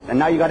And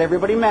now you got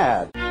everybody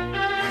mad.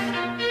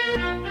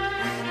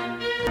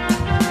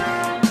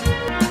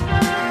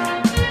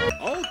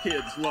 All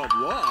kids love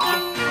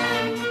log.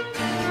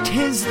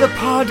 'Tis the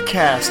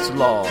podcast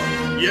log.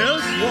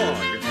 Yes,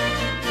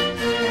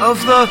 log.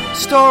 Of the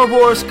Star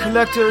Wars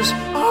Collectors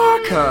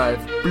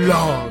Archive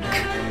blog.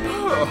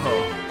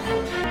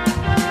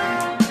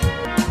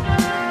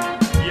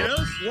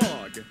 Yes,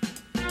 log.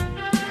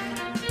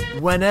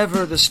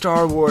 Whenever the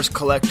Star Wars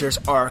Collectors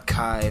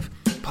Archive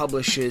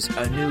publishes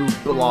a new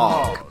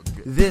blog,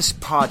 this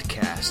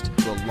podcast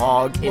will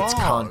log its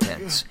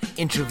contents,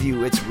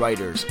 interview its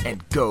writers,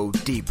 and go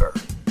deeper.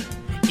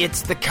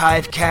 It's the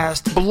Chive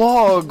Cast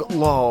blog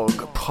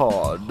log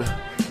pod.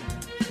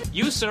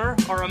 You, sir,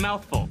 are a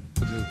mouthful.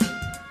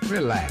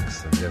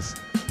 Relax and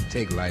just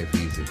take life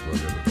easy for a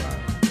little while.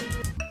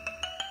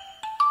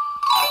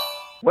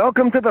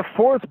 Welcome to the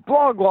fourth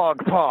blog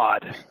log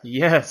pod.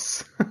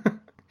 Yes.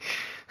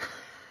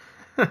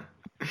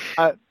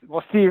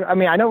 Well, Steve, I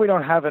mean, I know we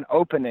don't have an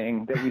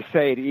opening that we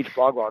say to each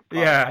blog log pod.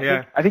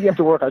 Yeah. I think you have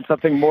to work on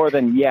something more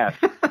than yes.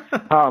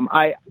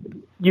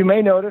 You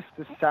may notice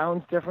this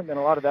sounds different than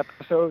a lot of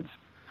episodes.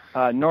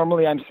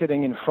 Normally, I'm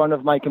sitting in front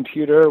of my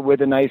computer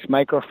with a nice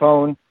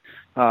microphone.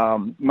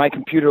 My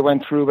computer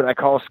went through what I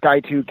call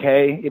Skye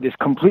 2K. It is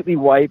completely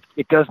wiped.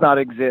 It does not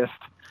exist.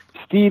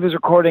 Steve is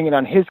recording it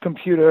on his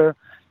computer.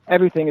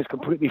 Everything is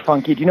completely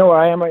funky. Do you know where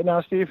I am right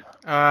now, Steve?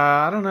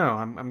 I don't know.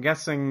 I'm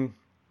guessing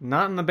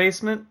not in the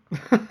basement.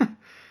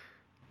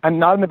 I'm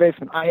not in the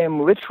basement. I am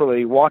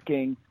literally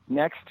walking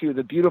next to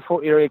the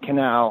beautiful Erie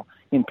Canal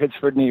in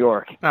Pittsford, New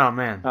York. Oh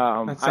man,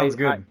 that sounds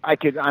good.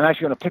 I'm actually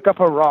going to pick up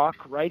a rock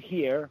right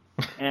here,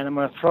 and I'm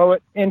going to throw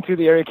it into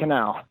the Erie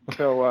Canal.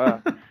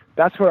 So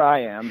that's where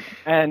I am.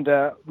 And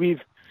the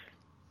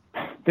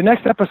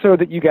next episode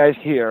that you guys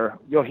hear,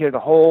 you'll hear the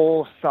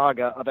whole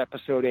saga of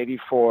episode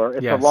 84.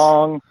 It's a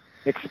long,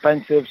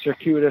 expensive,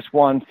 circuitous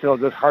one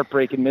filled with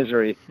heartbreak and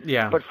misery.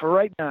 Yeah. But for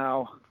right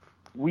now,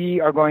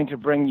 we are going to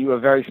bring you a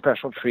very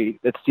special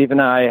treat that Steve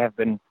and I have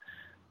been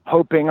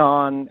hoping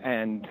on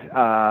and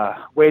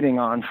waiting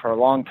on for a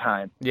long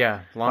time. Yeah,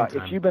 long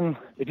time. If you've been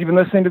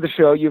listening to the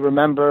show, you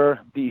remember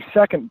the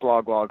second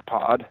blog log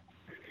pod,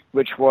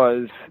 which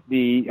was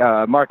the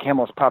Mark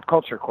Hamill's Pop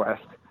Culture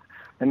Quest,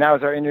 and that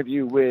was our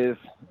interview with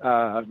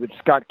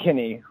Scott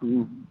Kinney,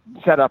 who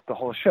set up the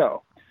whole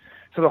show.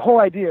 So the whole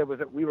idea was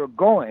that we were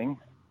going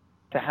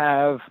to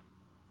have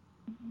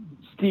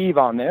Steve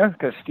on there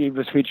because Steve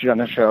was featured on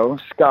the show,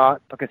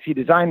 Scott because he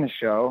designed the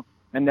show,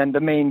 and then the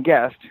main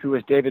guest, who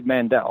was David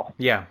Mandel.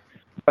 Yeah.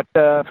 But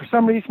for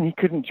some reason, he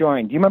couldn't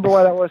join. Do you remember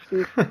why that was,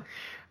 Steve?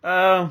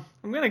 I'm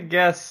going to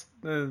guess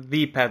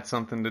Veep had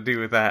something to do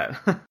with that.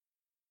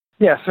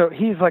 Yeah, so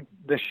he's like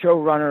the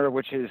showrunner,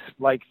 which is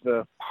like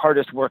the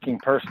hardest working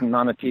person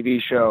on a TV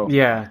show.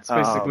 Yeah, it's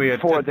basically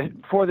for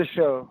the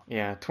show.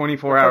 Yeah,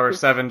 24-hour,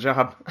 7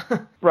 job.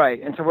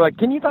 Right, and so we're like,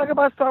 can you talk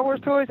about Star Wars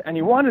toys? And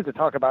he wanted to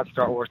talk about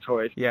Star Wars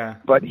toys. Yeah.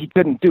 But he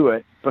couldn't do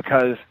it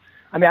because,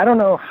 I mean, I don't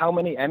know how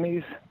many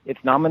Emmys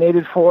it's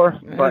nominated for,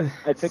 but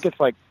I think it's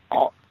like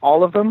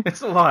all of them.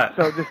 It's a lot.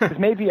 So this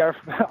may be our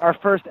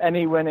first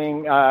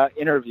Emmy-winning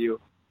interview.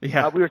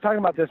 Yeah. We were talking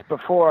about this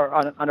before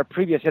on a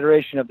previous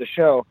iteration of the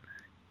show.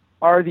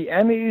 Are the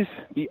Emmys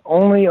the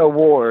only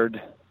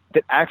award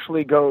that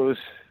actually goes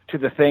to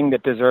the thing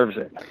that deserves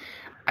it?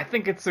 I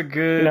think it's a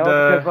good,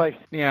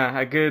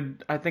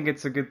 I think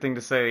it's a good thing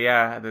to say,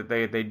 that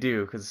they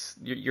do, because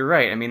you're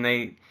right. I mean,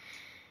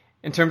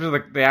 in terms of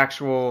the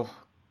actual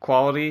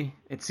quality,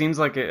 it seems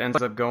like it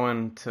ends up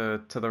going to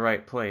the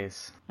right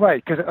place.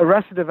 Right, because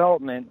Arrested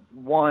Development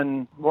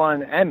won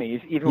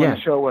Emmys, even when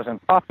the show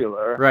wasn't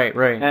popular.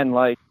 Right. And,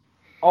 like,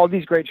 all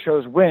these great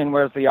shows win,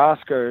 whereas the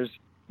Oscars,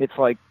 it's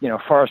like,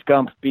 Forrest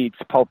Gump beats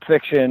Pulp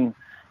Fiction,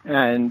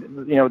 and,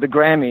 the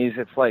Grammys,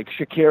 it's like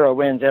Shakira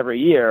wins every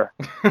year.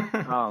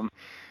 I'm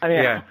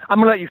going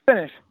to let you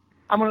finish.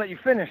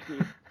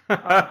 Steve.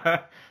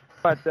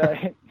 But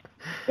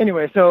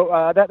anyway,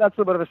 so that's a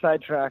little bit of a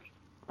sidetrack.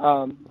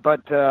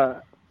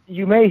 But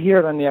you may hear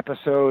it on the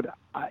episode.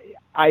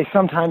 I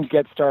sometimes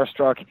get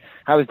starstruck.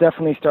 I was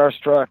definitely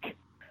starstruck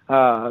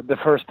the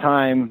first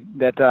time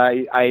that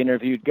I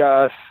interviewed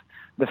Gus.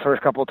 The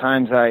first couple of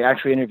times I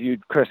actually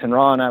interviewed Chris and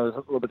Ron, I was a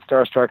little bit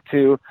starstruck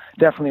too.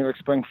 Definitely Rick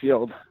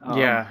Springfield.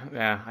 I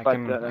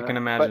can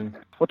imagine.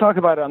 But we'll talk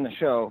about it on the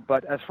show.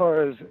 But as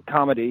far as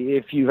comedy,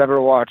 if you've ever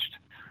watched,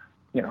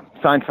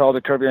 Seinfeld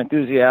or Curb Your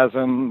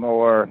Enthusiasm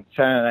or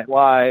Saturday Night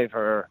Live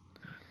or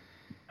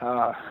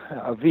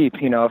Veep,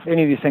 if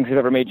any of these things have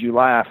ever made you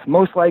laugh,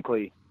 most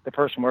likely the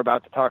person we're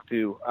about to talk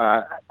to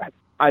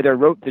either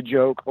wrote the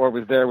joke or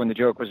was there when the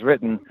joke was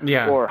written,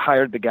 or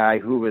hired the guy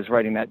who was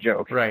writing that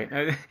joke.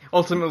 Right.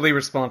 Ultimately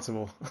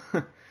responsible.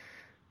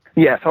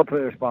 Yes,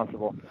 ultimately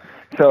responsible.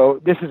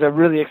 So this is a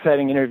really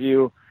exciting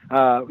interview.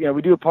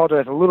 We do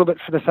apologize a little bit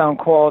for the sound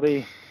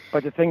quality,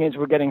 but the thing is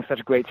we're getting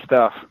such great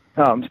stuff.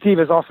 Steve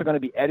is also going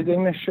to be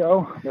editing this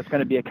show. That's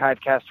going to be a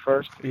Chive Cast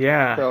first.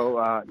 Yeah. So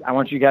I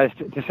want you guys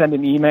to send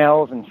him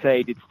emails and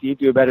say, did Steve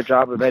do a better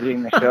job of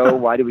editing the show?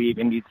 Why do we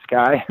even need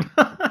Skye?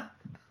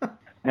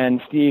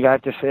 And Steve, I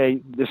have to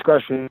say,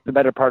 discretion is the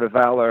better part of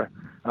valor.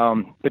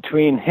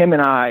 Between him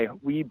and I,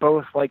 we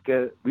both like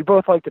to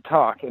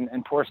talk,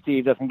 and poor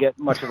Steve doesn't get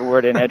much of a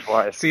word in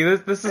edgewise. See,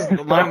 this is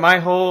my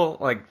whole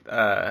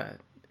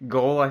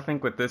goal. I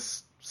think with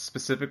this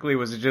specifically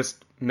was to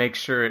just make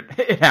sure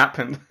it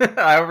happened,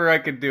 however I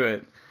could do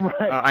it.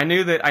 Right. I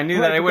knew that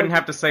I wouldn't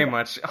have to say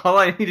much. All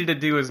I needed to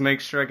do was make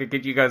sure I could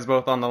get you guys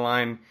both on the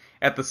line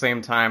at the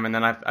same time, and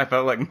then I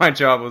felt like my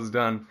job was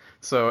done.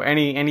 So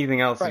anything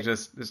else is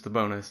just a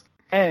bonus.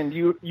 And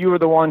you were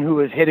the one who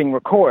was hitting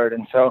record,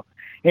 and so.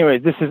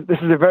 Anyways, this is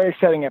a very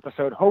exciting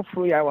episode.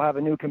 Hopefully, I will have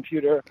a new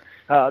computer.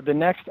 The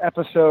next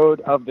episode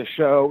of the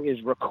show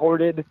is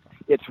recorded.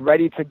 It's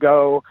ready to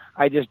go.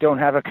 I just don't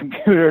have a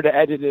computer to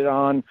edit it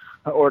on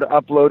or to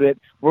upload it.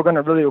 We're going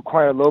to really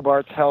require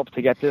Lobart's help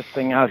to get this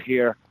thing out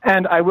here.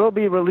 And I will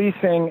be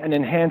releasing an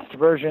enhanced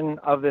version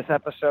of this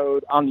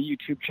episode on the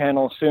YouTube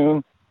channel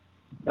soon.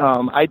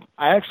 I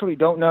actually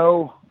don't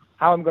know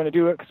how I'm going to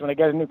do it, because when I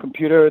get a new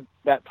computer,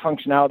 that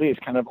functionality is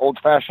kind of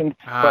old-fashioned.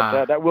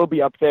 But that will be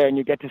up there, and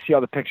you get to see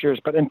all the pictures.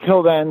 But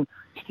until then,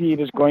 Steve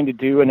is going to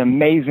do an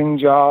amazing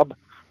job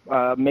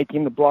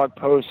making the blog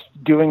posts,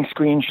 doing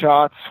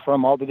screenshots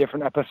from all the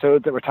different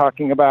episodes that we're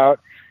talking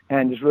about,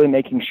 and just really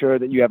making sure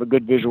that you have a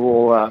good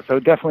visual. So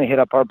definitely hit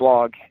up our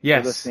blog if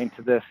you're listening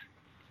to this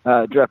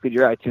directly to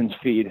your iTunes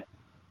feed.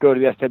 Go to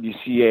the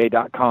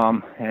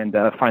swca.com and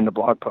find the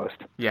blog post.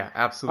 Yeah,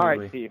 absolutely. All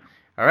right, Steve.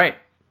 All right.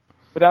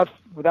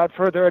 Without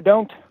further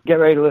ado, get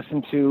ready to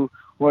listen to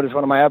what is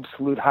one of my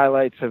absolute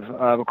highlights of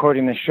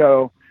recording the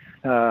show.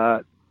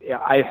 As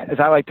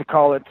I like to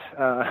call it,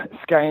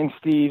 Skye and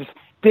Steve's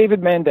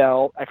David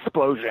Mandel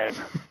explosion.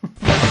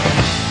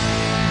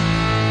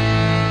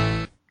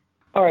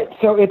 All right,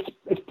 so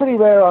it's pretty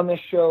rare on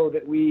this show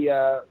that we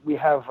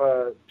have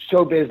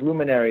showbiz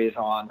luminaries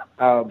on,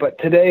 but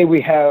today we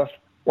have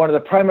one of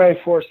the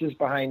primary forces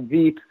behind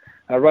Veep,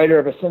 a writer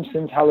of a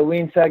Simpsons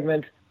Halloween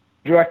segment,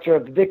 director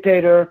of The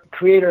Dictator,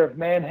 creator of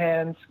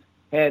Manhands,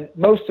 and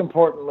most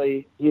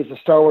importantly, he is a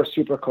Star Wars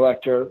super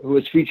collector who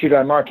was featured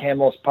on Mark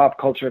Hamill's Pop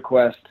Culture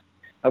Quest.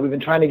 We've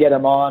been trying to get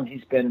him on.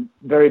 He's been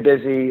very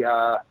busy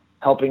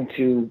helping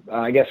to,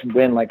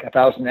 win like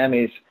 1,000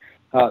 Emmys.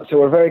 So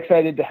we're very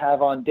excited to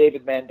have on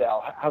David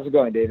Mandel. How's it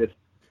going, David?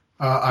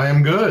 I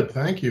am good.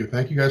 Thank you.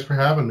 Thank you guys for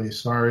having me.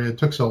 Sorry it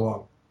took so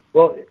long.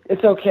 Well,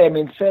 it's okay. I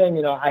mean,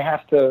 saying, I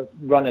have to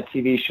run a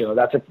TV show,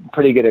 that's a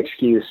pretty good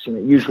excuse.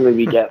 Usually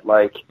we get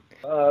like,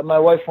 my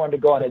wife wanted to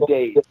go on a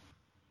date.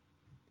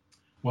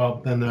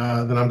 Well, then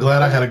I'm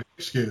glad I had a good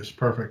excuse.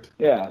 Perfect.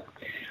 Yeah,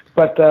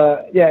 but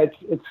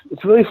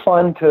it's really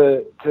fun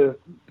to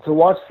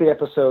watch the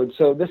episode.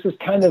 So this is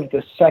kind of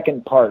the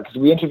second part, because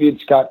we interviewed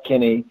Scott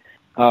Kinney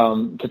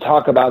to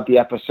talk about the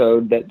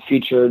episode that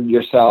featured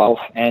yourself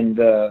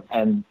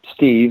and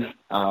Steve.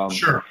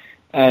 Sure.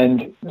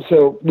 And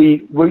so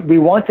we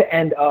want to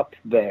end up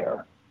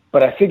there.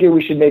 But I figure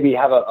we should maybe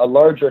have a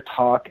larger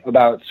talk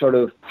about sort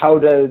of how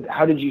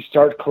did you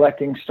start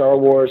collecting Star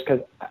Wars?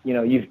 Because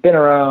you've been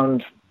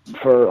around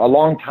for a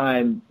long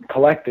time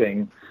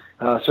collecting.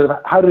 Sort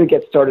of how did it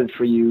get started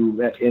for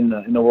you in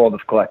the world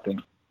of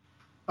collecting?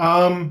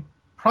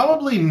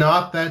 Probably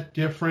not that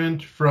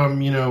different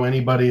from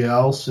anybody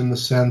else, in the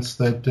sense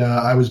that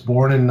I was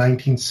born in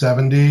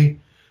 1970,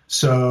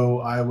 so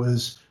I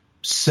was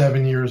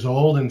 7 years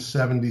old in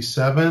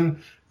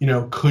 1977.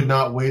 Could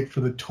not wait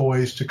for the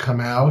toys to come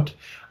out.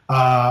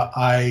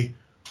 I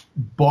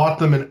bought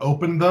them and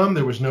opened them.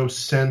 There was no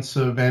sense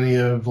of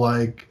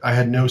I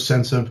had no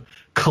sense of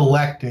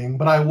collecting,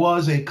 but I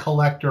was a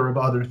collector of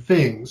other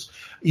things.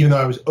 Even though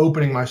I was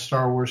opening my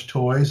Star Wars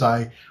toys,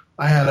 I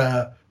had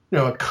a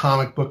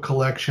comic book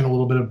collection, a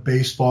little bit of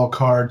baseball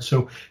cards.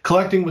 So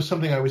collecting was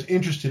something I was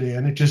interested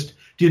in. It just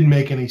didn't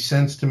make any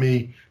sense to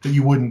me that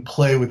you wouldn't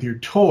play with your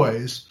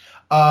toys.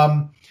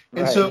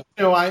 And so,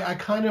 I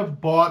kind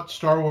of bought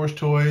Star Wars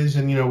toys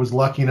and, was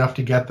lucky enough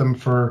to get them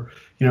for,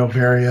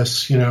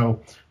 various,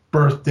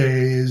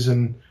 birthdays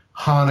and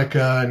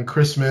Hanukkah and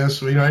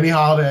Christmas, any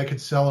holiday I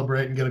could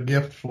celebrate and get a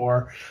gift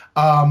for.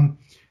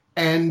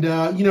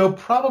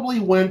 Probably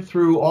went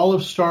through all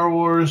of Star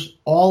Wars,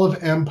 all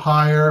of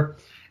Empire,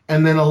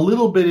 and then a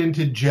little bit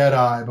into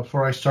Jedi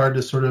before I started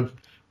to sort of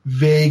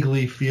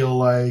vaguely feel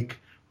like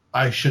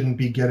I shouldn't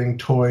be getting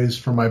toys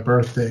for my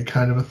birthday,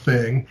 kind of a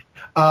thing.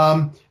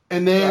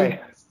 And then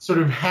sort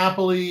of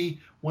happily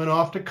went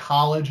off to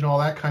college and all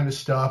that kind of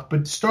stuff,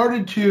 but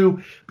started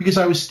to, because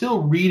I was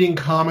still reading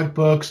comic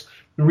books,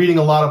 reading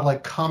a lot of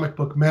like comic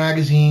book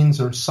magazines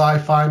or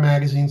sci-fi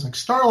magazines like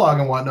Starlog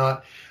and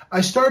whatnot,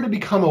 I started to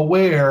become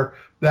aware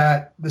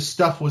that the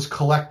stuff was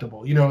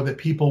collectible, that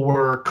people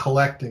were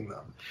collecting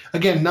them.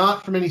 Again,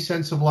 not from any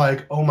sense of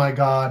like, oh my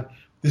God,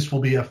 this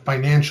will be a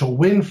financial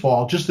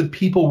windfall, just that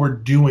people were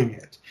doing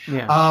it.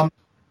 Yeah.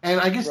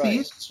 And I guess the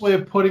easiest way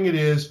of putting it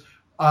is,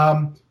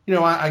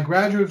 I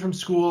graduated from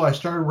school, I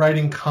started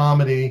writing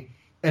comedy,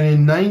 and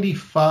in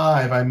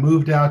 95 I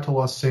moved out to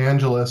Los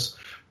Angeles.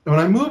 And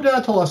when I moved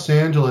out to Los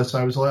Angeles,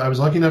 I was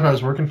lucky enough, I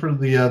was working for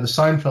the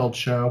Seinfeld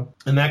show,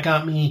 and that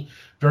got me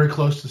very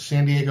close to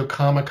San Diego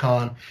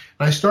Comic-Con. And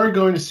I started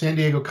going to San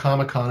Diego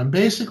Comic-Con. And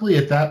basically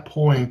at that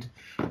point,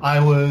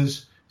 I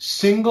was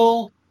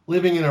single,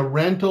 living in a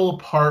rental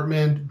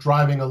apartment,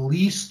 driving a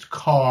leased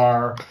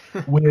car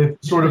with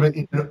sort of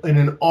in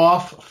an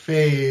off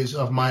phase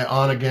of my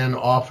on-again,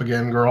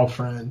 off-again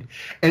girlfriend.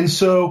 And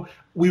so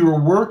we were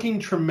working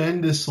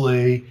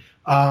tremendously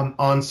on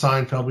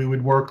Seinfeld. We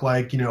would work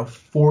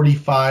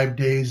 45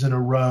 days in a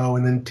row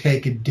and then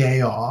take a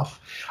day off.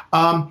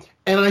 And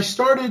I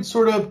started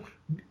sort of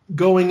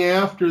going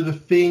after the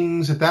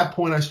things. At that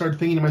point, I started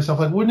thinking to myself,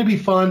 wouldn't it be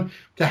fun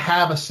to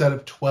have a set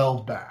of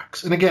 12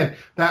 backs? And again,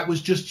 that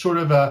was just sort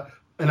of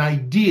an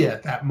idea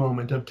at that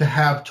moment to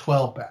have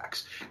 12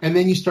 backs. And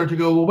then you start to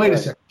go, well, wait a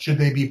second, should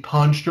they be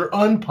punched or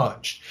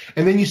unpunched?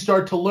 And then you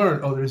start to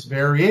learn, there's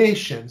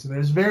variations and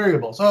there's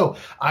variables.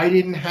 I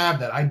didn't have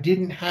that. I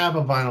didn't have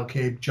a vinyl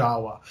cape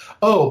Jawa.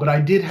 But I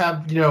did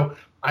have,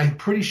 I'm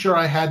pretty sure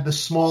I had the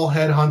small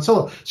head Han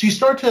Solo. So you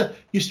start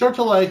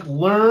to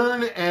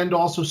learn and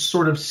also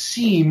sort of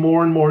see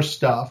more and more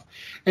stuff.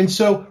 And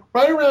so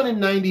right around in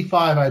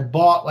 95, I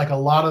bought a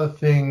lot of the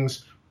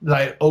things that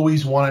I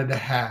always wanted to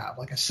have,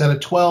 like a set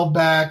of 12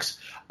 backs,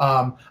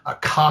 a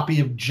copy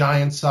of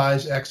Giant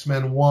Size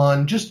X-Men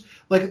 1, just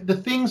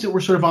the things that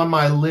were sort of on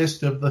my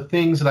list of the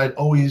things that I'd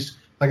always,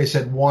 like I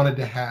said, wanted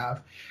to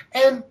have.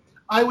 And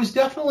I was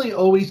definitely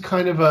always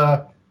kind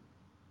of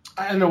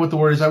I don't know what the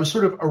word is. I was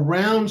sort of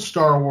around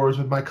Star Wars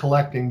with my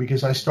collecting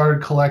because I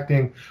started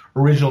collecting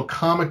original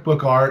comic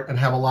book art and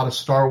have a lot of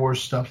Star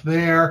Wars stuff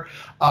there.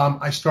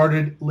 I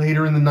started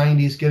later in the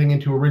 90s getting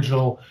into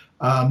original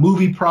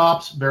movie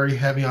props, very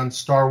heavy on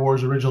Star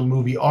Wars, original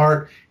movie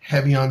art,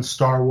 heavy on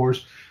Star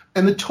Wars.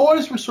 And the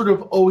toys were sort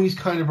of always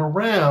kind of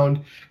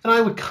around, and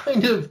I would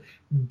kind of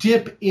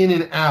dip in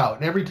and out.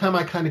 And every time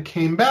I kind of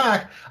came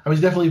back, I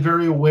was definitely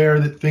very aware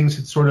that things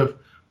had sort of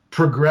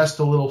progressed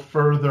a little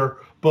further,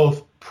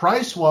 both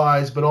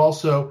price-wise, but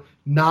also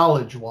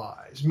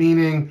knowledge-wise,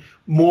 meaning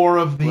more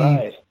of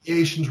the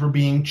variations were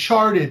being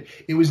charted.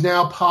 It was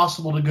now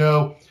possible to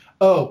go,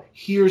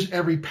 here's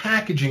every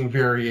packaging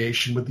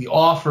variation with the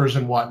offers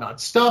and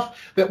whatnot, stuff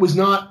that was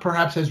not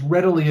perhaps as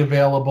readily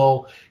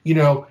available,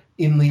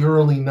 in the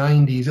early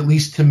 90s, at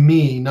least to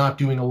me, not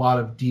doing a lot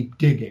of deep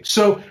digging.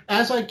 So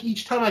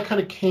each time I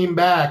kind of came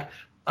back,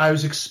 I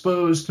was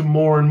exposed to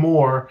more and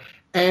more.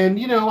 And,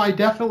 I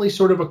definitely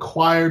sort of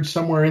acquired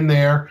somewhere in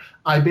there.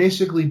 I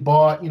basically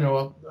bought,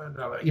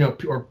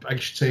 or I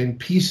should say in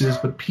pieces,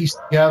 but pieced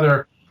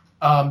together,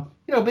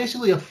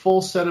 basically a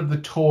full set of the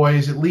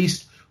toys, at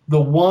least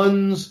the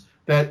ones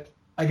that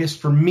I guess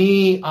for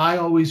me, I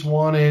always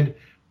wanted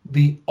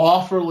the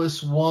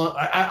offerless one.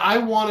 I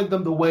wanted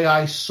them the way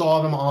I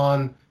saw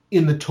them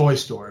in the toy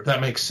store, if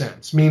that makes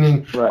sense,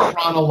 meaning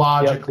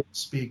chronologically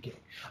speaking.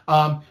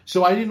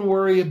 So I didn't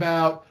worry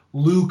about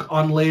Luke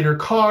on later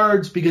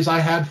cards because I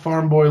had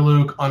Farm Boy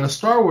Luke on a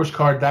Star Wars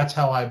card. That's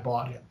how I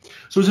bought him.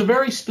 So it was a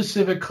very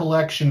specific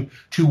collection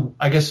to,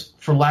 I guess,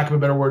 for lack of a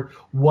better word,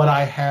 what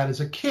I had as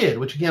a kid,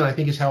 which again, I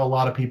think is how a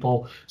lot of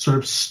people sort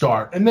of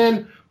start. And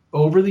then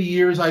over the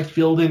years, I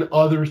filled in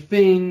other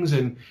things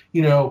and,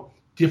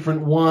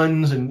 different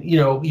ones and,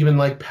 even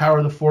like Power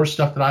of the Force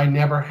stuff that I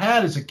never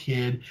had as a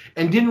kid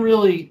and didn't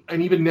really,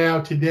 and even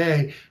now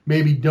today,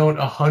 maybe don't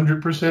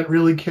 100%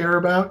 really care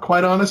about,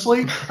 quite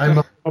honestly. I'm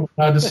not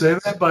allowed to say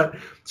that, but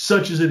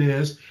such as it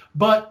is.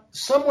 But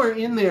somewhere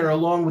in there,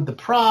 along with the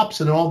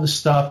props and all this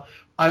stuff,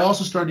 I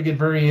also started to get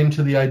very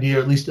into the idea,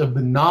 at least of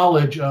the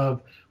knowledge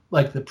of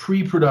like the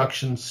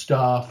pre-production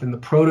stuff and the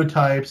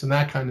prototypes and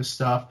that kind of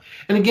stuff.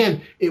 And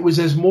again, it was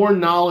as more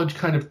knowledge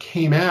kind of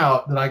came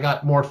out that I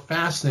got more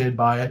fascinated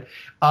by it.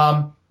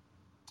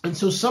 And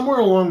so somewhere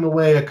along the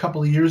way, a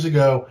couple of years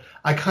ago,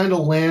 I kind of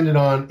landed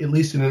on, at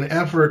least in an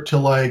effort to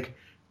like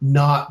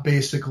not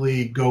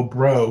basically go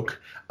broke,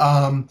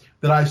 that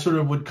I sort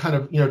of would kind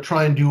of,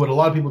 try and do what a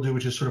lot of people do,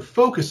 which is sort of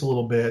focus a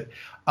little bit.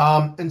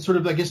 And sort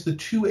of, I guess the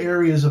two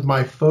areas of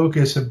my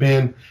focus have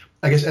been,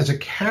 I guess as a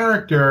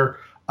character,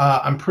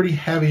 I'm pretty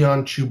heavy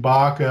on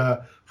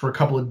Chewbacca for a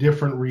couple of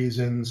different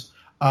reasons.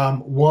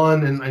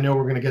 One, and I know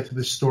we're going to get to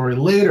this story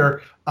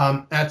later,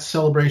 at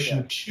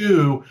Celebration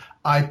 2,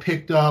 I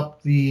picked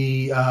up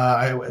the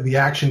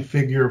action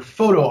figure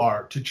photo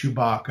art to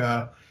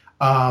Chewbacca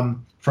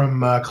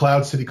from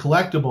Cloud City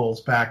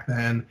Collectibles back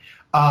then.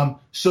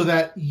 So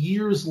that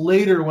years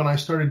later, when I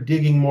started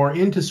digging more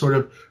into sort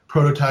of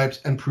prototypes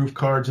and proof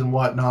cards and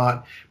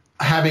whatnot,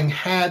 having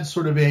had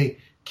sort of a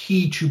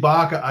key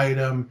Chewbacca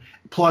item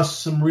plus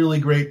some really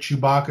great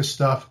Chewbacca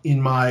stuff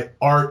in my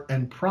art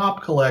and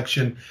prop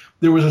collection,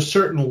 there was a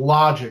certain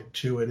logic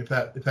to it, if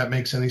that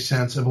makes any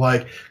sense, of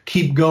like,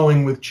 keep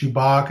going with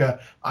Chewbacca.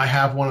 I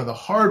have the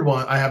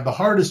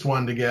hardest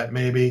one to get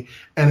maybe,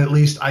 and at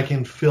least I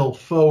can fill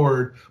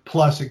forward,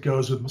 plus it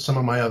goes with some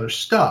of my other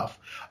stuff.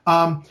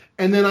 And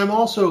then I'm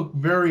also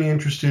very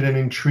interested and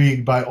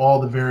intrigued by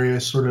all the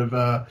various sort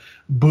of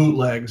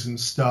bootlegs and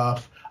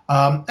stuff.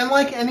 And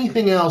like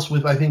anything else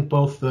with, I think,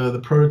 both the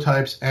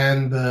prototypes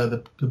and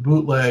the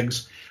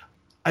bootlegs,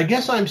 I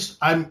guess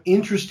I'm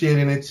interested,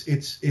 and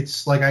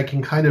it's like I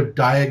can kind of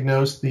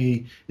diagnose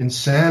the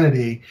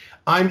insanity.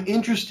 I'm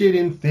interested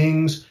in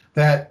things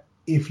that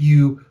if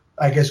you,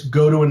 I guess,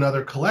 go to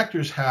another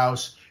collector's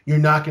house, you're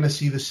not going to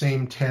see the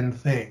same 10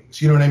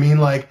 things. You know what I mean?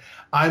 Like,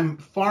 I'm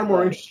far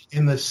more interested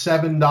in the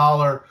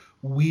 $7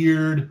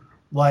 weird,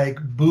 like,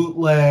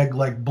 bootleg,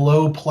 like,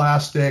 blow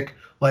plastic,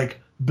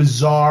 like,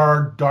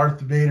 bizarre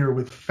Darth Vader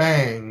with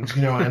fangs,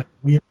 you know, and a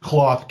weird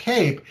cloth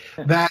cape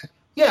that.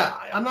 Yeah,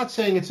 I'm not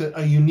saying it's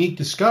a unique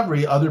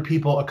discovery.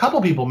 A couple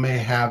people may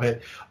have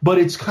it, but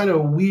it's kind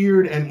of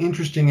weird and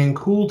interesting and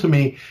cool to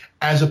me,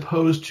 as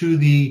opposed to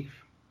the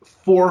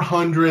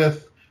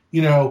 400th,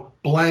 you know,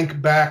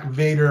 blank back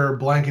Vader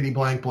blankety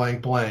blank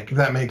blank blank, if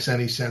that makes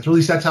any sense. Or at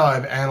least that's how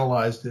I've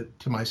analyzed it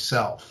to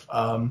myself.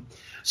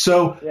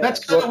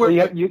 That's kind of where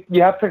you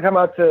have to come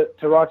out to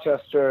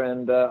Rochester,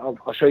 and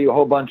I'll show you a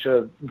whole bunch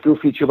of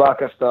goofy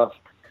Chewbacca stuff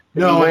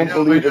that you won't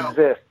believe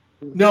exists.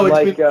 No,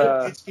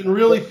 it's been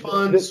really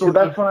fun. The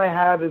best one I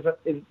have is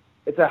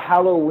it's a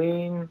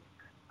Halloween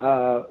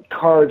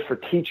card for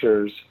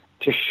teachers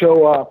to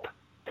show up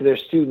to their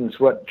students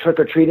what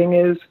trick-or-treating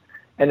is,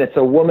 and it's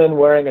a woman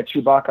wearing a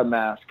Chewbacca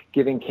mask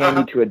giving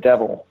candy to a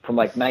devil from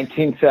like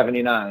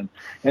 1979,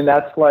 and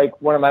that's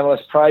like one of my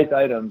most prized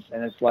items,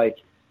 and it's like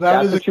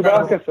that's a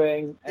Chewbacca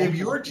thing. If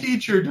your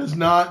teacher does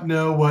not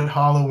know what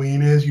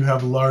Halloween is, you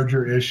have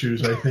larger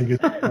issues. I think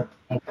it's.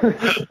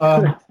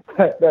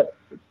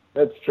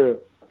 That's true.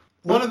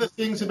 One of the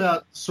things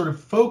about sort of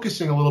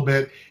focusing a little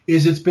bit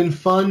is it's been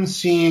fun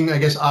seeing, I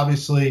guess,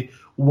 obviously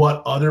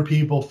what other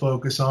people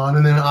focus on,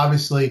 and then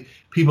obviously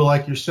people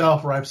like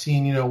yourself, where I've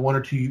seen, you know, one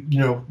or two, you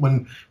know,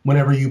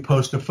 whenever you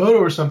post a photo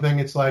or something,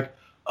 it's like,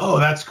 oh,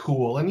 that's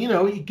cool, and you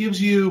know, it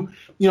gives you,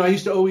 you know, I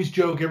used to always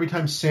joke every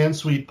time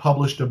Sansweet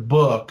published a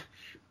book,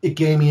 it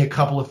gave me a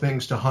couple of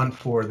things to hunt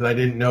for that I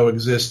didn't know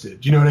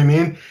existed. Do you know what I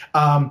mean?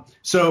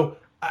 So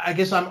I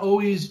guess I'm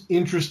always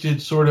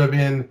interested sort of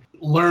in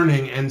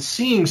learning and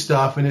seeing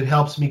stuff, and it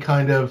helps me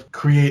kind of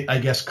create, I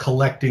guess,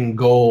 collecting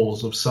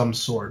goals of some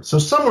sort. So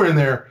somewhere in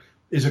there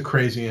is a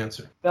crazy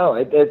answer. No,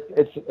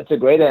 it's a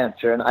great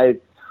answer, and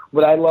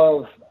what I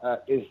love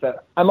is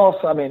that I'm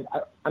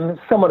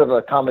somewhat of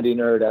a comedy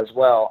nerd as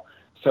well.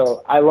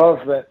 So I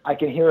love that I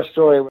can hear a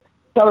story.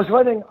 So I was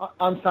writing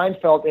on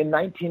Seinfeld in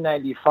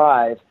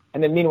 1995.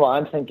 And then meanwhile,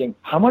 I'm thinking,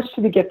 how much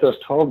did he get those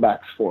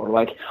 12-backs for?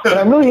 Like, what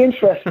I'm really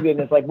interested in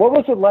is, like, what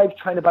was it like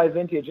trying to buy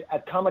vintage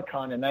at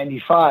Comic-Con in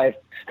 95?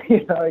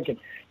 You know,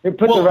 you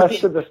put the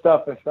rest of the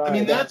stuff aside. I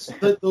mean, that's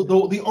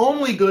the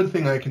only good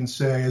thing I can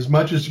say, as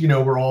much as, you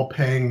know, we're all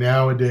paying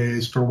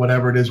nowadays for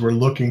whatever it is we're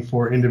looking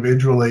for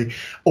individually,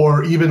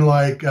 or even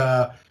like,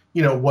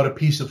 you know, what a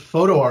piece of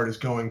photo art is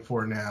going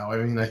for now. I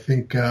mean, I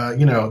think,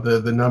 you know,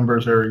 the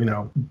numbers are, you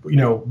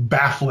know,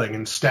 baffling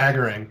and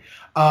staggering.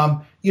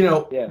 You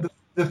know, yeah.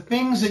 The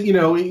things that, you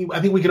know,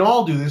 I think we can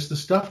all do this, the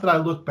stuff that I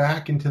look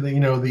back into the,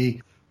 you know,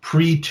 the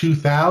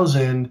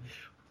pre-2000,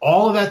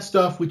 all of that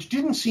stuff, which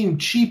didn't seem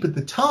cheap at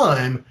the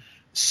time,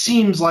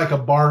 seems like a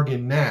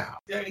bargain now.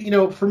 You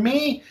know, for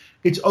me,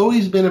 it's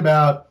always been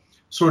about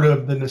sort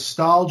of the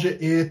nostalgia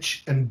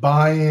itch and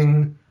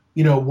buying,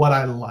 you know, what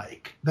I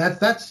like.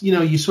 That's, you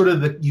know,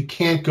 you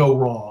can't go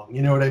wrong.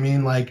 You know what I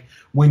mean? Like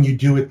when you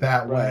do it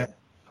that way.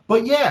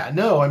 But yeah,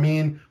 no, I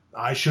mean,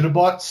 I should have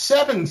bought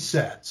 7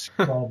 sets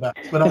but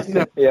I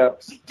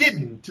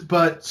didn't.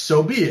 But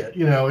so be it.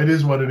 You know, it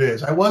is what it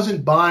is. I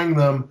wasn't buying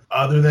them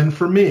other than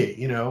for me.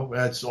 You know,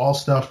 that's all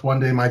stuff one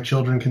day my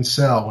children can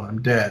sell when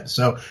I'm dead.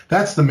 So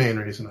that's the main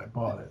reason I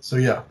bought it. So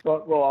yeah.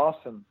 Well,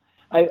 awesome.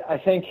 I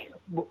think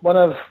one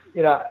of,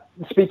 you know,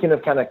 speaking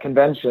of kind of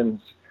conventions,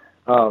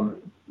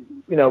 you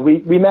know,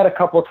 we met a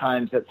couple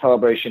times at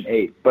Celebration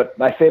 8, but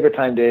my favorite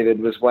time, David,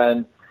 was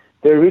when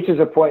there reaches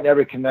a point in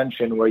every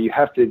convention where you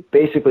have to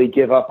basically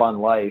give up on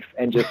life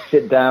and just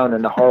sit down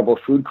in the horrible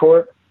food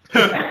court.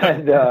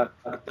 and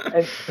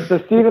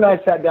so Steve and I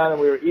sat down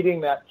and we were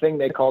eating that thing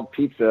they called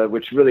pizza,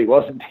 which really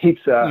wasn't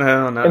pizza.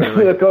 No, not and really.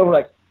 We look over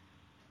like,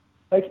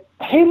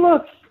 hey,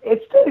 look,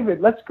 it's David.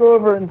 Let's go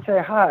over and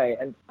say hi.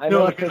 And I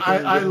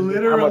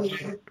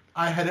literally,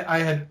 I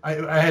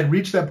had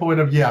reached that point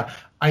of,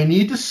 I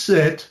need to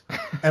sit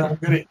and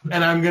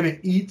I'm gonna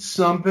eat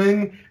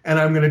something, and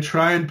I'm gonna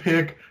try and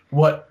pick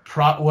what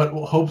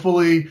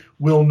hopefully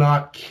will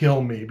not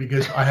kill me,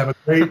 because I have a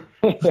great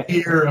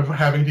fear of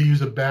having to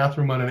use a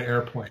bathroom on an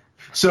airplane.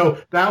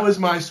 So that was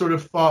my sort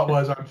of thought,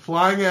 was I'm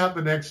flying out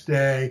the next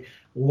day.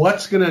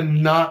 What's going to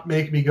not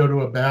make me go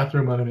to a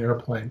bathroom on an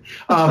airplane?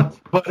 And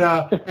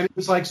it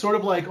was like sort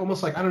of like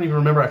almost like, I don't even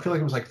remember. I feel like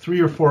it was like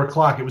 3 or 4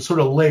 o'clock. It was sort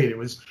of late. It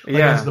was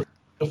like as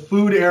the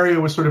food area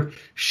was sort of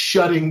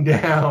shutting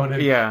down,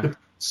 and the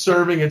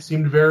serving, it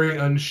seemed very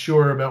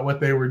unsure about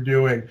what they were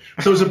doing.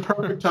 So it was a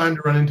perfect time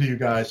to run into you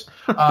guys.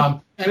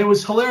 And it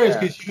was hilarious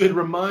because you had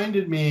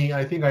reminded me,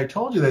 I think I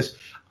told you this,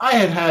 I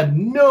had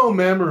no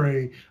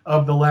memory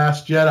of the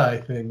Last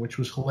Jedi thing, which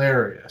was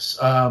hilarious.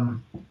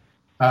 Sort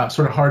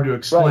of hard to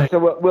explain. Right, so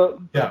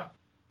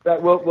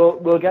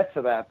We'll get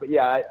to that, but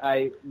yeah,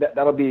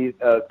 that'll be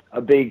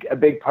a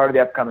big part of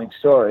the upcoming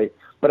story.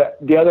 But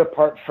the other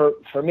part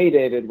for me,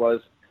 David,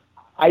 was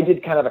I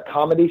did kind of a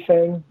comedy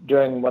thing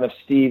during one of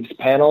Steve's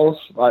panels.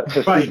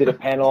 So Steve did a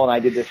panel, and I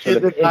did this sort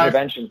of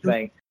intervention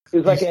thing. It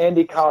was like an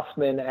Andy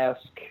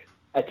Kaufman-esque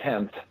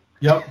attempt.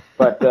 Yep.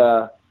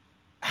 But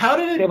how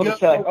did it able go? To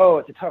say, like, oh,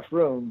 it's a tough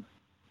room.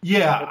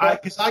 Yeah,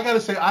 because I got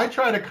to say, I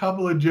tried a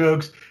couple of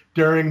jokes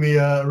during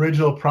the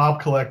original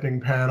prop collecting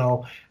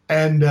panel,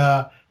 and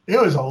it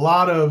was a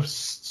lot of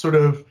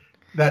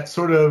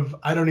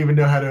I don't even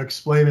know how to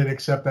explain it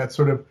except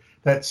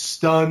that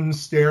stunned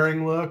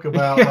staring look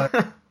about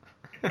like,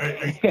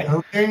 are you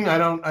joking? I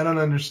don't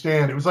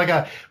understand. It was like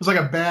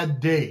a bad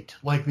date,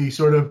 like the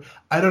sort of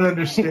I don't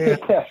understand,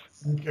 Yes.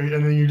 And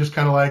then you're just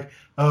kind of like,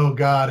 oh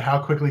God, how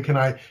quickly can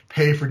I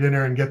pay for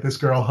dinner and get this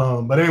girl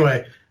home? But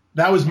anyway,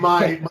 that was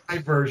my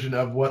version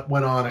of what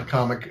went on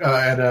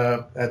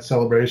at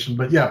Celebration.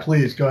 But yeah,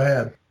 please go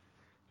ahead.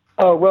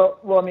 Oh,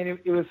 well, I mean,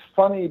 it was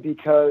funny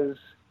because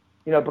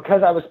I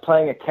was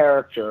playing a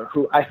character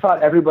who I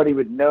thought everybody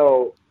would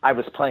know I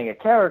was playing a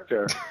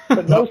character,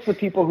 but most of the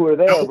people who were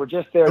there were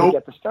just there to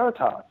get the star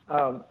talk.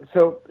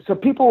 So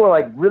people were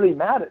like really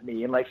mad at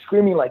me and like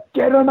screaming like,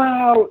 get him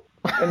out!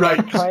 And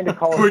like, trying to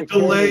call we're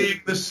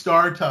delaying the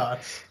star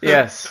tots.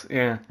 Yes,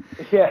 yeah.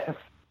 Yes.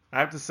 I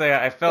have to say,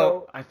 I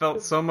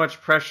felt so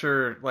much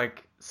pressure,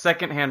 like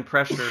secondhand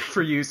pressure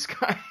for you,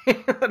 Skye,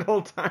 that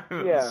whole time.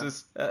 It was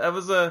just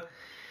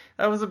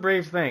that was a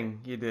brave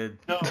thing you did.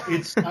 No,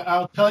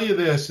 I'll tell you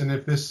this, and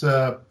if this,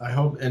 I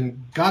hope,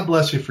 and God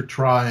bless you for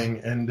trying.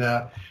 And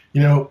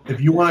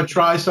if you want to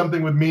try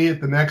something with me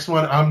at the next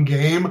one, I'm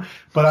game.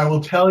 But I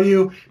will tell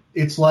you,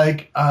 it's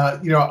like,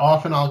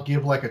 often I'll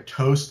give like a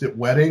toast at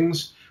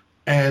weddings.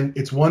 And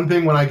it's one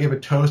thing when I give a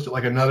toast at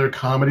like another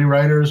comedy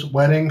writer's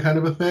wedding kind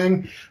of a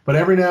thing, but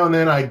every now and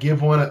then I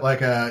give one at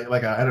like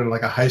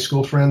a high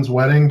school friend's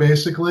wedding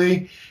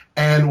basically.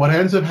 And what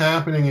ends up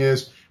happening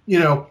is,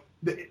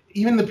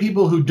 even the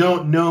people who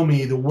don't know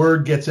me, the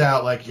word gets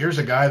out like, here's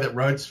a guy that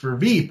writes for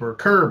Veep or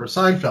Curb or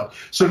Seinfeld.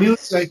 So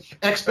needless to say,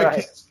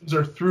 expectations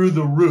are through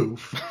the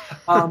roof.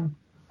 And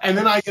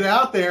then I get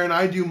out there and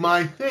I do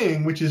my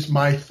thing, which is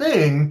my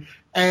thing,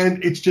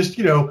 and it's just,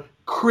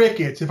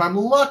 crickets. If I'm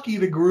lucky,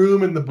 the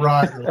groom and the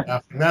bride are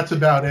laughing. That's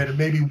about it. And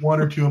maybe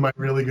one or two of my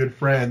really good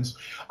friends.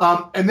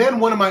 And then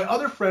one of my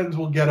other friends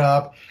will get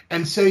up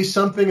and say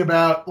something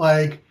about,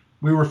 like,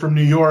 we were from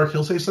New York.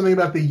 He'll say something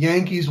about the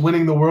Yankees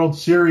winning the World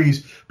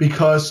Series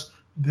because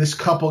this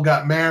couple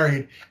got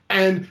married.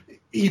 And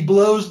he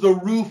blows the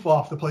roof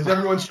off the place.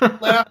 Everyone's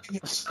laughing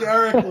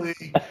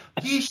hysterically.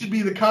 He should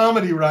be the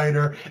comedy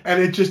writer.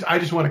 And I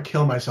just want to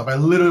kill myself. I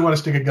literally want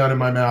to stick a gun in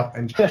my mouth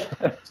and just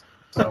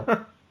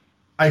so.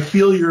 I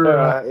feel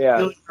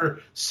your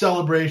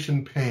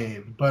celebration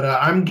pain, but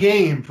I'm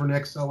game for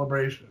next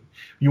celebration.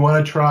 You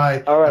want to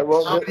try? All right.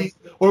 Well, comedy,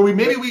 or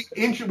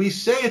we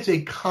say it's a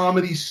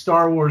comedy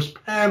Star Wars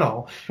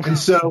panel, and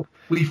so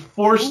we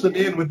force them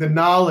in with the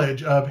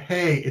knowledge of,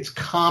 hey, it's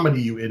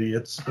comedy, you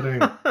idiots. But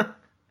anyway.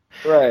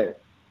 Right.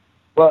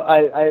 Well,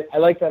 I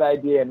like that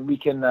idea, and we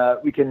can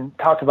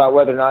talk about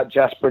whether or not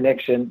Jasper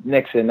Nixon,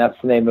 that's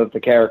the name of the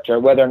character,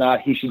 whether or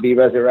not he should be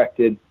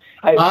resurrected.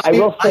 I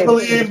will say, I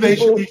believe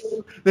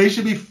they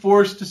should be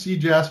forced to see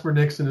Jasper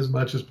Nixon as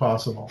much as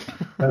possible.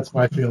 That's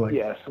my feeling.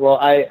 Yes. Well,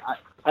 I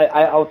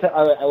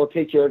will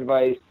take your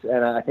advice,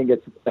 and I think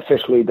it's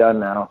officially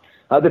done now.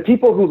 The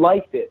people who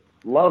liked it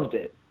loved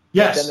it.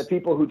 Yes. And the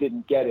people who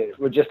didn't get it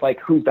were just like,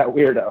 who's that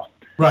weirdo?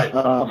 Right.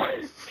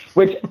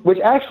 Which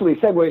actually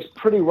segues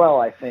pretty well,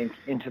 I think,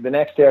 into the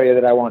next area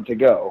that I want to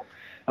go,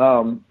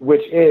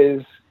 which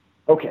is.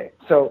 Okay,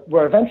 so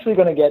we're eventually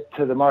going to get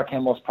to the Mark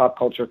Hamill's Pop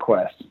Culture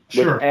Quest,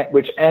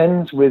 which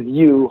ends with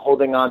you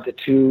holding on to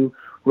 2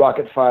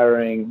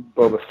 rocket-firing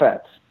Boba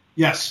Fetts.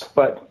 Yes.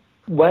 But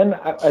when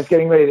I was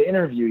getting ready to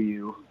interview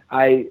you,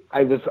 I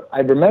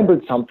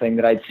remembered something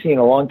that I'd seen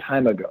a long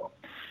time ago.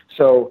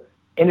 So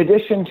in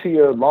addition to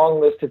your long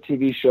list of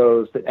TV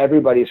shows that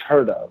everybody's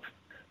heard of,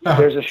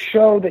 there's a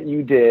show that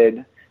you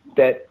did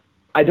that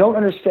I don't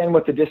understand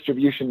what the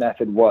distribution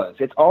method was.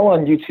 It's all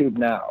on YouTube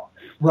now.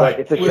 Right.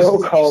 It's a show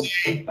called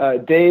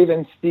Dave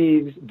and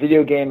Steve's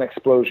Video Game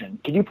Explosion.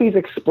 Could you please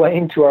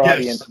explain to our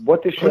audience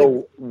what the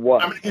show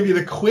was? I'm going to give you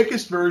the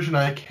quickest version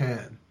I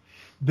can.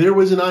 There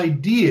was an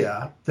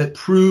idea that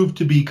proved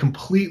to be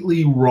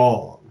completely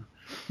wrong,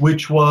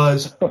 which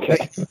was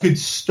that you could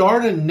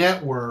start a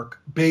network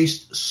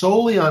based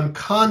solely on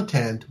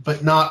content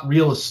but not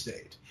real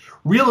estate.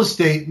 Real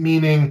estate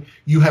meaning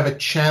you have a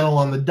channel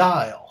on the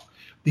dial.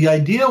 The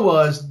idea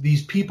was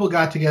these people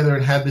got together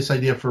and had this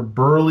idea for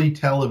Burley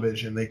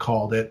Television, they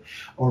called it,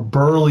 or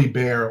Burley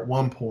Bear at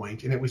one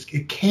point. And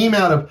it came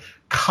out of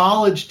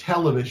college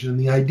television.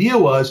 The idea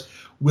was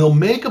we'll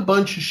make a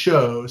bunch of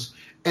shows,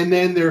 and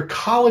then their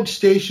college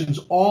stations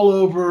all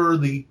over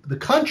the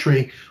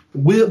country,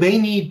 they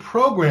need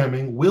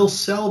programming. We'll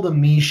sell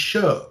them these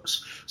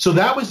shows. So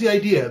that was the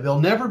idea. There'll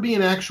never be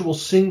an actual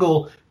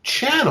single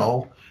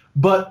channel,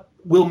 but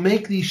we'll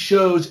make these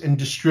shows and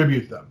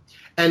distribute them.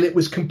 And it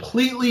was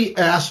completely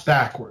ass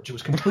backwards. It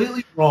was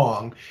completely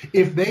wrong.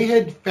 If they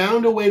had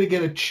found a way to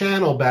get a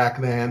channel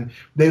back then,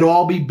 they'd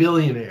all be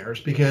billionaires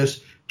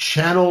because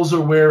channels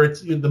are where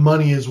the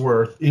money is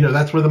worth.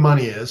 That's where the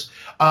money is.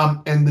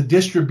 And the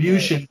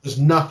distribution was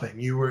nothing.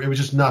 It was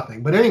just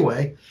nothing. But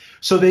anyway,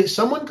 so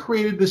someone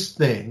created this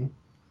thing,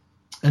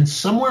 and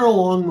somewhere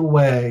along the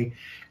way,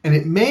 and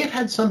it may have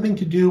had something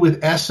to do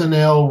with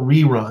SNL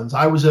reruns.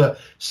 I was a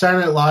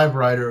Saturday Night Live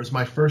writer. It was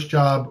my first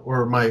job,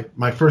 or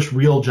my first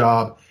real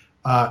job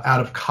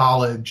out of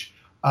college.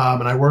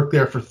 And I worked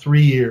there for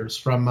 3 years,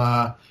 from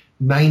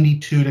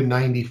 92 to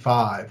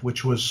 95,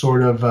 which was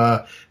sort of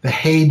the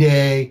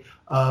heyday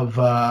of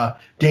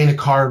Dana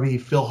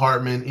Carvey, Phil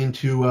Hartman,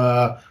 into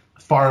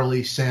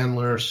Farley,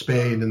 Sandler,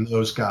 Spade, and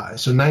those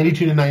guys. So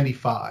 92 to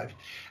 95.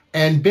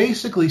 And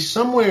basically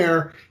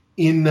somewhere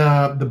in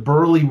the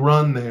Burley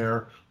run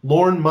there,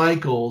 Lorne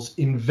Michaels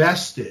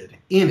invested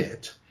in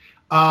it.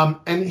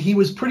 And he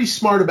was pretty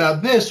smart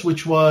about this,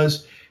 which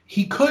was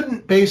he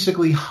couldn't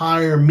basically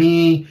hire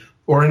me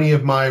or any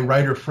of my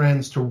writer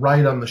friends to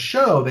write on the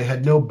show. They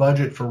had no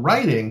budget for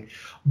writing.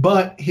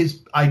 But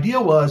his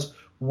idea was,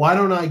 why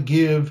don't I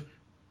give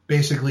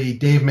basically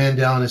Dave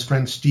Mandel and his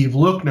friend Steve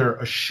Lookner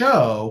a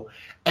show,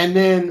 and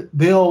then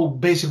they'll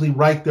basically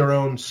write their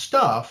own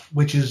stuff,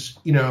 which is,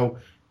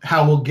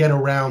 how we'll get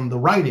around the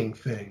writing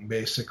thing,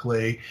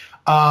 basically.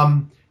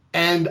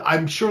 And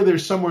I'm sure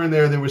there's somewhere in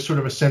there was sort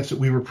of a sense that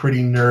we were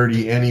pretty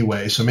nerdy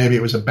anyway, so maybe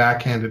it was a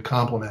backhanded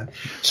compliment.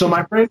 So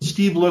my friend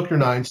Steve Lookner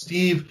and I, and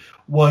Steve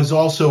was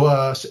also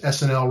a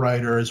SNL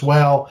writer as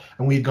well,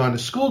 and we had gone to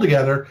school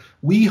together.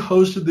 We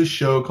hosted this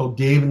show called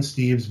Dave and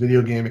Steve's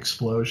Video Game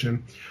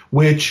Explosion,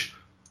 which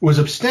was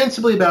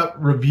ostensibly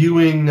about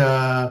reviewing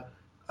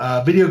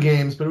video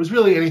games, but it was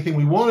really anything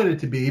we wanted it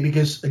to be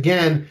because,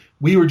 again,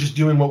 we were just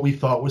doing what we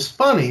thought was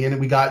funny, and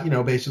we got,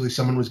 basically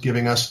someone was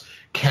giving us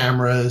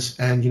cameras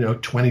and,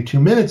 22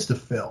 minutes to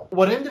fill.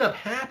 What ended up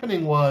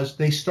happening was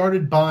they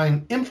started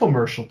buying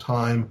infomercial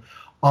time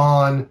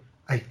on,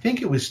 I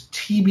think it was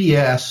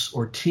TBS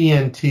or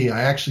TNT.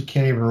 I actually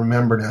can't even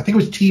remember now. I think it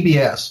was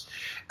TBS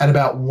at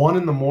about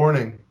 1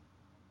 a.m.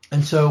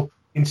 And so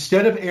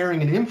instead of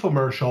airing an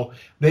infomercial,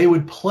 they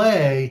would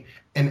play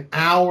an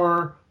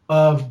hour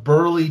of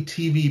Burley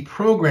TV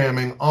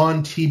programming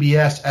on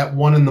TBS at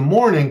 1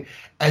 a.m.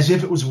 as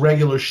if it was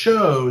regular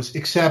shows,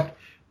 except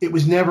it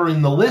was never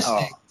in the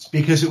listings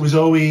because it was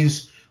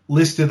always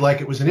listed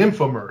like it was an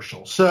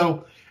infomercial.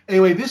 So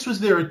anyway, this was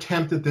their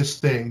attempt at this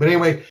thing. But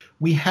anyway,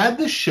 we had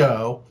this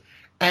show,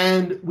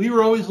 and we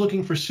were always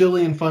looking for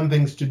silly and fun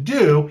things to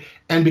do.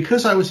 And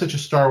because I was such a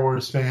Star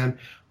Wars fan,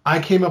 I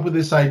came up with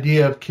this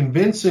idea of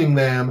convincing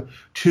them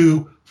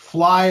to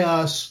fly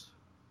us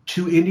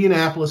to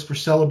Indianapolis for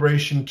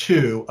Celebration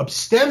 2,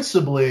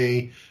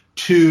 ostensibly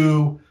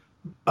to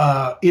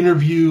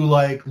interview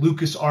like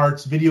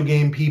LucasArts video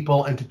game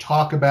people and to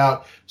talk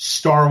about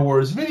Star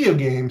Wars video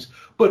games,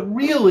 but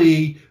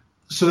really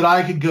so that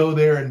I could go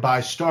there and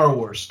buy Star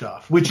Wars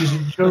stuff, which is a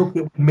joke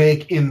that we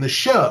make in the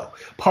show.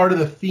 Part of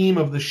the theme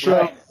of the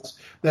show is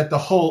that the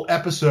whole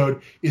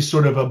episode is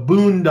sort of a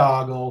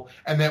boondoggle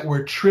and that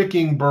we're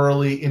tricking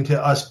Burley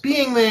into us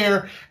being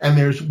there, and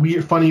there's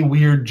funny,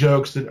 weird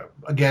jokes that,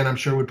 again, I'm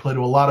sure would play to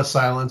a lot of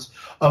silence,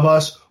 of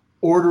us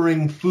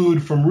ordering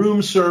food from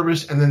room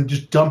service and then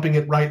just dumping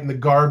it right in the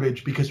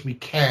garbage because we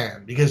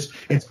can, because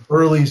it's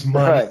Burley's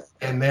money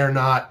and they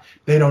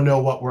don't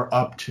know what we're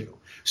up to.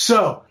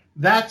 So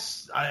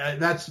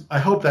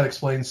I hope that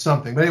explains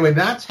something. But anyway,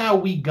 that's how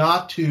we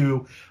got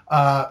to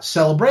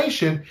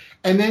Celebration,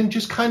 and then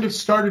just kind of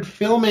started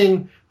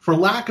filming, for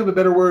lack of a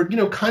better word,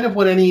 kind of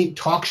what any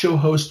talk show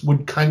host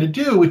would kind of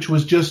do, which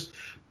was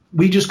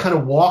we just kind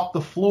of walked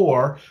the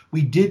floor.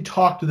 We did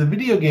talk to the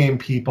video game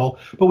people,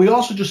 but we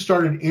also just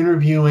started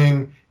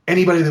interviewing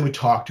anybody that would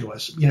talk to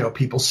us.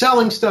 People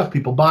selling stuff,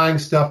 people buying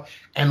stuff,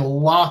 and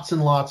lots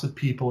of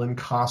people in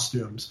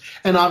costumes.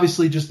 And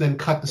obviously just then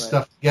cut the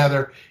stuff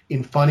together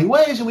in funny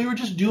ways. And we were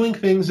just doing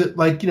things that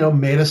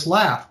made us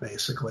laugh,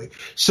 basically.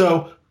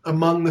 So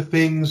among the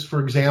things, for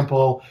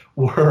example,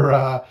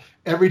 were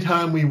every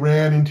time we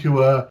ran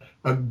into a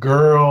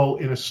girl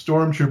in a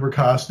stormtrooper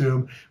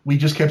costume, we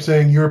just kept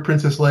saying, "You're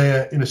Princess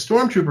Leia in a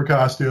stormtrooper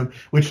costume,"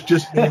 which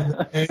just made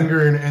her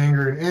angrier and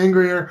angrier and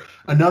angrier.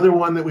 Another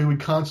one that we would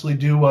constantly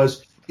do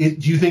was, do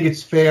you think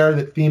it's fair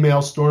that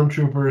female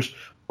stormtroopers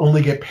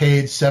only get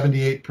paid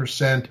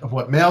 78% of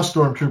what male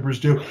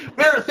stormtroopers do?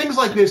 There are things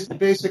like this that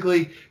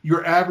basically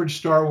your average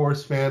Star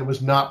Wars fan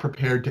was not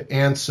prepared to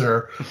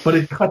answer, but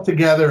it cut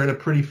together in a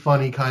pretty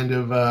funny kind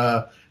of,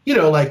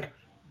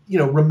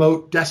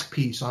 remote desk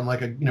piece on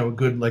like a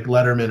good like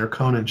Letterman or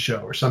Conan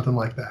show or something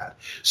like that.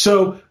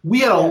 So we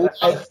had a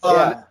lot of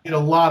fun, a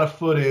lot of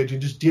footage,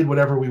 and just did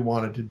whatever we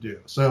wanted to do.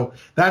 So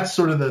that's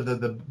sort of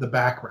the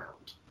background.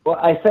 Well,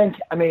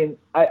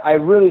 I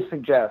really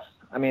suggest,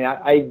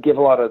 I give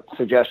a lot of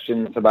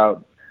suggestions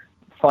about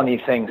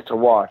funny things to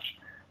watch.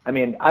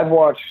 I've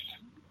watched,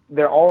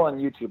 they're all on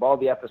YouTube, all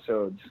the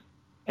episodes,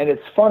 and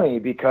it's funny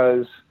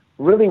because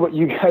really what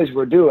you guys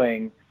were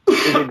doing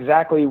is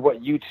exactly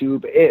what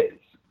YouTube is.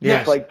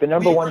 Yes. It's like the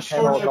number one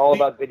channel is all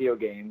about video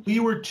games. We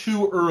were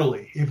too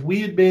early. If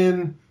we had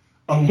been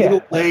a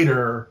little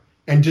later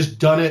and just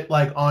done it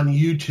like on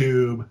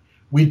YouTube,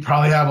 we'd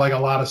probably have like a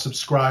lot of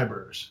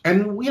subscribers.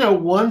 And,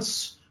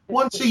 once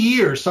a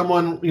year,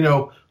 someone,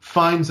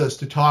 finds us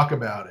to talk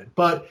about it.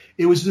 But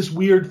it was this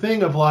weird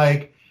thing of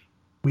like,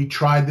 we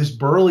tried this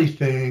Burley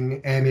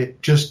thing and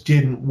it just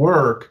didn't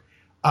work.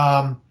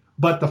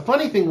 But the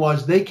funny thing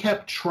was they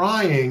kept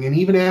trying. And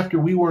even after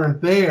we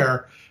weren't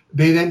there,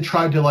 they then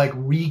tried to like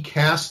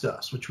recast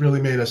us, which really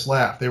made us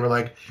laugh. They were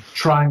like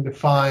trying to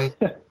find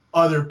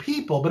other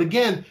people. But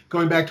again,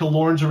 going back to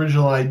Lorne's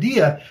original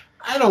idea,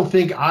 I don't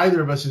think either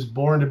of us is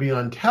born to be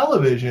on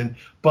television,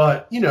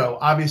 but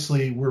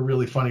obviously we're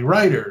really funny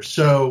writers.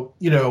 So,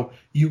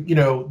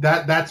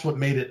 that's what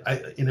made it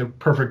in a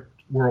perfect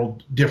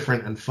world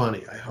different and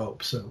funny, I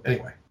hope. So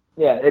anyway.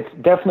 Yeah, it's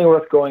definitely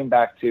worth going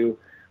back to,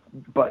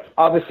 but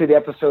obviously the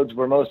episodes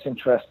we're most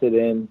interested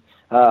in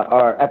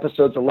are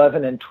episodes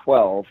 11 and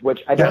 12,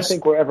 which I don't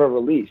think were ever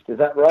released. Is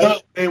that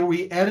right? And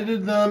we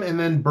edited them, and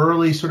then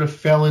Burley sort of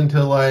fell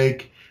into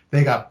like,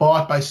 they got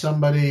bought by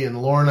somebody,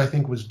 and Lorne, I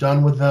think, was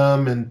done with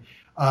them, and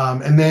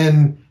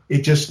then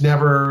it just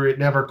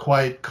never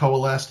quite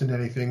coalesced into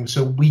anything.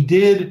 So we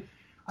did.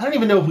 I don't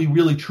even know if we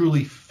really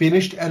truly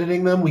finished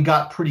editing them. We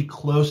got pretty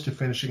close to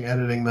finishing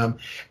editing them,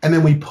 and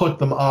then we put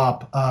them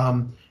up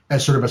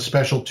as sort of a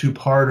special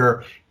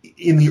two-parter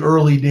in the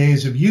early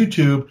days of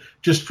YouTube,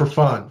 just for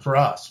fun, for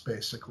us,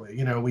 basically.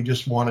 We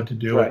just wanted to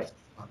do it.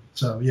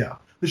 So yeah,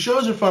 the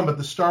shows are fun, but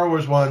the Star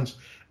Wars ones.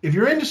 If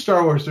you're into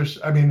Star Wars,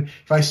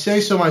 if I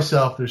say so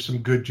myself, there's some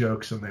good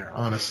jokes in there,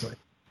 honestly.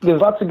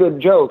 There's lots of good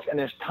jokes, and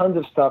there's tons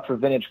of stuff for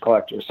vintage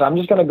collectors. So I'm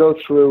just going to go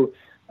through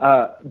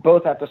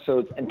both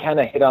episodes and kind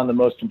of hit on the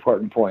most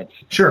important points.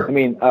 Sure. I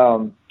mean,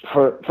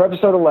 for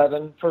episode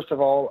 11, first of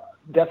all,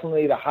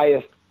 definitely the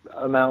highest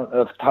amount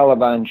of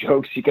Taliban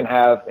jokes you can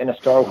have in a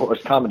Star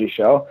Wars comedy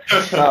show.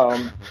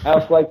 I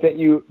also like that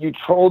you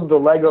trolled the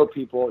Lego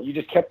people. You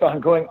just kept on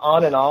going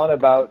on and on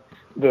about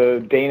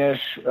the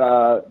Danish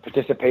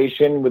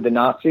participation with the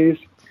Nazis,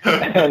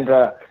 and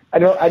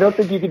I don't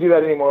think you could do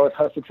that anymore with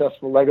how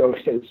successful Lego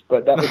is.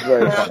 But that was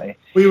very funny.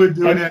 We would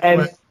do it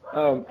anyway.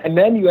 And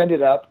then you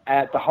ended up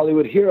at the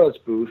Hollywood Heroes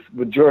booth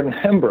with Jordan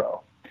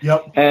Hembrough.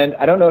 Yep. And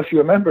I don't know if you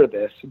remember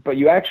this, but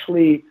you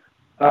actually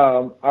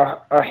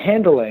are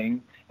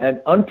handling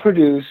an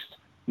unproduced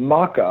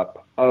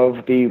mock-up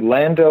of the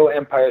Lando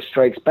Empire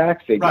Strikes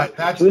Back figure.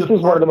 Right. So this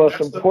is one of the most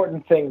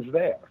important things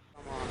there.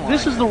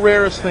 This is the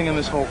rarest thing in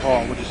this whole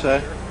hall, would you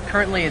say?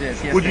 Currently it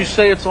is, yes. Would you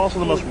say it's also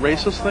the most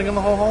racist thing in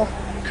the whole hall?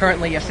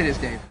 Currently, yes, it is,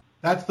 Dave.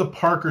 That's the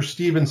Parker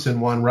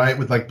Stevenson one, right?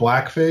 With like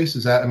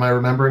blackface? Am I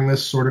remembering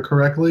this sort of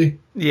correctly?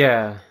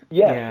 Yeah.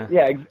 Yeah,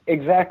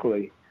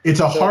 exactly. It's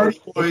a Hardy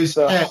Boys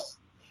head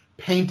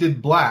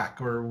painted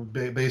black, or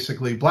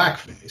basically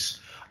blackface.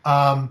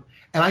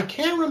 And I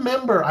can't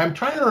remember. I'm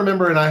trying to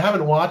remember, and I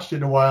haven't watched it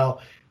in a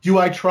while. Do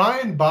I try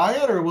and buy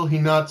it, or will he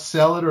not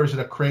sell it, or is it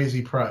a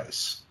crazy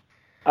price?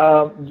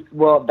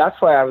 Well, that's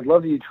why I would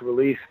love you to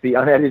release the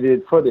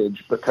unedited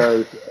footage,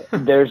 because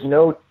there's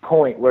no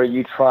point where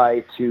you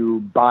try to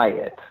buy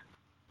it.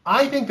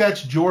 I think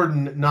that's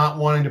Jordan not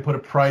wanting to put a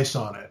price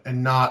on it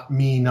and not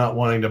me not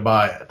wanting to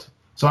buy it.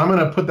 So I'm going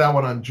to put that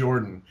one on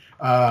Jordan.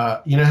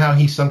 You know how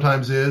he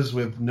sometimes is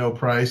with no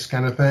price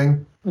kind of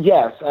thing?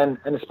 Yes, and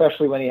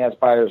especially when he has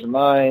buyer's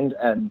mind.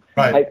 And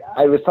right.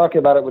 I was talking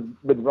about it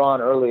with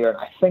Ron earlier, and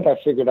I think I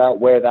figured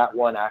out where that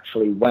one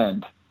actually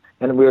went.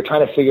 And we were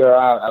trying to figure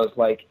out, I was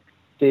like,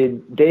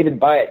 did David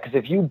buy it? Because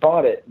if you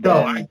bought it,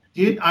 then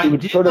it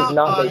would sort of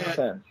not make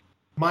sense.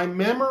 My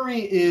memory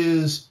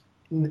is,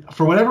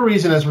 for whatever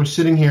reason, as we're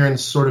sitting here and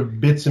sort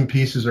of bits and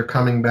pieces are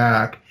coming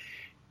back,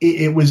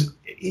 it was,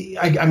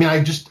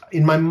 I just,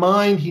 in my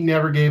mind, he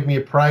never gave me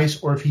a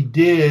price, or if he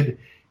did,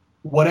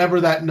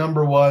 whatever that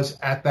number was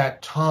at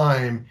that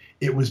time,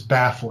 it was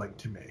baffling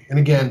to me. And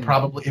again,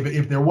 probably,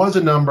 if there was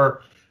a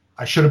number,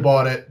 I should have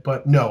bought it,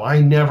 but no,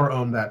 I never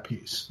owned that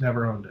piece.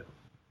 Never owned it.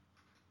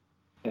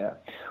 Yeah.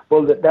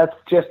 Well, that's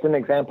just an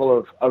example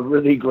of a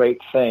really great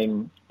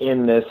thing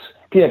in this.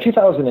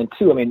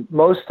 2002, I mean,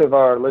 most of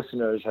our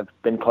listeners have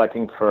been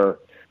collecting for,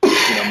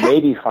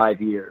 maybe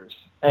 5 years.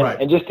 And, right.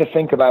 And just to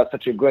think about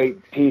such a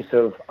great piece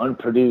of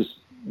unproduced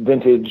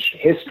vintage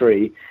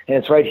history, and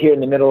it's right here in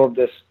the middle of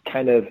this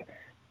kind of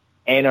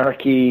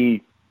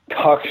anarchy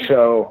talk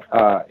show,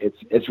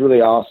 it's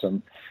really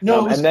awesome.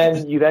 No, and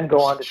then you then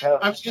go on to tell.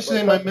 I was just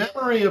saying, my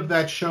memory of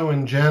that show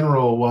in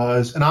general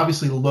was, and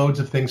obviously loads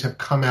of things have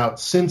come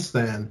out since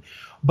then,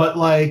 but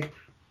like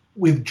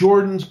with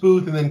Jordan's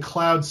booth and then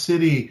Cloud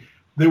City,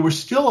 there were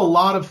still a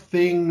lot of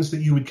things that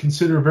you would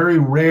consider very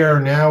rare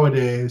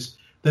nowadays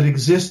that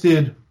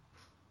existed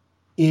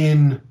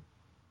in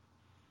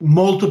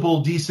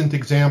multiple decent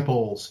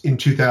examples in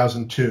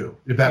 2002,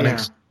 if that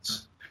makes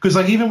sense. Because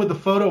like even with the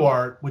photo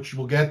art, which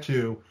we'll get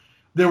to,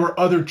 there were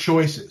other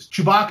choices.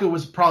 Chewbacca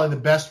was probably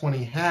the best one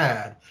he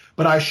had,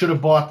 but I should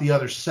have bought the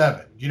other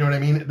 7. You know what I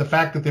mean? The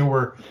fact that there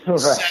were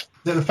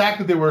the fact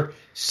that there were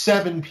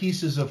 7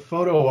 pieces of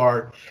photo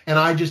art, and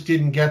I just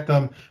didn't get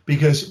them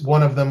because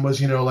one of them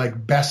was,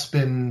 like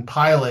Bespin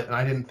Pilot, and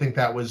I didn't think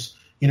that was,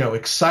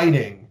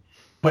 exciting.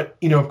 But,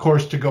 of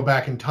course, to go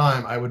back in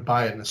time, I would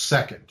buy it in a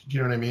second. Do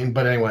you know what I mean?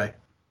 But anyway.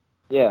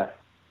 Yeah.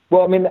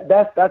 Well, I mean,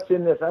 that's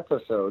in this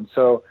episode.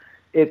 So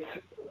it's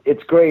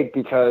great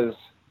because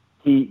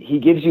he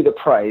gives you the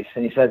price,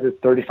 and he says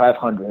it's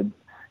 $3,500,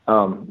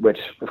 which,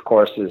 of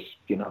course, is,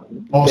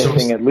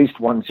 missing at least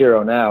 1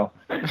 0 now.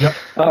 Yep.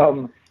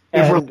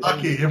 If we're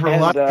lucky,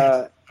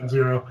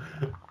 0.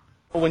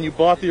 When you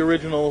bought the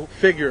original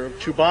figure of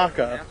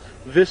Chewbacca,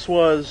 this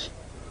was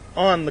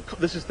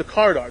this is the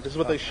card art. This is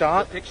what they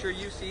shot. The picture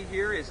you see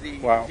here is the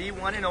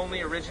one and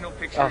only original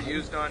picture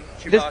used on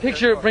Chewbacca. This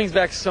picture brings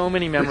back so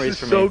many memories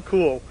for me. This is so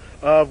cool.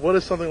 What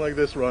does something like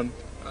this run?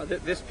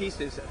 This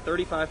piece is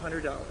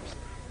 $3,500.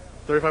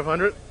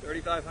 $3,500?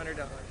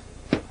 $3,500.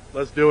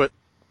 Let's do it.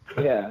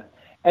 Yeah,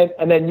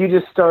 and then you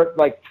just start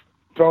like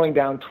throwing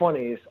down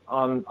 20s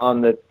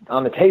on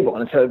the table,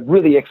 and it's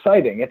really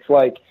exciting. It's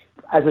like,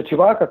 as a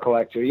Chewbacca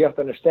collector, you have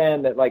to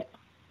understand that, like,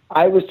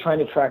 I was trying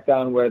to track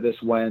down where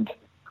this went.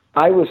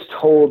 I was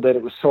told that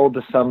it was sold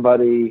to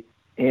somebody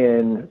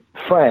in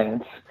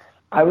France.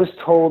 I was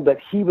told that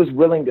he was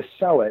willing to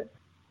sell it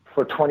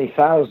for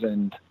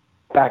 $20,000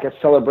 back at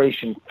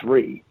Celebration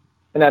 3,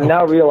 and I'm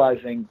now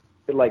realizing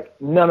that, like,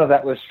 none of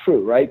that was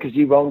true, right? Because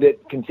you've owned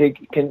it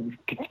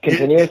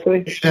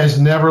continuously. It has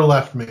never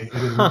left me. It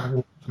has never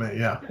left me.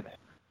 Yeah.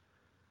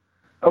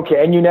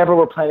 Okay, and you never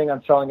were planning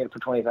on selling it for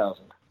 $20,000?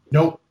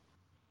 Nope.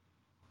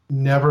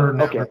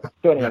 Never. Okay.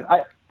 So anyway,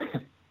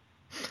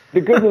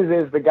 the good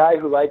news is the guy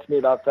who likes me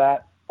about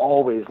that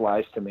always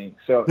lies to me.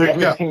 So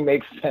everything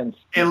makes sense.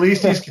 At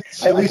least he's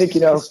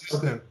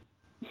consistent.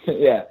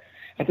 Yeah.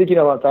 I think you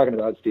know what I'm talking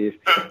about, Steve.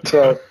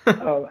 So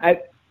as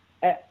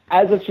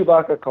a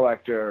Chewbacca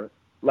collector,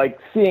 like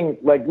seeing,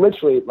 like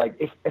literally, like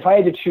if I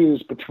had to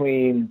choose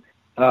between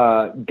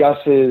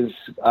Gus's,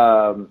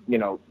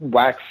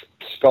 wax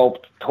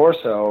sculpt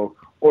torso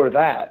or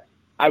that,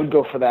 I would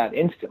go for that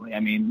instantly. I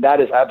mean, that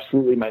is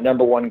absolutely my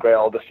number one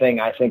grail, the thing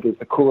I think is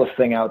the coolest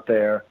thing out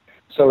there.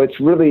 So it's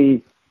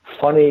really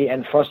funny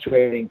and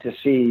frustrating to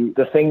see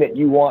the thing that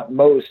you want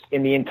most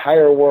in the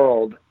entire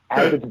world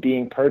as it's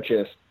being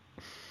purchased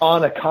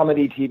on a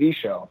comedy TV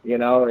show.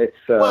 It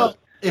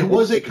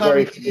was a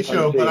comedy TV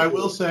show, but I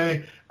will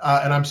say,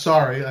 and I'm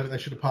sorry, I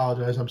should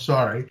apologize, I'm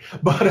sorry,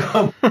 but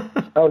oh,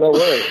 no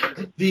worries.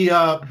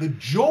 The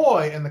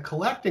joy and the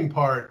collecting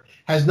part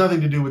has nothing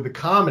to do with the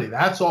comedy.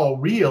 That's all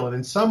real, and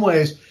in some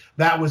ways,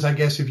 that was, I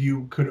guess, if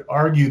you could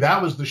argue,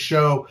 that was the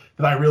show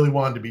that I really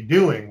wanted to be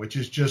doing, which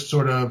is just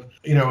sort of,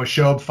 a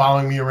show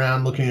following me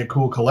around looking at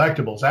cool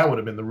collectibles. That would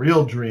have been the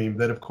real dream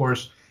that, of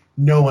course,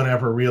 no one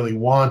ever really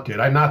wanted.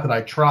 Not that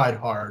I tried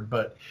hard,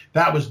 but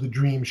that was the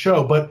dream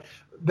show. But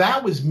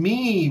that was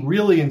me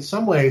really in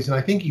some ways, and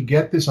I think you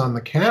get this on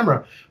the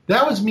camera,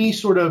 that was me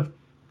sort of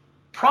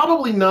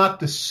probably not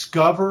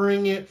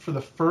discovering it for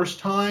the first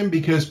time,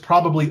 because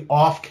probably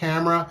off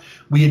camera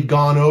we had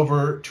gone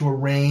over to a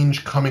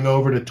range coming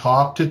over to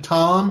talk to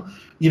Tom,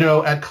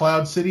 at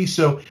Cloud City.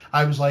 So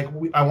I was like,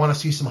 I want to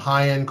see some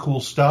high-end cool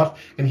stuff,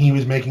 and he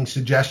was making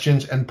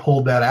suggestions and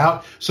pulled that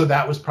out. So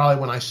that was probably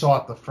when I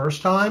saw it the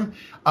first time.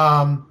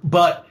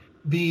 But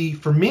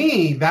for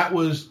me, that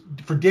was,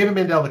 for David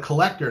Mandel, the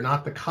collector,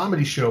 not the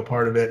comedy show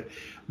part of it,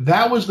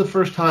 that was the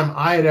first time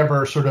I had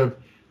ever sort of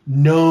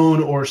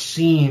known or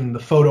seen the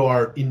photo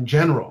art in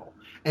general.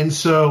 And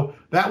so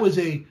that was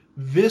a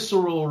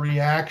visceral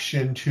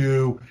reaction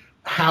to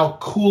how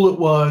cool it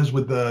was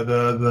with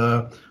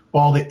the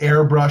all the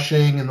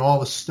airbrushing and all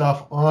the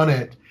stuff on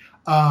it,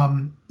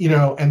 and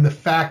the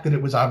fact that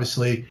it was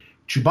obviously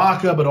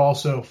Chewbacca, but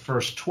also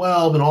First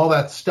 12 and all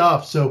that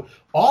stuff. So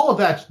all of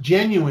that's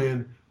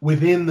genuine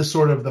within the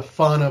sort of the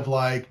fun of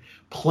like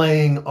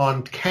playing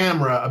on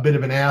camera a bit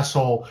of an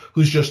asshole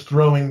who's just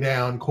throwing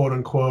down, quote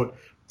unquote,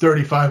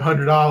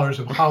 $3,500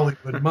 of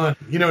Hollywood money.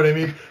 You know what I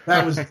mean?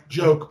 That was the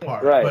joke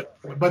part. Right.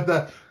 But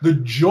the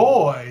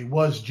joy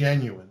was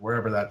genuine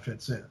wherever that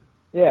fits in.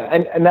 Yeah,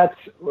 and that's,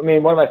 I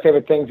mean, one of my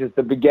favorite things is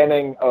the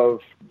beginning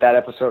of that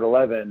episode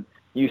 11.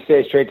 You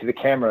say straight to the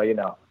camera,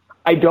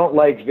 I don't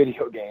like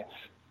video games,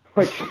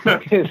 which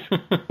is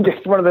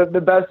just one of the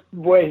best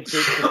ways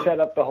to set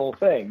up the whole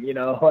thing.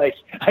 Like,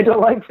 I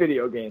don't like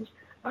video games.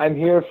 I'm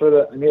here for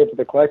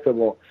the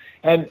collectible,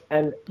 and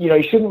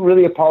you shouldn't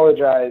really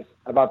apologize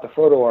about the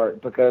photo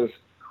art, because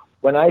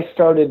when I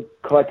started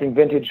collecting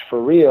vintage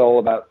for real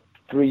about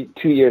 2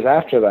 years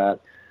after that,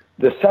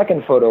 the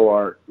second photo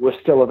art was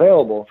still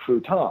available through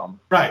Tom.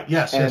 Right.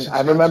 Yes. And yes,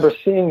 I remember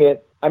seeing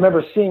it. I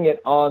remember seeing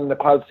it on the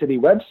Cloud City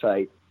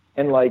website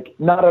and like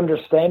not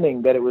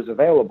understanding that it was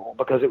available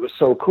because it was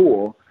so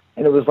cool.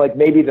 And it was like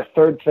maybe the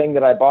third thing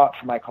that I bought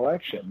for my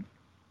collection,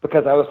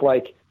 because I was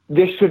like,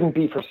 this shouldn't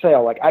be for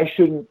sale. Like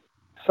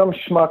some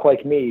schmuck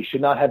like me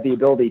should not have the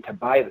ability to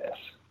buy this.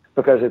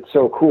 because it's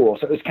so cool.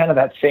 So it was kind of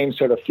that same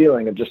sort of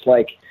feeling of just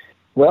like,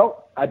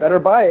 well, I better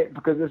buy it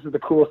because this is the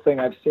coolest thing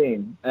I've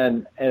seen.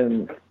 And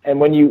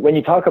when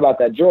you talk about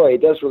that joy,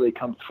 it does really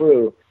come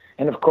through.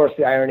 And of course,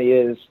 the irony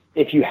is,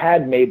 if you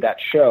had made that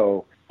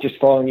show just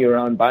following you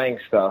around buying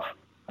stuff,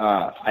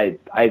 I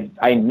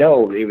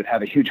know it would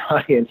have a huge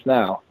audience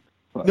now.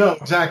 No,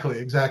 exactly,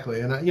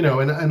 and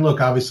and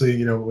look,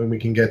 obviously, when we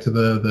can get to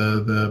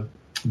the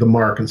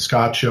Mark and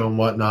Scott show and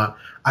whatnot,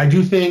 I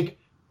do think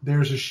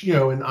there's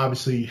and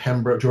obviously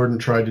Jordan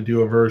tried to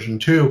do a version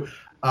too.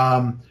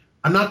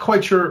 I'm not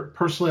quite sure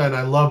personally, and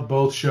I love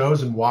both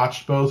shows and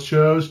watched both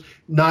shows.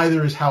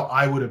 Neither is how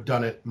I would have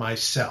done it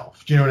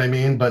myself. Do you know what I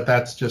mean? But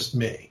that's just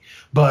me.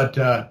 But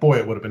boy,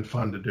 it would have been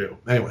fun to do.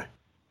 Anyway.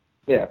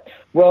 Yeah.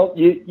 Well,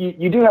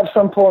 you do have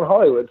some pull in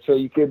Hollywood, so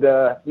you could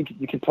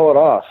pull it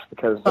off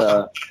because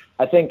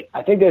I think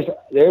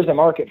there's a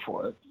market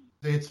for it.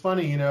 It's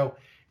funny,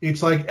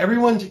 it's like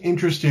everyone's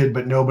interested,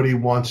 but nobody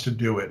wants to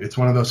do it. It's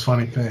one of those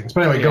funny things.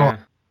 But anyway, go on.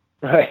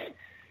 Right.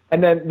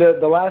 And then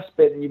the last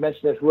bit, and you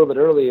mentioned this a little bit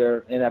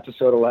earlier in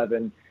episode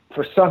 11,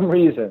 for some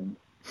reason,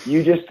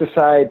 you just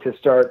decide to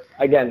start,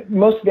 again,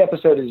 most of the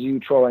episode is you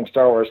trolling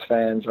Star Wars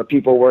fans or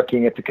people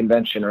working at the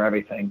convention or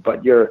everything, but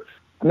I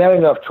don't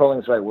even know if trolling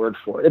is the right word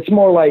for it. It's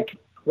more like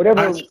whatever.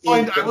 I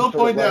will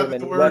point out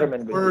that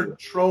the word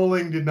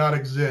trolling did not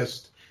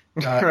exist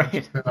right.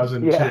 in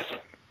 2002. Yes.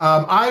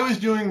 I was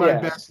doing my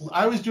best.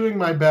 I was doing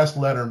my best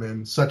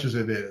Letterman, such as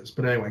it is.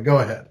 But anyway, go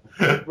ahead.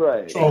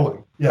 Right.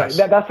 Trolling. Yes.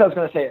 Right. That's what I was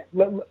going to say.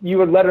 You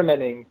were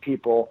Lettermaning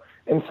people,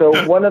 and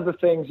so one of the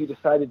things you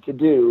decided to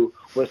do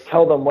was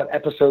tell them what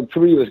episode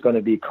 3 was going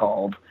to be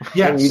called.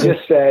 Yes. And you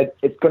just said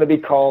it's going to be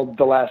called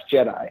The Last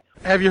Jedi.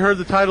 Have you heard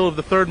the title of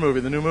the third movie,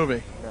 the new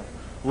movie? No.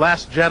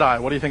 Last Jedi.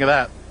 What do you think of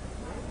that?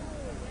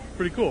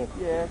 Pretty cool.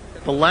 Yeah.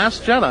 The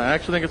Last Jedi. I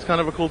actually think it's kind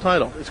of a cool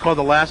title. It's called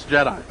The Last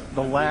Jedi.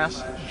 The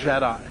Last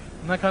Jedi.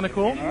 Isn't that kind of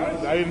cool?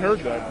 I didn't heard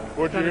that.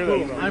 Where'd you hear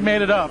cool. that? I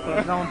made it up.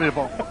 I'm telling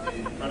people.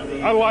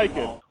 I like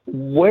it.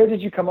 Where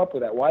did you come up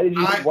with that? Why did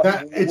you?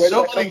 It's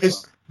so funny.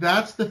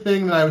 That's the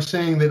thing that I was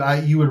saying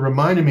that you had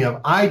reminded me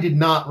of. I did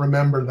not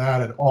remember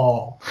that at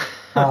all.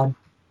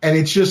 And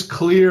it's just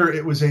clear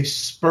it was a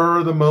spur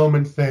of the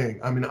moment thing.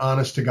 I mean,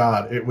 honest to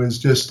God, it was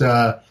just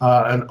an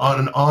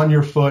on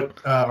your foot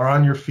or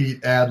on your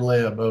feet ad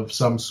lib of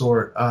some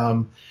sort.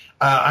 I'm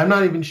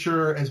not even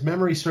sure, as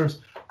memory serves.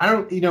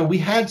 We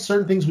had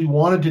certain things we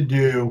wanted to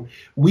do.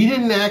 We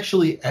didn't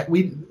actually. I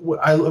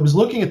was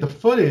looking at the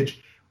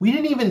footage. We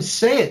didn't even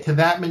say it to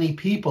that many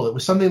people. It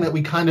was something that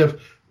we kind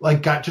of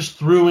just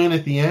threw in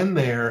at the end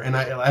there, and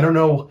I don't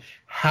know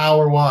how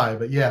or why,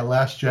 but yeah,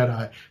 Last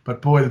Jedi.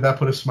 But boy, did that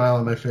put a smile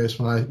on my face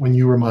when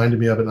you reminded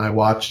me of it and I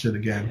watched it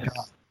again.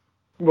 God.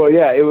 Well,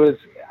 yeah, it was.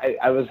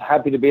 I was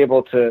happy to be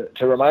able to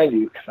remind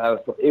you because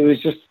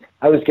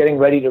I was getting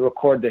ready to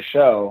record the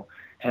show.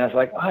 And I was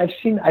like, I've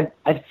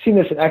seen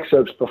this in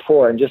excerpts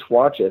before, and just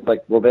watch it. It's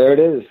like, well, there it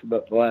is,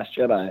 the Last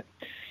Jedi.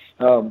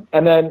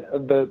 And then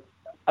the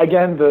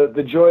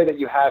joy that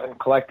you have in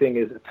collecting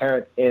is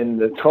apparent in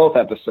the 12th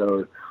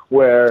episode,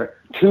 where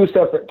 2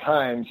 separate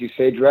times you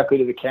say directly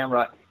to the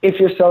camera,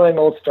 "If you're selling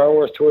old Star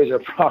Wars toys or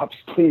props,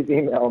 please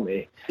email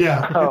me."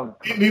 Yeah.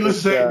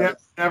 Needless to say,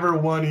 never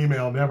one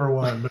email, never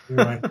one. But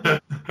anyway.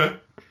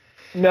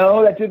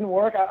 No, that didn't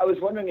work. I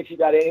was wondering if you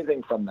got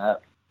anything from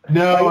that.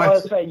 No, I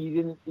was saying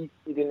you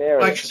didn't air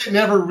it. I guess it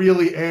never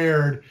really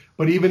aired,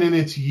 but even in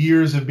its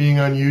years of being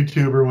on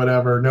YouTube or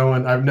whatever, no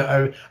one.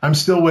 I'm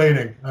still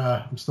waiting.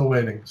 I'm still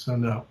waiting. So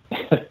no.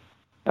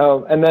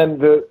 And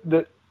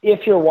then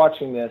if you're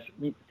watching this,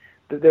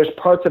 there's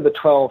parts of the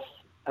 12th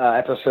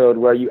episode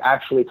where you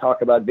actually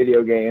talk about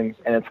video games,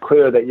 and it's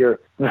clear that you're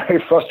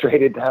very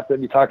frustrated to have to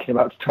be talking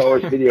about Star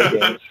Wars video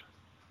games.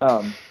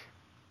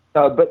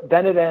 But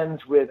then it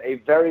ends with a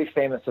very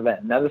famous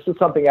event. Now, this is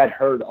something I'd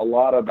heard a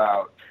lot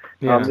about.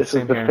 This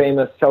is the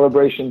famous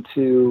Celebration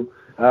 2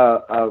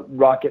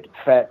 Rocket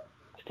Fett.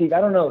 Steve,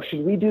 I don't know.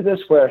 Should we do this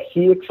where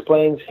he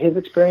explains his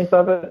experience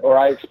of it, or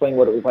I explain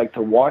what it was like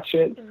to watch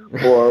it,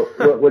 or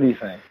what do you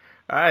think?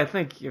 I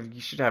think you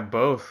should have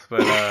both,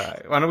 but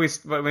why don't we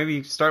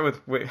maybe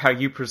start with how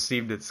you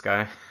perceived it,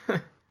 Skye?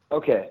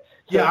 Okay.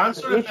 So yeah, I'm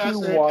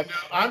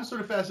sort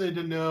of fascinated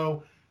to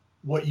know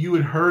what you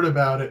had heard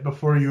about it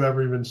before you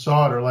ever even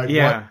saw it, or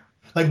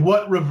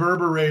what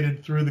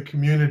reverberated through the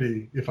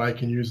community, if I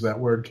can use that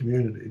word,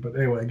 community. But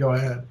anyway, go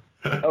ahead.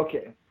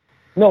 Okay.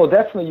 No,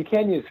 definitely you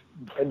can use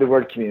the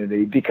word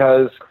community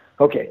because,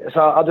 so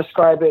I'll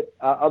describe it.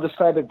 I'll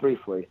describe it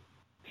briefly.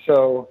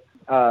 So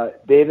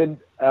David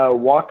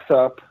walks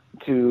up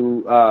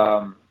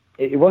to,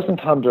 it wasn't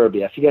Tom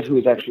Derby. I forget who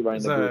was actually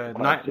running the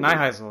booth.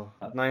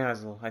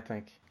 Nyheisel, I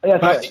think.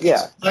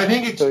 Yeah, I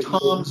think it's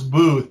Tom's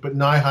booth, but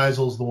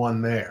Nyheisel's the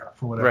one there,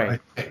 for whatever I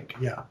think.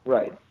 Yeah.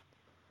 Right.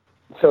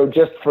 So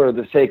just for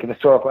the sake of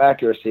historical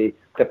accuracy,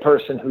 the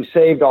person who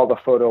saved all the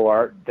photo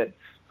art,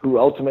 who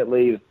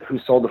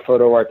sold the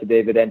photo art to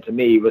David and to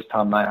me, was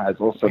Tom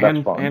Nyheisel, so that's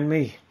fun. And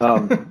me.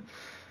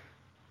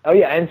 Oh,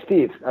 yeah, and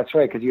Steve. That's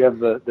right, because you have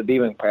the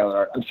B-Wing pilot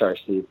art. I'm sorry,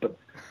 Steve. But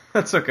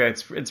That's okay.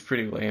 It's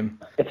pretty lame.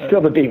 It's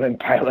still the B-wing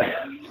pilot.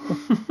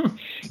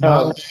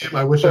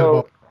 I wish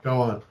I'd go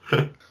on.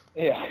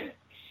 Yeah.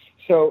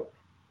 So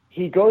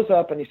he goes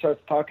up and he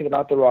starts talking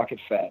about the rocket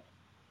Fett,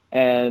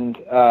 and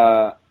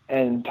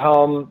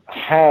Tom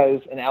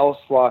has an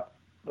L-slot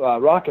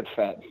rocket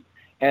Fett,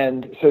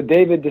 and so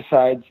David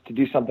decides to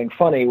do something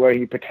funny where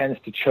he pretends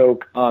to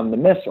choke on the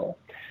missile.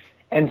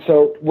 And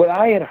so what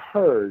I had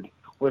heard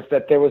was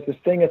that there was this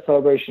thing at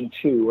Celebration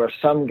 2 where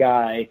some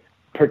guy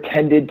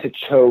pretended to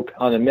choke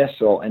on a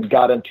missile and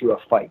got into a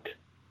fight.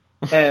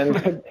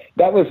 And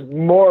that was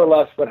more or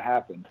less what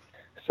happened.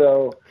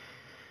 So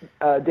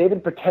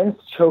David pretends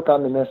to choke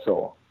on the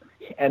missile,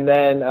 and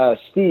then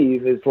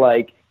Steve is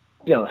like,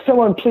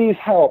 someone please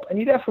help. And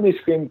he definitely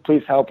screamed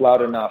please help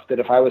loud enough that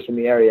if I was in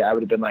the area, I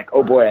would have been like,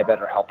 oh boy, I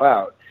better help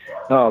out.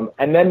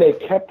 And then they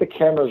kept the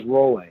cameras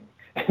rolling.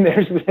 And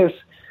there's this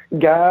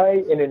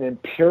guy in an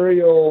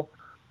imperial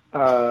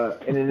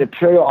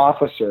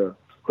officer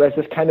who has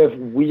this kind of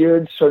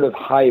weird sort of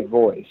high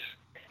voice.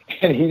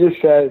 And he just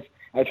says,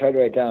 I tried to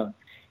write down,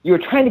 you were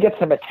trying to get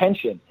some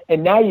attention,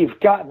 and now you've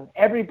gotten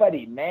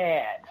everybody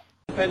mad.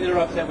 Offended or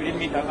upset? We didn't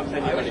mean to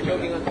upset anybody.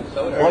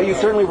 Well, you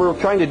certainly were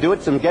trying to do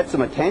it to get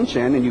some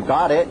attention, and you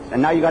got it, and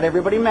now you got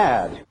everybody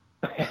mad.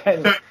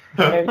 and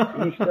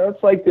he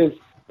starts like this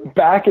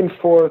back and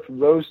forth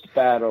roast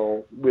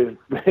battle with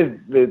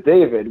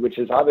David, which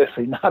is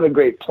obviously not a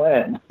great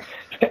plan.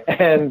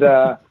 And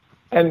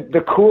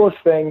the coolest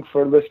thing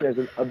for listeners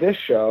of this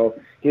show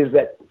is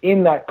that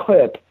in that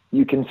clip,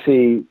 you can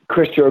see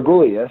Chris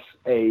Georgoulias,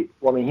 he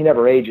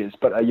never ages,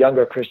 but a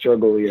younger Chris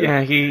Georgoulias.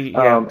 Yeah, he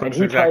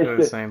exactly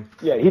the same.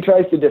 Yeah, he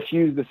tries to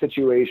defuse the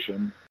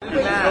situation.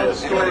 The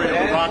story of the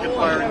rocket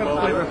firing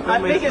bullet. I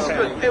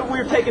think we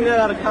were taking that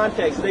out of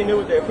context. They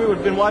knew if we would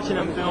have been watching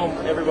them film,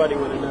 everybody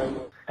would have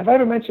known. Have I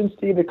ever mentioned,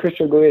 Steve, that Chris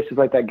Georgoulias is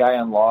like that guy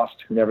on Lost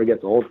who never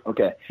gets old?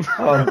 Okay.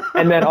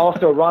 And then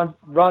also Ron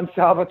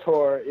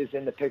Salvatore is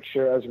in the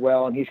picture as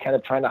well, and he's kind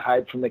of trying to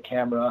hide from the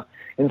camera.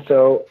 And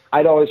so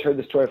I'd always heard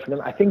the story from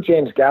him. I think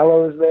James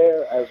Gallo is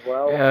there as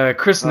well.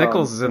 Chris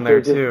Nichols is in there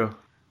too.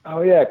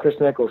 Oh, yeah, Chris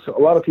Nichols. So a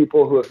lot of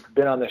people who have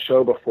been on the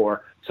show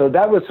before. So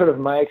that was sort of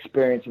my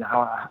experience and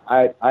how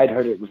I'd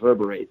heard it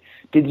reverberate.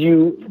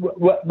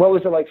 What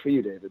was it like for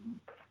you, David?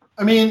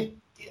 I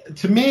mean,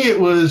 to me it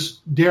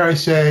was, dare I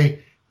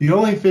say, the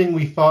only thing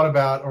we thought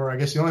about, or I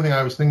guess the only thing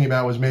I was thinking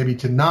about was maybe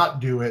to not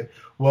do it,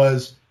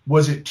 was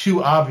it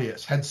too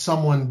obvious? Had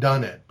someone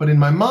done it? But in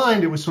my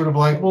mind, it was sort of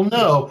like, well,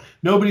 no,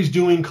 nobody's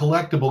doing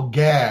collectible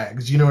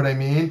gags. You know what I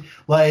mean?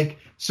 Like,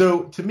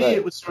 so to me,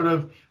 it was sort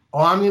of,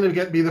 I'm going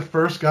to be the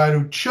first guy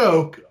to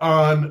choke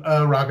on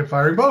a rocket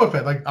firing Boba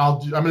Fett. Like, I'm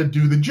going to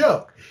do the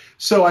joke.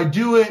 So I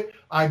do it.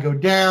 I go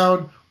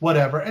down,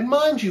 whatever. And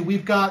mind you,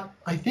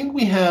 I think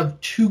we have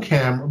two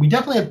cameras. We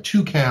definitely have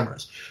two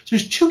cameras. So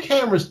there's two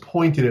cameras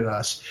pointed at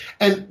us,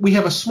 and we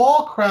have a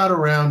small crowd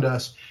around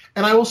us.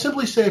 And I will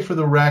simply say for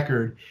the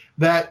record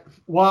that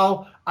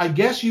while I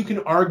guess you can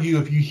argue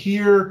if you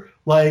hear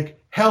like,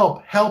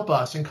 help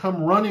us, and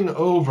come running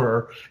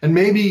over, and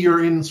maybe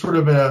you're in sort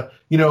of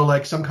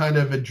like some kind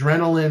of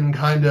adrenaline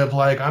kind of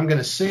like, I'm going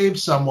to save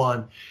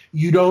someone,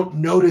 you don't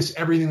notice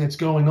everything that's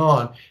going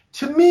on.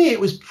 To me, it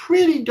was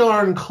pretty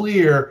darn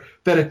clear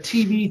that a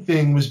TV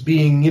thing was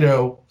being,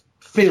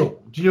 filmed.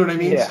 Do you know what I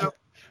mean? Yeah.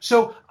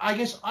 So I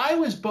guess I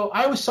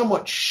was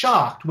somewhat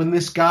shocked when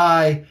this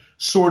guy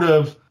sort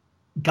of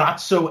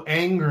got so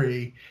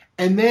angry.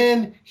 And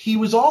then he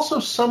was also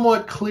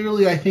somewhat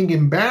clearly, I think,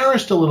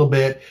 embarrassed a little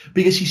bit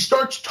because he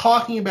starts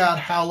talking about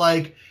how,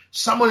 like,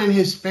 someone in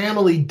his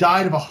family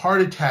died of a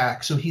heart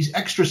attack, so he's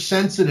extra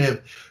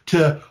sensitive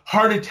to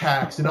heart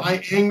attacks. And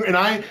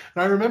I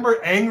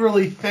remember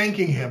angrily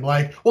thanking him,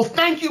 like, well,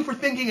 thank you for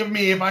thinking of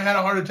me. If I had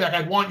a heart attack,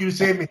 I'd want you to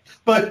save me.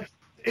 But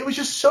it was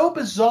just so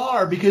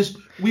bizarre because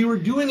we were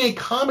doing a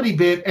comedy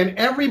bit and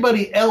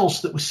everybody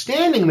else that was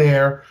standing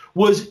there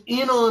was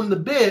in on the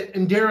bit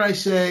and, dare I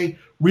say,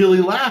 really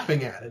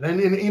laughing at it.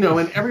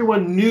 And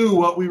everyone knew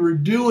what we were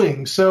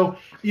doing. So,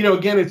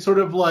 again, it's sort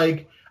of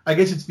like, I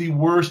guess it's the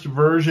worst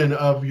version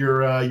of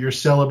your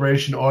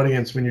celebration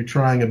audience when you're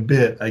trying a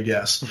bit, I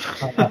guess.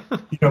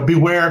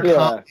 Beware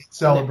comedy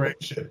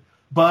celebration.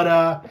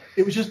 But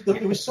it was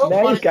so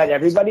funny. Now he's got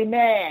everybody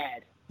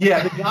mad.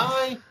 Yeah, the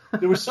guy,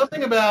 there was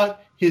something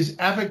about his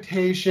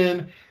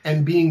affectation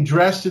and being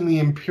dressed in the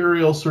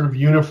Imperial sort of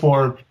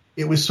uniform.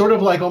 It was sort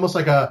of like almost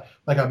like a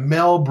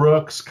Mel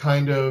Brooks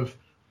kind of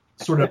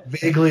sort of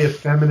vaguely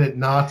effeminate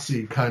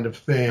Nazi kind of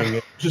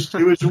thing.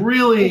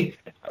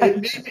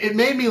 It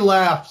made me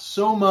laugh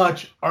so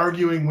much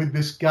arguing with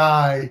this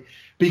guy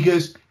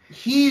because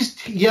he's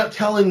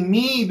telling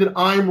me that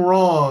I'm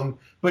wrong,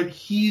 but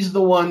he's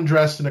the one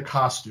dressed in a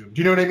costume.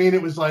 Do you know what I mean?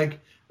 It was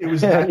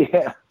that.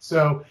 Yeah.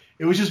 So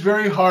it was just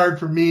very hard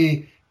for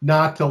me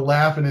not to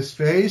laugh in his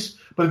face.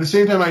 But at the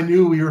same time, I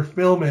knew we were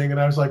filming, and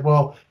I was like,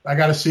 well, I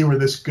got to see where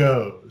this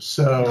goes.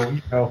 So,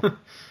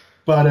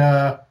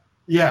 but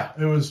yeah,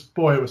 it was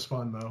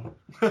fun though.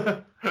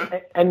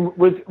 And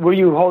were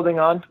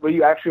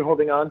you actually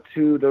holding on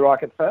to the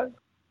rocket Fett?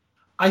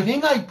 I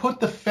think I put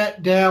the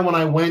Fett down when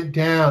I went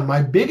down.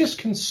 My biggest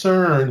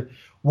concern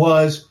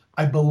was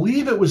I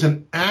believe it was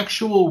an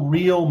actual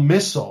real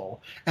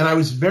missile, and I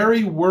was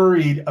very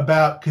worried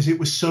about because it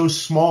was so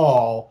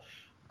small.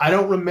 I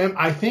don't remember.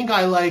 I think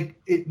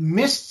it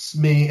missed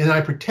me, and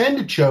I pretend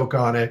to choke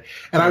on it,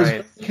 and I was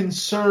very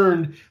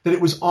concerned that it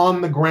was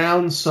on the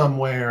ground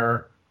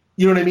somewhere.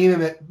 You know what I mean?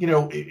 And that,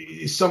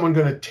 is someone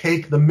going to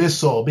take the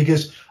missile?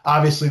 Because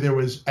obviously there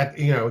was,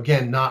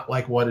 again, not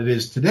like what it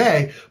is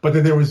today, but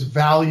that there was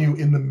value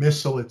in the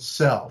missile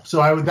itself.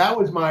 So that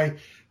was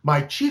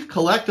my chief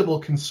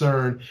collectible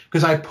concern,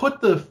 because I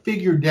put the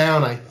figure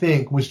down, I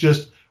think, was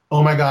just,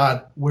 oh my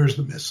God, where's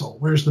the missile?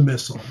 Where's the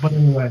missile? But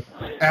anyway,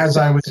 as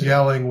I was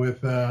yelling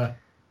with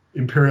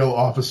Imperial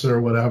officer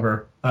or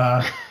whatever.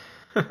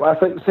 Well,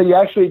 so you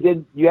actually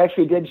did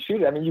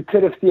shoot it. I mean, you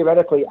could have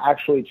theoretically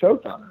actually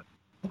choked on it.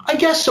 I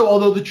guess so,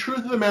 although the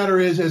truth of the matter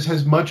is, as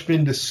has much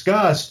been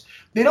discussed,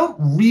 they don't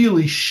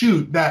really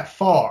shoot that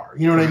far.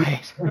 You know what I mean?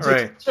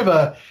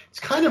 It's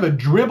kind of a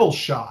dribble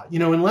shot.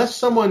 Unless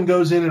someone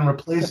goes in and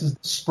replaces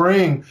the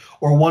spring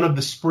or one of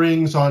the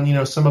springs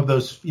on, some of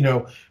those,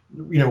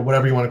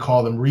 whatever you want to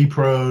call them,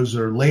 repros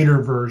or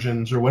later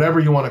versions or whatever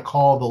you want to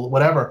call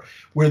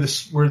where the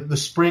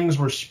springs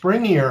were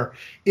springier.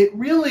 It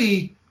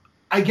really,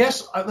 I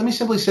guess, let me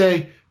simply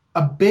say,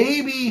 a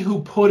baby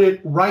who put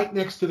it right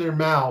next to their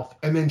mouth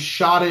and then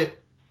shot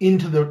it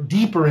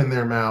deeper in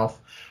their mouth,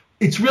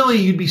 it's really,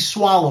 you'd be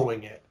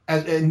swallowing it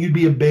and you'd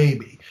be a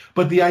baby.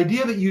 But the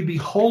idea that you'd be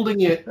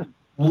holding it,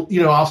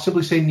 I'll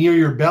simply say near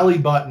your belly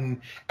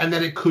button, and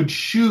that it could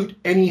shoot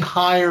any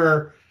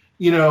higher,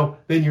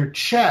 than your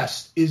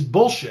chest is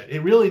bullshit.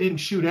 It really didn't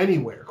shoot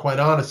anywhere, quite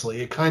honestly.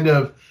 It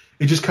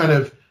just kind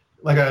of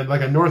like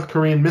a North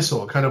Korean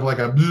missile, kind of like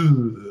a,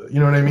 you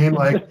know what I mean?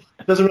 Like,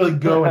 it doesn't really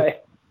go in.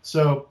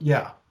 So,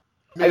 yeah.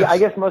 I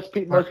guess most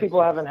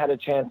people haven't had a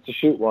chance to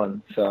shoot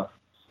one, so.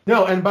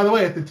 No, and by the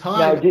way, at the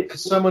time,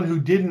 as someone who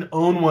didn't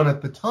own one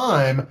at the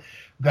time,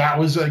 that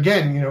was,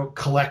 again,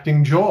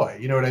 collecting joy.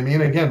 You know what I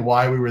mean? Again,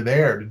 why we were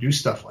there to do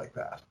stuff like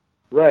that.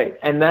 Right,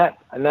 and that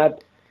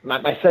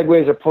my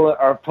segues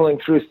are pulling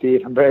through,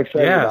 Steve. I'm very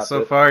excited about this. Yeah,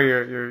 so far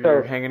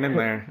you're hanging in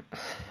there.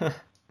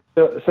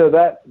 so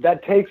that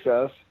takes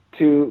us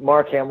to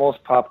Mark Hamill's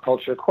Pop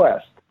Culture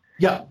Quest.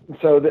 Yeah.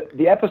 So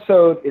the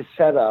episode is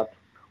set up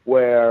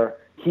where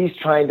he's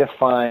trying to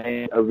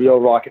find a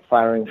real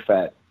rocket-firing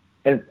Fett.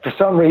 And for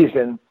some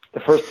reason, the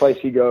first place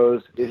he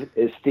goes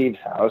is Steve's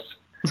house,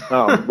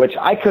 which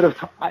Mark could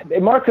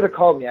have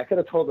called me. I could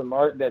have told him,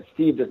 Mark, that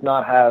Steve does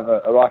not have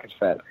a rocket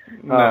Fett.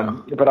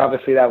 No. But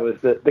obviously that was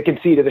the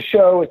conceit of the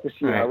show, is to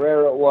see how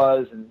rare it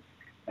was.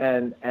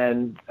 And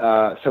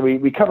so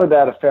we covered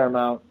that a fair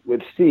amount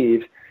with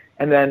Steve.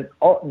 And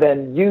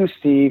then you,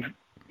 Steve,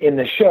 in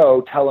the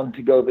show, tell him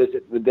to go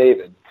visit with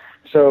David.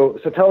 So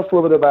tell us a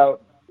little bit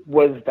about,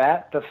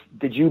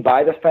 did you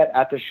buy the Fett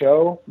at the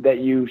show that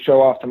you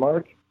show off to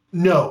Mark?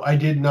 No, I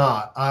did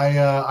not.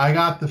 I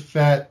got the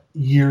Fett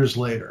years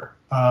later.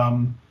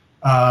 I'm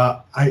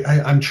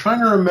trying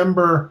to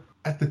remember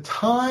at the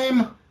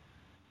time.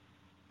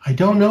 I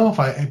don't know if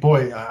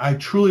I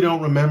truly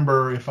don't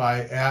remember if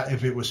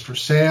it was for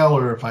sale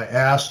or if I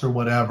asked or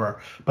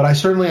whatever. But I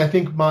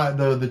think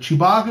the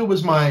Chewbacca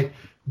was my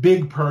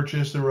big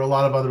purchase. There were a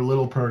lot of other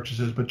little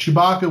purchases, but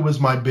Chewbacca was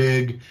my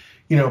big,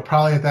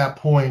 probably at that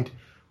point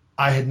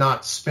I had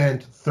not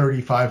spent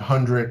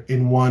 $3,500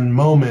 in one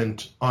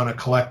moment on a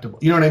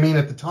collectible. You know what I mean?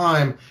 At the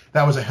time,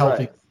 that was a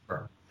healthy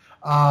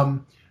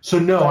number. So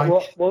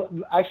no. Well,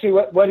 actually,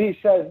 what he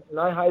says,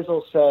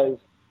 Nyheisel says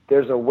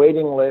there's a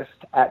waiting list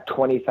at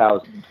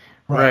 20,000.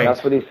 Right.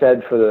 That's what he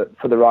said for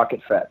the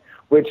Rocket Fett,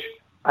 which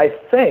I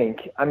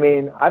think, I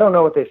don't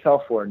know what they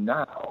sell for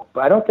now,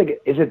 but I don't think,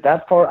 is it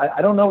that far?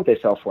 I don't know what they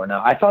sell for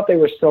now. I thought they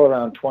were still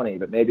around 20,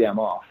 but maybe I'm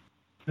off.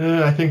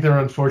 I think they're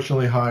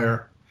unfortunately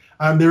higher.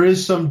 There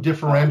is some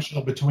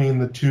differential between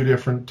the two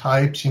different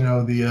types,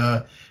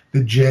 the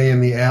J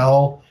and the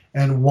L,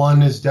 and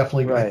one is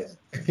definitely, right.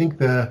 I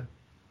think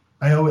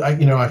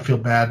I feel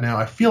bad now.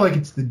 I feel like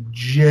it's the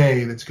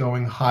J that's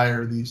going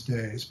higher these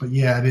days, but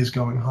yeah, it is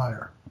going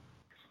higher.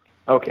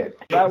 Okay,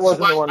 that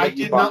wasn't the one that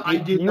you bought. I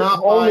did not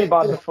only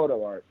bought the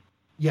photo art.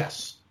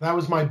 Yes, that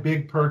was my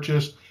big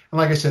purchase, and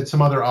like I said,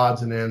 some other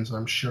odds and ends,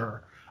 I'm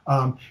sure.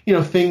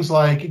 Things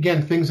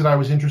that I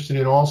was interested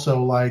in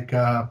also, like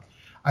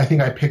I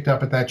think I picked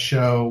up at that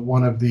show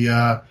one of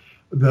the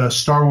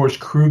Star Wars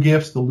crew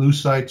gifts, the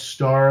Lucite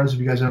stars. Have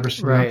you guys ever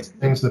seen those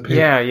things?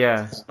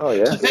 Yeah. Oh,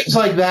 yeah. So things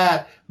like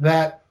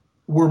that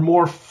were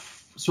more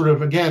sort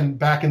of, again,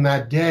 back in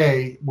that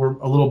day, were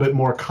a little bit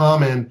more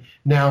common.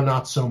 Now,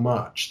 not so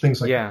much.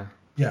 Things like that.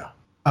 Yeah.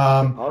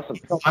 Awesome.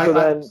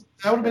 That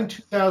would have been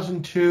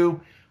 2002.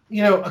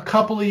 A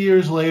couple of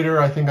years later,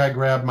 I think I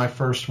grabbed my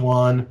first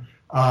one.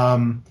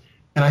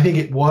 And I think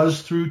it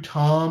was through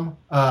Tom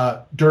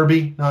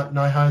Derby, not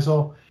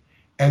Nyheisel.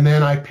 And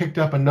then I picked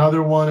up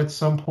another one at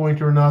some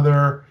point or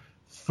another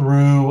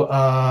through,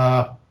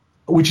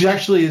 which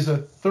actually is a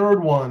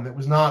third one that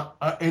was not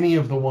any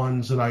of the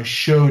ones that I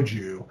showed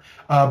you.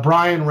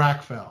 Brian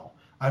Rackfell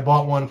I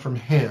bought one from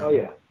him. Oh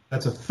yeah.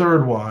 That's a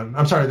third one.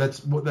 I'm sorry,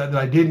 that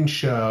I didn't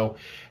show.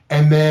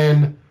 And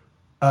then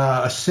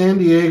a San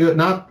Diego,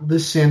 not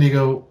this San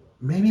Diego,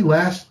 maybe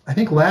last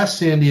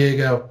San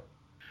Diego,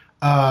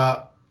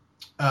 Mark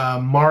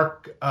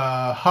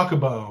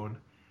Huckabone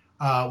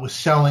was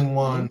selling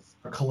one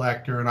for a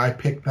collector, and I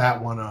picked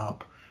that one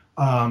up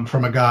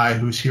from a guy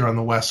who's here on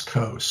the West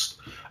Coast.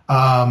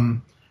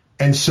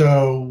 And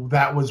so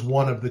that was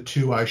one of the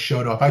two I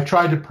showed off. I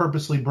tried to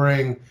purposely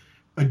bring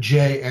a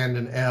J and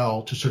an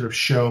L to sort of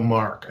show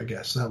Mark, I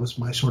guess. That was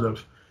my sort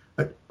of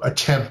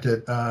attempt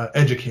at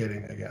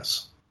educating, I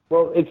guess.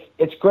 Well,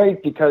 it's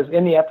great because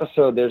in the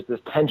episode there's this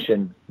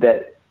tension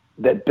that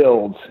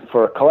builds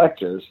for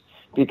collectors,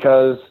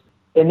 because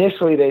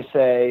initially they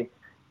say,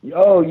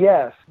 oh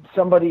yes,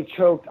 somebody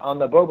choked on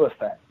the Boba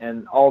Fett,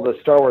 and all the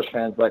Star Wars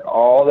fans are like,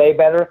 they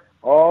better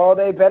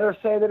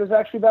say that it was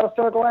actually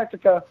Battlestar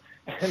Galactica.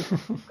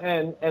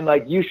 and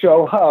like you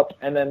show up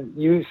and then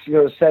you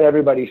set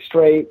everybody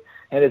straight,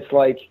 and it's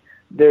like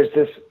there's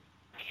this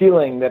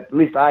feeling that at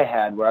least I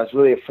had where I was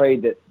really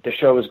afraid that the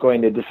show was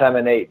going to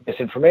disseminate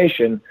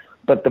misinformation,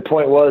 but the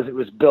point was it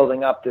was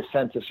building up this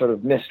sense of sort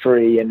of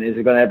mystery, and is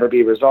it going to ever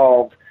be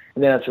resolved?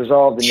 And then it's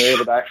resolved and you're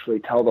able to actually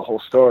tell the whole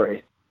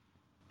story.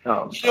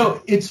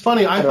 It's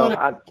funny. I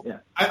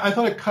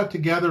thought it cut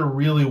together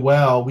really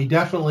well. We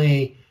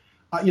definitely,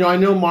 I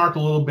know Mark a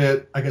little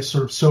bit, I guess,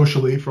 sort of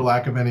socially, for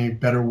lack of any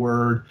better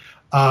word.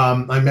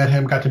 I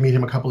got to meet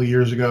him a couple of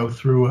years ago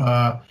through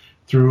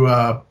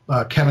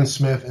Kevin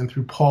Smith and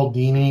through Paul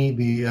Dini,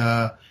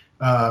 the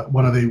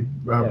one of the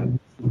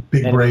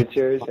big break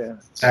series,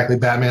 exactly,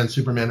 Batman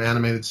Superman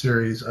animated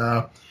series,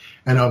 and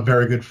a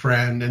very good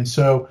friend. And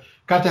so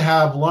got to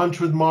have lunch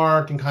with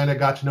Mark and kind of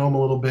got to know him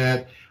a little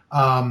bit.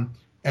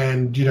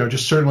 And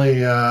just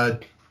certainly, I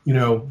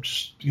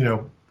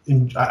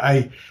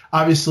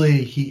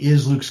obviously he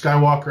is Luke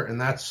Skywalker,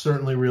 and that's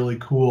certainly really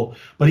cool.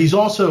 But he's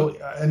also,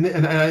 and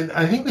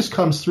I think this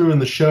comes through in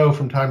the show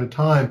from time to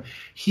time,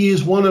 he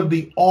is one of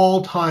the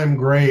all-time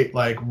great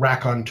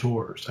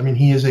raconteurs. I mean,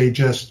 he is a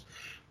just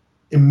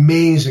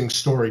amazing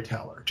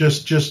storyteller,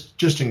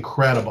 just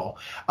incredible.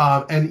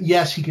 And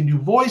yes, he can do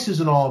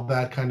voices and all of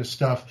that kind of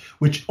stuff,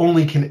 which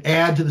only can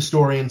add to the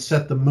story and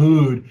set the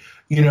mood,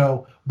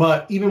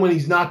 But even when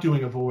he's not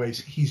doing a voice,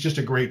 he's just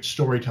a great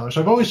storyteller.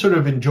 So I've always sort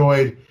of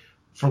enjoyed,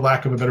 for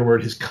lack of a better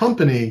word, his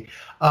company.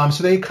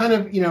 So they kind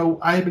of,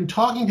 I had been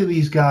talking to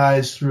these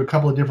guys through a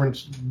couple of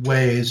different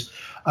ways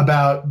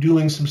about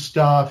doing some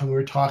stuff, and we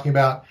were talking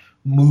about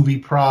movie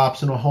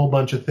props and a whole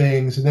bunch of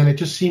things. And then it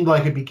just seemed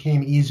like it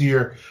became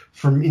easier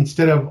I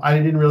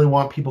didn't really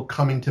want people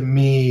coming to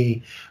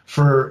me,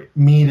 for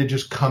me to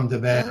just come to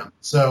them.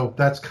 So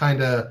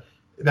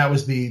that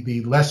was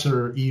the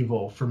lesser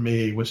evil for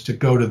me, was to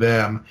go to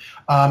them.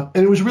 And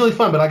it was really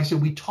fun. But like I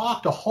said, we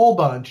talked a whole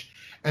bunch,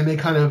 and they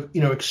kind of,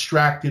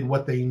 extracted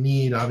what they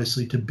need,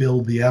 obviously, to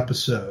build the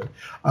episode.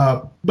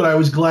 But I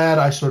was glad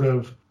I sort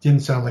of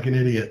didn't sound like an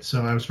idiot.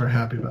 So I was very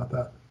happy about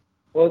that.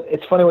 Well,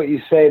 it's funny what you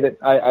say, that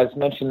I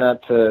mentioned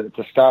that to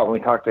Scott when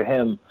we talked to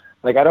him.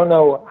 I don't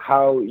know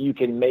how you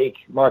can make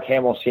Mark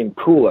Hamill seem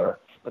cooler,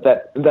 but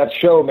that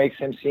show makes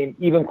him seem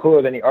even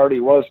cooler than he already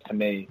was to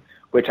me,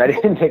 which I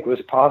didn't think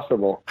was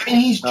possible. I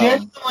mean, he's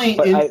genuinely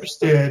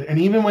interested, and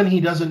even when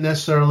he doesn't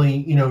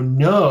necessarily,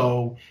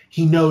 know,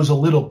 he knows a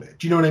little bit.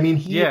 Do you know what I mean?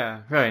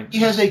 Right. He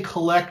has a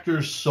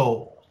collector's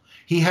soul.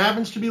 He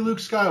happens to be Luke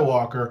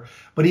Skywalker,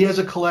 but he has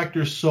a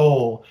collector's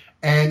soul,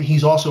 and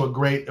he's also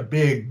a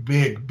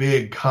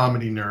big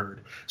comedy nerd.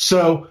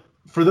 So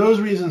for those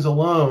reasons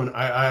alone,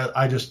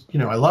 I just,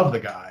 I love the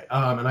guy,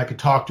 and I could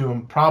talk to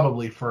him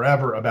probably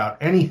forever about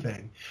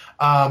anything.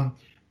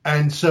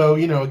 And so,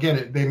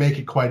 again, they make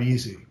it quite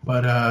easy.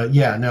 But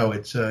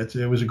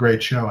it was a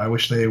great show. I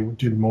wish they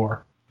did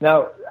more.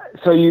 Now,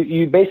 so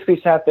you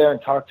basically sat there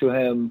and talked to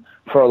him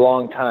for a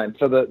long time.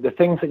 So the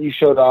things that you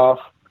showed off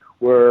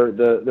were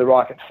the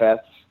rocket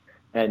Fets,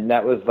 and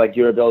that was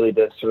your ability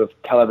to sort of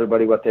tell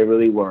everybody what they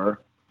really were.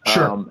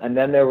 Sure. And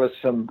then there was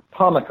some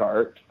comic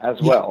art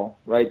as well,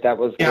 right? That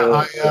was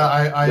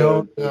I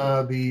own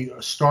the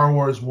Star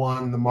Wars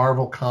 1, the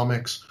Marvel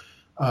Comics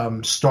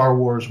Star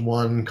Wars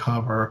 1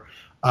 cover.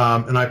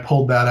 And I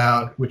pulled that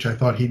out, which I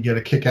thought he'd get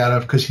a kick out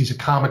of, because he's a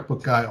comic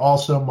book guy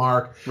also,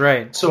 Mark.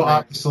 Right. So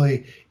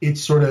obviously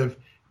it's sort of,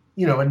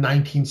 a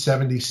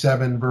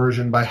 1977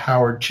 version by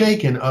Howard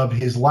Chaykin of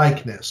his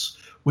likeness,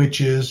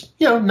 which is,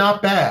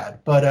 not bad.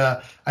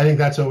 But I think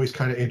that's always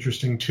kind of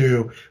interesting,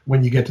 too,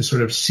 when you get to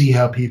sort of see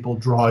how people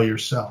draw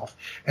yourself.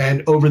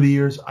 And over the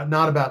years,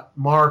 not about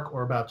Mark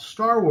or about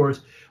Star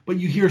Wars, but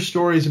you hear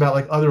stories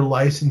about other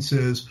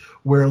licenses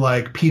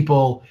where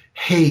people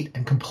hate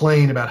and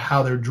complain about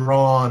how they're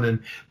drawn,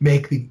 and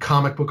make the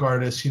comic book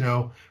artists,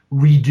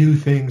 redo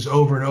things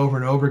over and over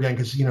and over again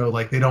because,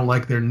 they don't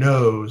like their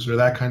nose or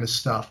that kind of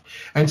stuff.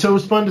 And so it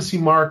was fun to see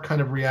Mark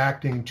kind of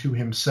reacting to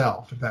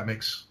himself, if that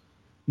makes,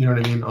 you know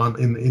what I mean,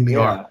 in the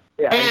art.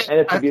 Yeah, and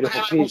it's a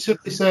beautiful piece. I will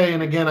simply say,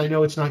 and again, I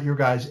know it's not your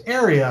guys'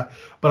 area,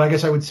 but I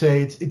guess I would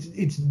say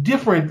it's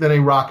different than a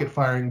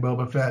rocket-firing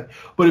Boba Fett.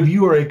 But if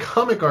you are a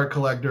comic art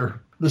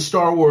collector, the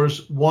Star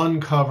Wars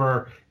 1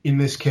 cover in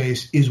this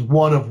case is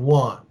one of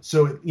one.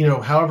 So,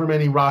 however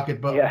many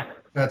rocket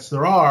Fetts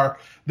there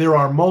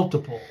are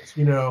multiples.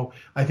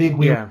 I think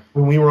when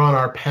we were on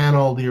our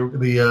panel,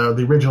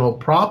 the original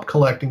prop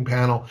collecting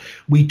panel,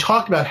 we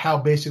talked about how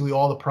basically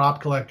all the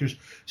prop collectors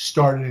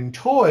started in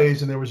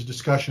toys, and there was a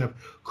discussion of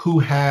who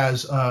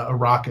has a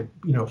rocket,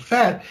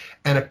 Fett,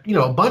 and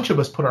a bunch of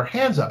us put our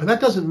hands up, and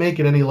that doesn't make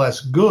it any less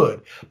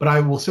good. But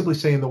I will simply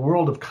say, in the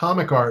world of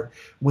comic art,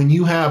 when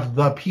you have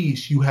the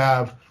piece, you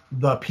have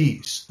the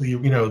piece,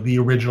 the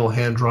original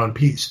hand-drawn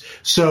piece.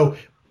 So,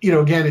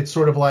 again, it's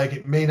sort of like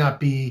it may not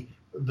be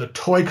the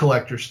toy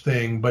collector's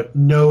thing, but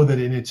know that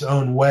in its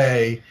own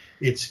way,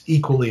 it's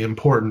equally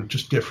important,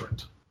 just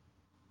different.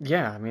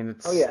 Yeah, I mean,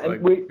 it's... Oh, yeah,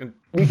 and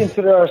we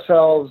consider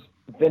ourselves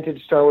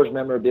vintage Star Wars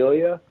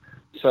memorabilia,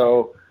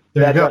 so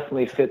that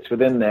definitely fits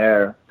within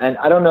there. And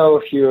I don't know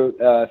if you're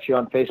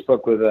on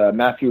Facebook with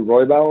Matthew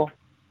Roybal,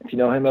 if you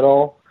know him at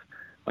all.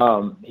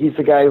 He's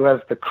the guy who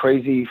has the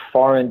crazy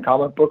foreign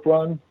comic book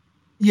run.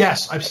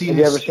 Yes, I've seen. Have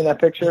you ever seen that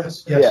picture?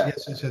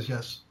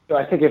 Yes. So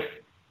I think if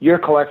your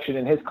collection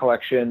and his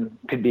collection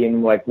could be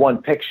in like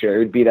one picture, it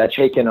would be that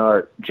Chaykin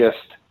art just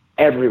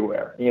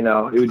everywhere. It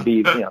would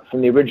be from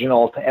the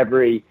original to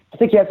every. I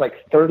think he has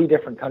like 30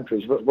 different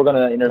countries. We're going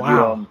to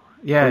interview him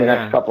in the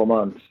next couple of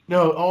months.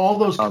 No, all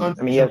those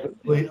countries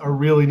are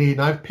really neat.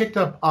 And I've picked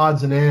up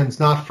odds and ends,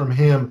 not from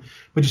him,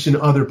 but just in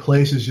other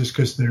places, just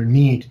because they're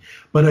neat.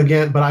 But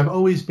I've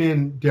always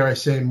been, dare I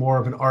say, more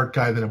of an art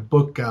guy than a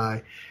book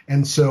guy.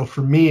 And so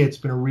for me, it's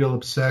been a real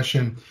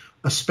obsession,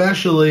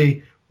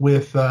 especially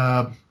with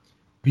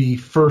the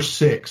first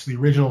 6, the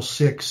original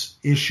 6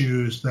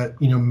 issues that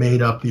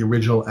made up the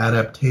original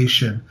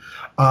adaptation,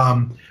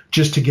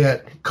 just to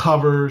get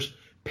covers,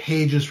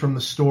 pages from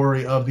the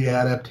story of the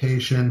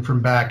adaptation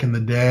from back in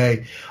the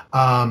day.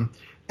 And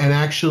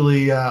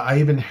actually, I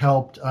even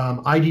helped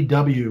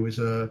IDW, is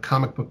a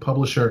comic book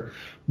publisher.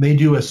 They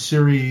do a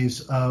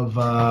series of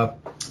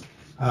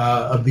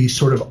these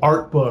sort of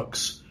art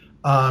books.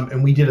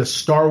 And we did a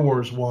Star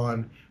Wars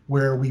one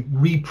where we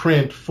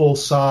reprint full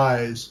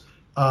size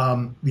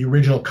the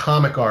original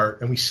comic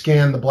art, and we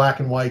scan the black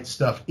and white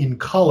stuff in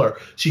color,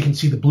 so you can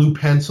see the blue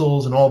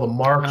pencils and all the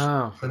marks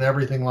and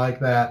everything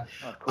like that.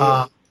 Oh,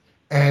 cool.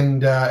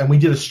 And we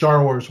did a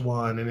Star Wars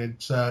one, and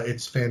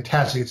it's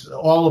fantastic. It's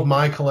all of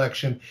my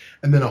collection,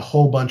 and then a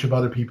whole bunch of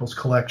other people's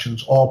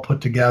collections all put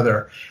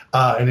together,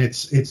 and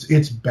it's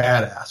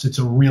badass. It's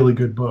a really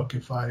good book,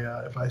 if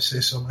I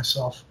say so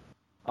myself.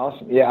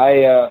 Awesome.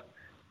 Yeah,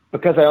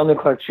 because I only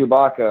collect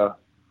Chewbacca,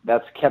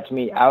 that's kept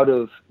me out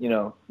of,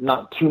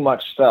 not too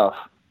much stuff.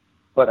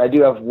 But I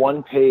do have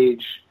one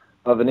page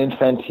of an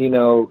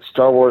Infantino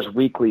Star Wars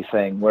Weekly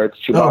thing where it's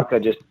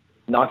Chewbacca just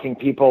knocking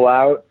people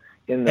out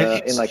in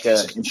like a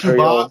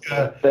Imperial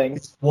thing.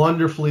 It's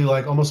wonderfully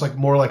almost like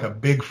more like a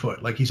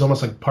Bigfoot. Like he's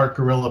almost like part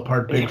gorilla,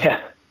 part Bigfoot.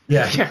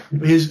 Yeah.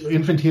 His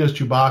Infantino's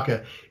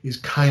Chewbacca is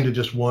kind of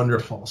just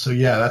wonderful. So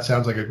yeah, that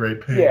sounds like a great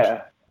page.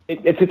 Yeah.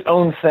 It's its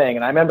own thing,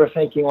 and I remember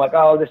thinking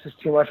this is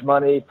too much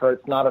money for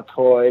it's not a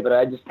toy, but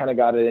I just kind of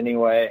got it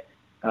anyway.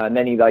 And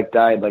then he died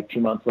 2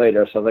 months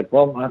later, so I was like,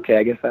 well, okay,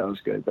 I guess that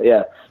was good. But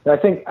yeah, I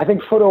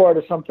think photo art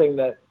is something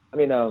that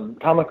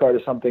comic art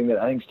is something that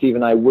I think Steve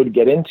and I would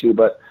get into,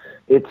 but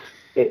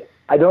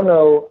I don't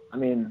know.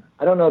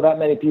 I don't know that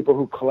many people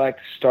who collect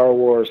Star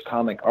Wars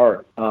comic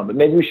art, but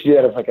maybe we should do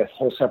that as a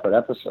whole separate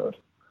episode.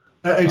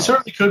 It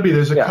certainly could be.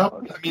 There's a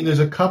couple. There's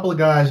a couple of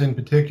guys in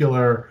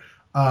particular.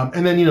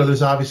 And then,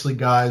 there's obviously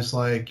guys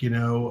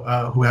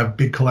who have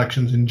big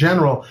collections in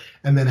general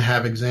and then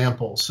have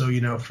examples. So,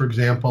 for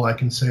example, I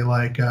can say and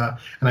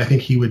I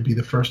think he would be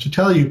the first to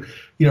tell you,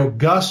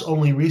 Gus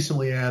only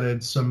recently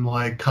added some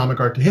comic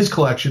art to his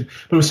collection,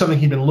 but it was something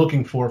he'd been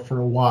looking for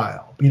a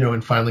while,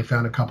 and finally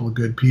found a couple of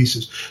good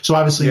pieces. So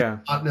obviously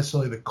not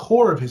necessarily the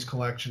core of his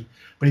collection,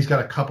 but he's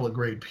got a couple of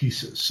great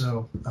pieces.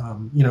 So,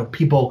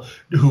 people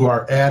who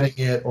are adding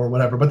it or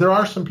whatever, but there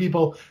are some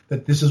people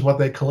that this is what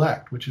they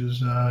collect, which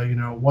is,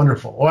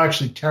 wonderful. Well,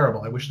 actually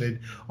terrible. I wish they'd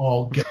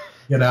all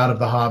get out of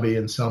the hobby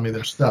and sell me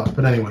their stuff.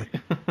 But anyway.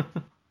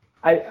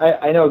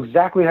 I know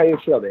exactly how you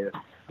feel, David.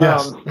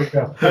 Yes.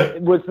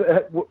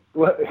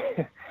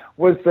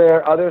 Was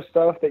there other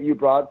stuff that you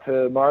brought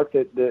to Mark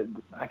that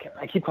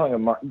I keep calling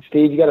him Mark?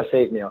 Steve, you got to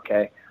save me,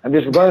 okay? I'm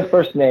just going with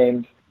first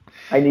names.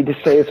 I need to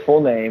say his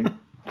full name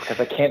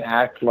because I can't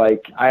act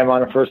like I am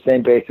on a first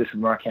name basis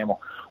with Mark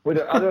Hamill. Were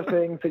there other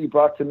things that you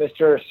brought to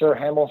Mr. Sir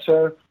Hamill,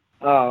 sir,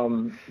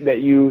 that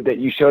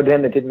you showed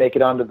him that didn't make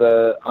it onto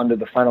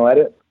the final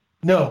edit?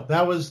 No,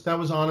 that was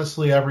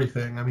honestly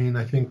everything. I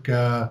think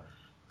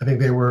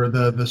they were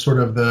the sort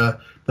of the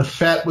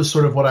Fett was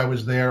sort of what I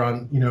was there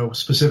on,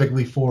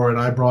 specifically for, and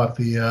I brought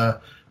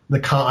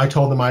I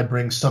told them I'd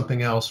bring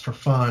something else for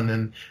fun,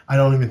 and I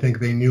don't even think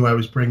they knew I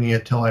was bringing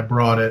it till I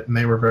brought it, and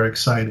they were very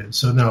excited.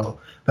 So no,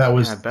 that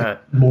was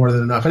more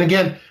than enough. And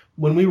again,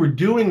 when we were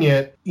doing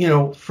it,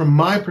 from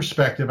my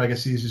perspective, I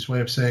guess the easiest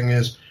way of saying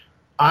is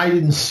I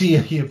didn't see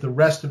any of the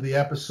rest of the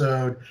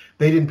episode.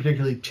 They didn't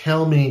particularly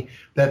tell me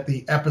that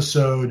the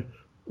episode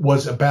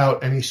was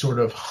about any sort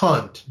of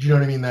hunt. Do you know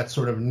what I mean? That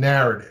sort of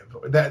narrative.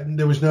 That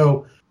there was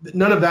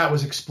none of that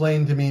was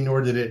explained to me,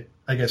 nor did it,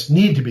 I guess,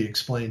 need to be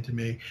explained to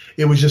me.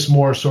 It was just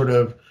more sort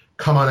of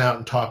come on out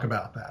and talk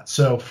about that.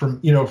 So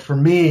for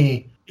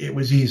me, it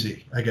was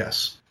easy, I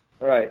guess.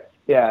 Right.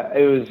 Yeah,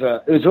 it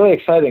was really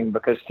exciting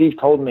because Steve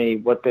told me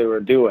what they were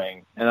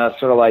doing, and I was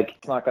sort of like,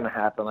 it's not going to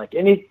happen. Like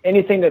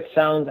anything that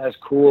sounds as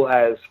cool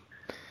as,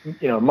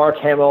 Mark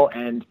Hamill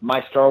and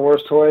my Star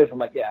Wars toys, I'm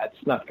like, yeah,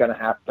 it's not going to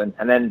happen.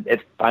 And then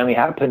it finally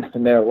happened,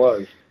 and there it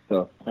was.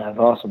 So that's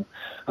awesome.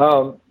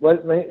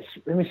 Let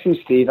me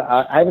see, Steve.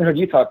 I haven't heard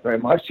you talk very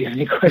much. Do you have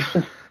any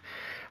questions?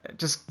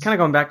 Just kind of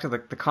going back to the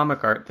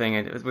comic art thing,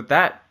 with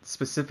that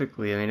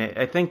specifically, I mean,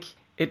 I think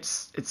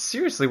it's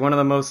seriously one of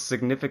the most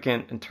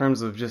significant in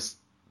terms of just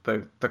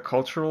the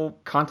cultural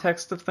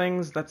context of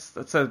things.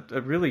 That's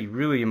a really,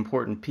 really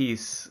important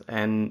piece.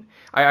 And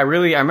I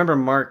remember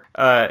Mark,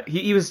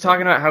 he was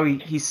talking about how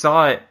he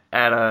saw it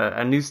at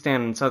a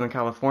newsstand in Southern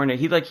California.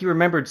 He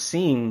remembered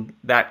seeing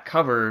that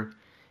cover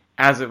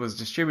as it was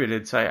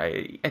distributed. So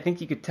I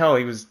think you could tell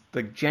he was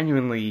like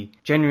genuinely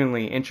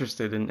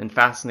interested and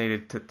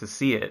fascinated to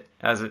see it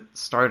as it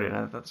started.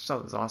 I thought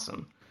that was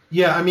awesome.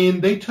 Yeah, I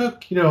mean, they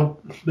took,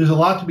 there's a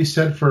lot to be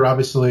said for,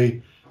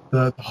 obviously,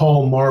 the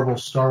whole Marvel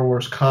Star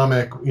Wars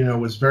comic,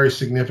 was very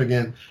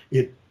significant.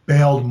 It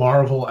bailed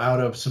Marvel out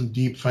of some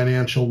deep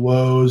financial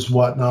woes,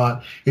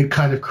 whatnot. It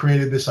kind of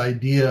created this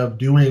idea of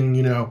doing,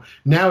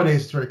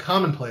 nowadays it's very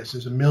commonplace.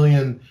 There's a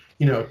million,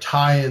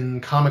 tie-in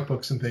comic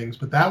books and things,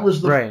 but that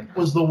was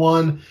the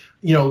one,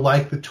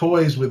 like the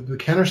toys with the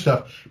Kenner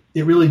stuff,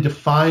 it really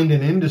defined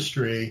an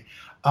industry.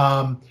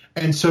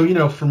 And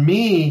so, for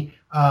me,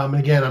 and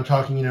again, I'm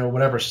talking, 7,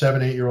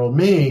 8-year-old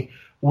me,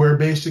 where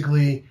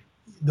basically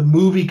the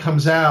movie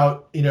comes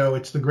out,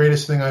 it's the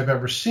greatest thing I've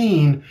ever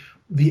seen.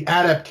 The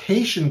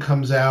adaptation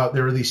comes out.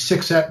 There are these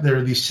 6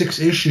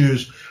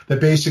 issues that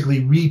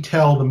basically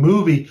retell the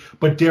movie,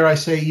 but dare I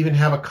say, even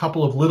have a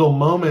couple of little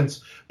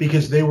moments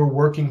because they were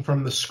working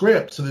from the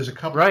script. So there's a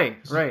couple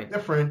of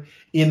different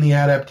in the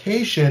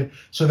adaptation.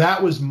 So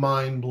that was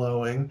mind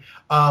blowing.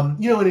 And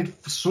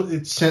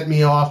it sent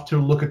me off to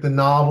look at the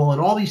novel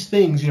and all these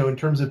things, in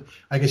terms of,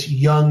 I guess,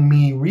 young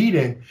me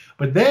reading.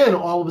 But then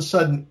all of a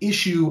sudden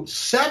issue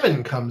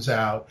 7 comes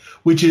out,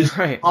 which is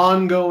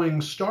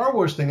ongoing Star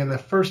Wars thing. And the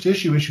first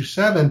issue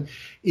 7,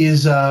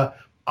 is a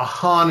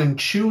Han and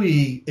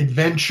Chewie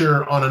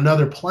adventure on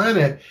another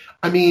planet.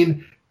 I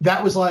mean,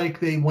 that was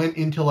like they went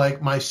into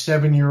like my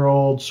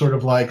 7-year-old sort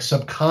of like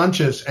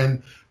subconscious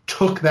and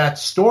took that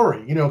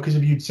story, because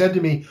if you'd said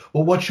to me,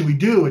 well, what should we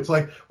do? It's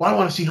like, well, I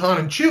want to see Han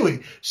and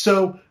Chewie.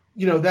 So,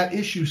 that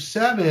issue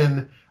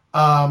 7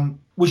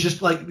 was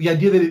just like the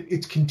idea that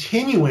it's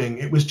continuing.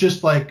 It was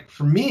just like,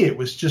 for me, it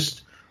was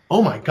just,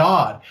 oh my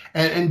God.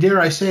 And dare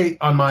I say,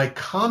 on my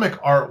comic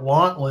art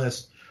want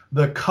list,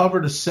 the cover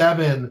to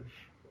 7,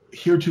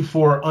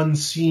 heretofore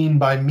unseen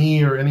by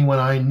me or anyone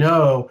I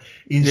know,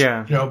 is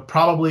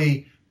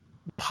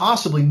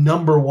possibly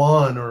number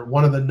 1 or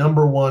one of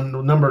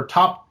the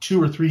top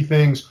 2 or 3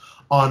 things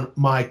on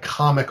my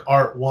comic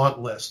art want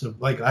list.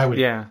 Of like I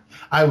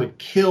would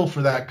kill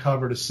for that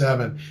cover to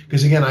 7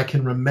 because again I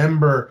can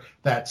remember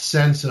that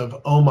sense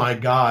of, oh my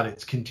God,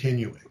 it's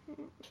continuing.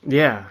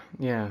 Yeah,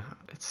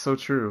 it's so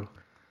true.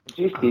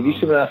 Gee, Steve, you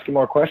should have asked you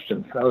more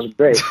questions. That was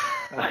great.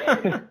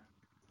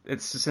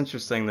 It's just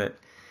interesting that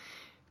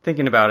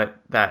thinking about it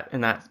that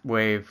in that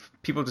way of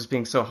people just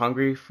being so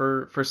hungry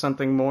for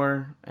something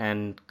more,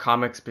 and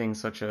comics being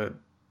such a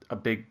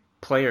big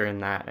player in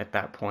that at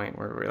that point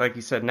where like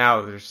you said,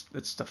 now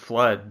it's a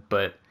flood,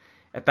 but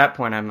at that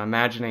point I'm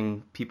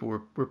imagining people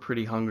were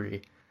pretty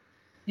hungry.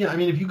 Yeah, I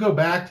mean, if you go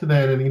back to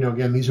that, and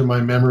again, these are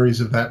my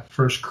memories of that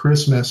first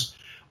Christmas.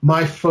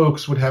 My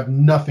folks would have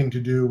nothing to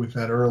do with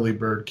that early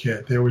bird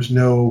kit. There was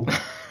no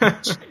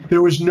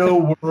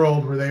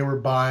world where they were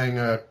buying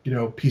a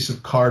piece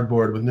of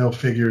cardboard with no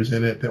figures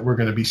in it that were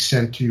going to be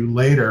sent to you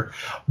later.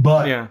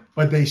 But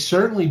they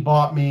certainly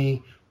bought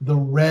me the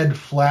red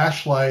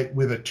flashlight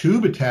with a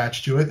tube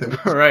attached to it.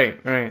 That was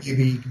right.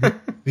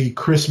 The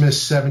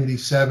Christmas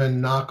 '77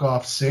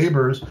 knockoff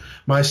sabers.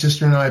 My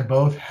sister and I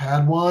both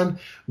had one.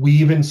 We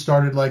even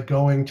started like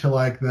going to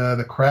like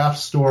the craft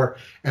store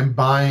and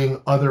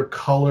buying other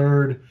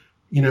colored,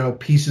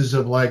 pieces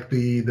of like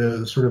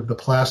the sort of the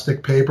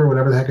plastic paper,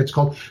 whatever the heck it's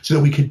called, so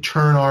that we could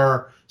turn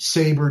our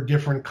saber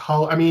different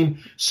color. I mean,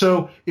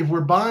 so if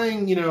we're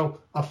buying,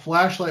 a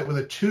flashlight with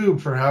a tube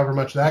for however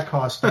much that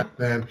cost back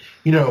then,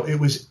 it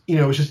was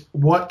just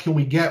what can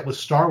we get with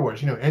Star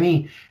Wars?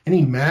 Any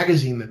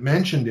magazine that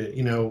mentioned it,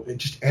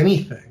 just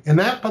anything. And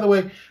that, by the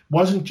way,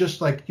 wasn't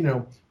just like,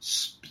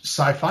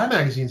 sci-fi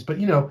magazines, but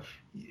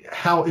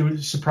how it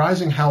was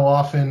surprising how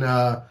often,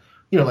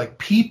 like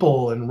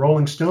People and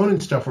Rolling Stone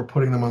and stuff were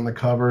putting them on the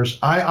covers.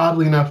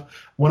 Oddly enough,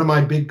 one of my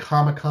big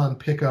Comic-Con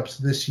pickups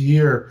this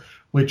year,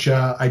 which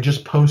I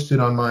just posted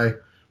on my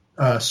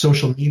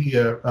social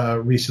media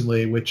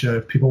recently, which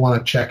if people want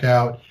to check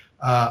out,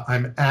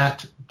 I'm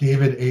at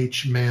David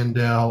H.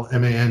 Mandel,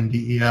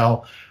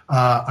 Mandel.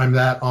 I'm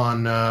that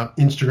on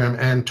Instagram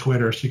and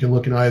Twitter, so you can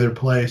look in either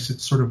place.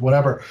 It's sort of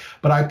whatever.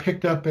 But I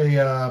picked up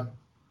a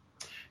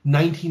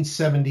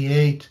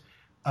 1978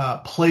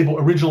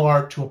 Playboy original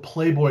art to a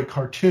Playboy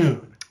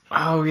cartoon.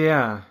 Oh,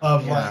 yeah.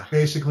 Of like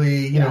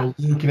basically, you know,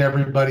 Luke and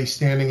everybody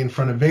standing in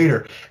front of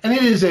Vader. And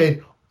it is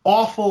a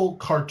awful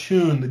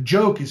cartoon. The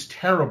joke is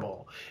terrible.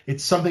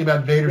 It's something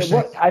about Vader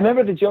saying... I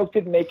remember the joke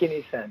didn't make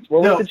any sense.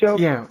 What was the joke?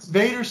 Yeah,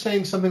 Vader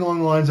saying something along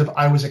the lines of,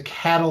 I was a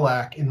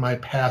Cadillac in my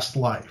past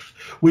life,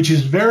 which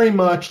is very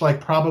much like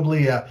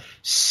probably a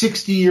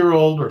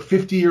 60-year-old or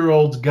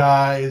 50-year-old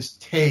guy's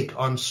take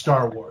on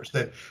Star Wars,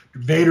 that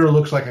Vader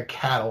looks like a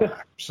Cadillac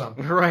or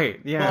something. Right,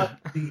 yeah.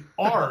 But the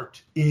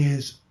art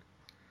is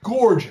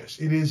gorgeous.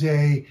 It is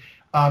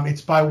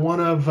it's by one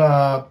of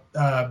the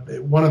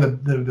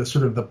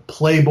sort of the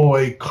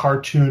Playboy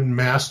cartoon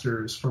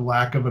masters, for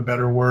lack of a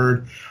better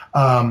word.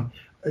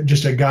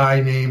 Just a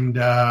guy named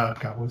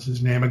what's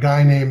his name? A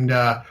guy named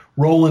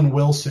Roland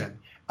Wilson.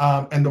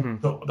 And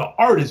the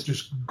art is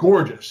just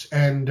gorgeous.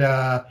 And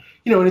and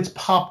it's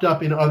popped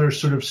up in other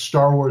sort of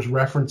Star Wars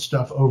reference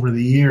stuff over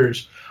the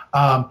years.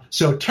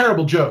 So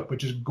terrible joke, but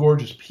just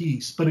gorgeous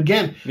piece. But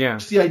again,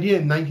 it's the idea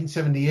in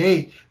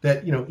 1978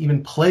 that,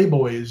 even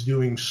Playboy is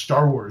doing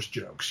Star Wars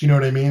jokes. You know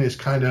what I mean? It's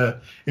kind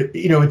of,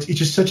 it's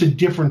just such a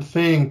different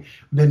thing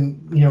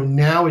than,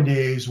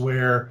 nowadays,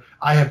 where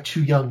I have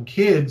two young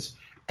kids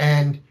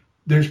and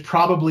there's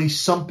probably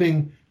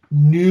something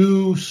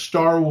new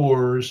Star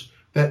Wars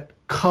that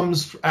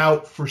comes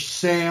out for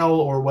sale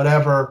or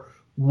whatever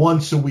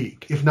once a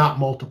week, if not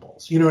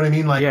multiples. You know what I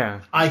mean? Like,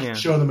 I can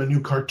show them a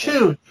new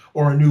cartoon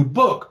or a new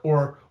book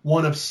or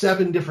one of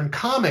 7 different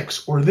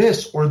comics or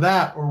this or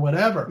that or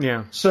whatever.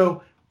 Yeah.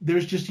 So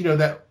there's just,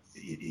 that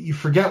you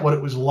forget what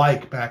it was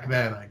like back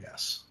then, I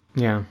guess.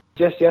 Yeah.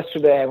 Just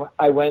yesterday,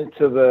 I went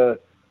to the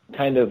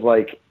kind of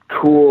like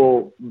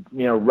cool,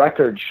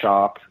 record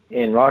shop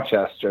in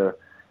Rochester,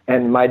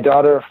 and my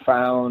daughter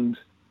found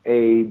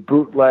a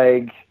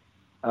bootleg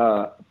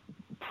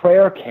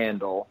prayer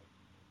candle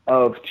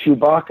of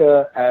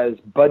Chewbacca as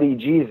Buddy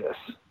Jesus.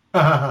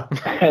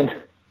 And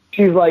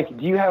she's like,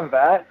 do you have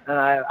that? And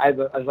I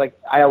was like,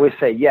 I always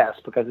say yes,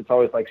 because it's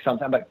always like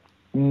something. I'm like,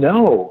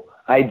 no,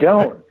 I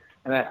don't.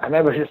 And I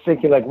remember just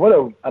thinking, like, what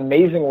an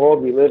amazing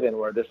world we live in,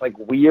 where this like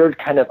weird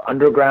kind of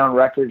underground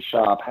record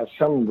shop has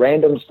some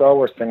random Star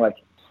Wars thing. Like,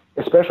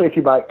 especially if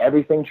you buy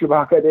everything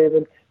Chewbacca,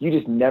 David, you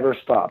just never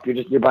stop.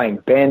 You're buying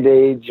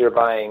Band-Aids, you're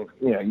buying,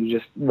 you're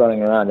just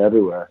running around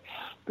everywhere.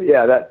 But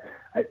yeah,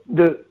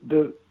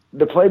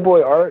 the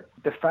Playboy art,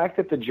 the fact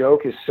that the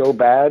joke is so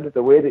bad,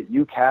 the way that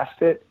you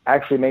cast it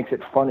actually makes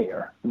it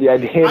funnier. The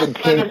idea that it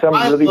became some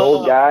really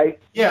old guy.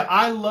 Yeah,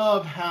 I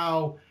love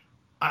how,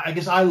 I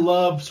guess I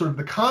love sort of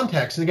the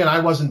context. And again,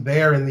 I wasn't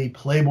there in the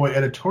Playboy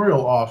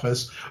editorial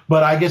office,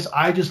 but I guess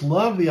I just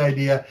love the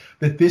idea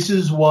that this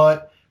is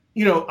what,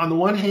 on the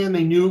one hand,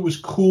 they knew it was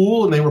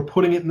cool and they were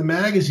putting it in the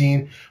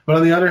magazine, but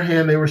on the other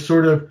hand, they were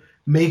sort of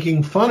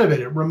making fun of it.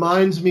 It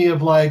reminds me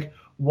of like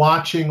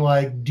watching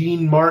like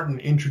Dean Martin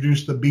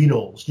introduce the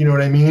Beatles, you know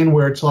what I mean?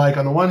 Where it's like,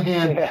 on the one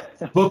hand,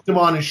 booked them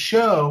on his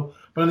show,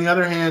 but on the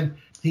other hand,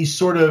 he's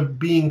sort of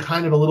being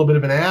kind of a little bit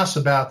of an ass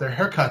about their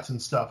haircuts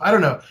and stuff. I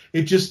don't know.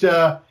 It just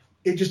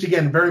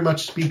again, very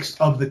much speaks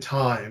of the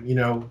time,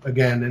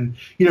 again. And,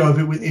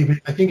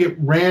 I think it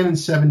ran in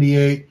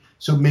 78,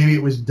 so maybe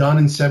it was done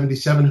in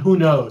 77, who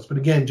knows? But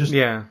again, just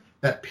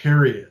that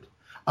period.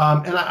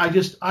 And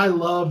I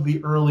love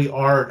the early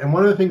art. And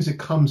one of the things that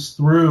comes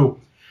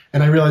through,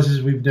 and I realize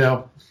as we've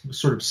now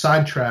sort of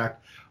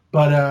sidetracked,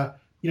 but,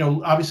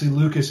 obviously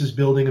Lucas is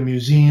building a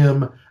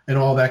museum and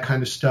all that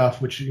kind of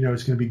stuff, which, is going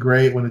to be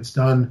great when it's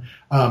done.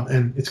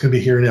 And it's going to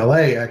be here in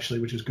LA, actually,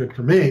 which is good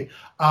for me.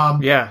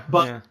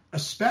 But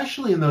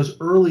especially in those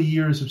early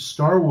years of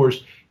Star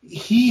Wars,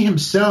 he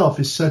himself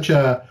is such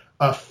a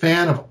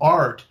fan of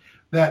art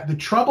that the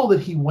trouble that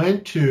he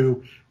went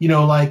to,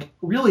 like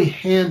really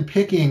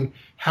hand-picking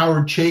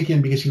Howard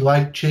Chaykin because he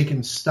liked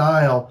Chaykin's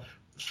style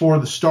for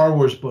the Star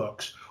Wars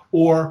books,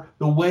 or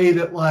the way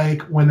that,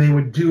 like, when they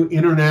would do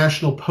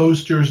international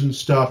posters and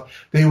stuff,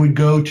 they would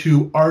go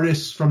to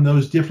artists from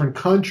those different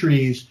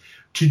countries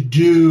to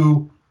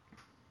do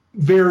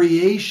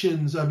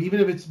variations of, even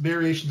if it's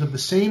variations of the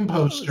same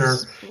poster,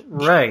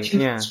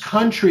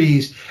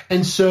 countries.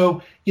 And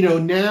so,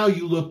 now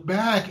you look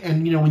back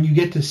and, when you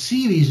get to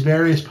see these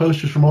various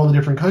posters from all the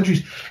different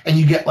countries, and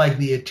you get like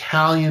the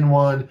Italian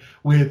one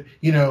with,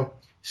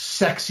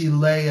 sexy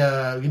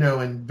Leia,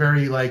 and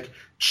very like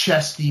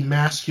chesty,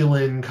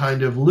 masculine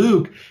kind of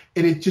Luke.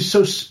 And it just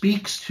so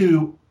speaks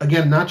to,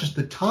 again, not just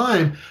the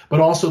time, but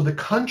also the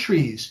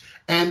countries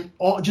and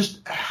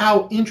just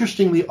how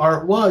interesting the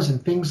art was,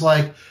 and things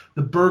like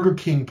the Burger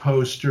King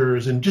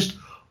posters and just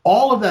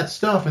all of that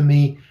stuff. And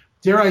the,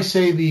 dare I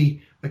say, the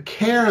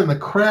care and the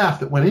craft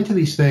that went into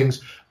these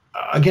things,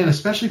 again,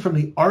 especially from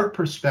the art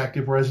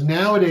perspective, whereas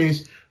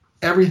nowadays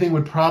everything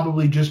would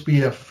probably just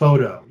be a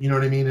photo, you know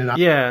what I mean? And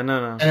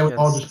and it would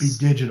all just be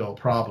digital,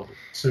 probably.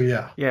 So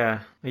yeah,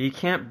 you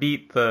can't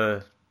beat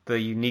the the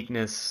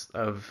uniqueness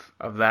of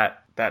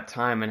that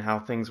time and how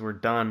things were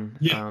done.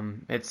 Yeah.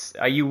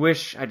 You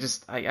wish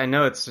I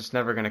know it's just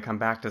never going to come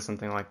back to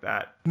something like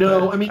that.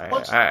 No, I mean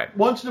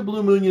once in a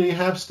blue moon, you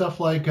have stuff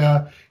like you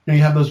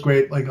have those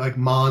great like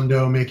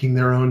Mondo making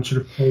their own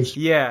sort of post.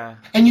 Yeah.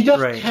 And you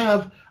definitely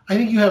have. I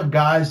think you have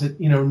guys that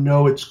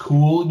know it's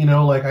cool.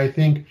 Like I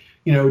think.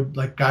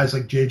 Like guys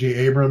like J.J.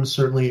 Abrams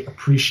certainly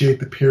appreciate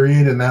the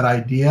period and that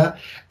idea.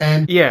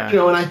 And, and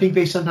I think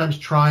they sometimes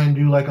try and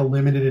do like a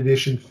limited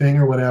edition thing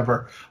or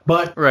whatever.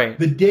 But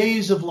the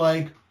days of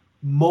like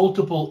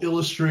multiple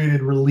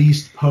illustrated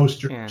released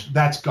posters,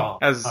 that's gone,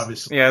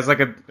 obviously. Yeah, as like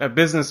a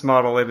business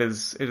model, it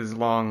is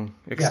long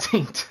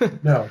extinct. Yeah.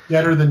 No,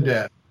 deader than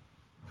dead.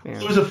 Yeah.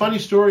 There was a funny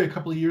story a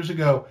couple of years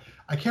ago.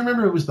 I can't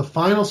remember if it was the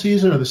final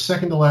season or the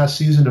second to last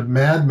season of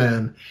Mad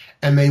Men,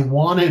 and they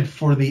wanted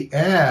for the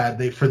ad,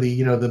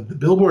 the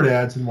billboard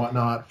ads and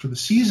whatnot for the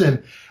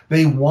season,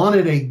 they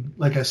wanted a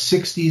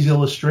 60s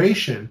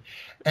illustration.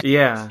 And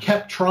they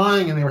kept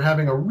trying, and they were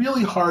having a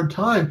really hard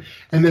time.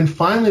 And then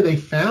finally they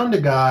found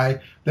a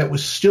guy that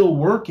was still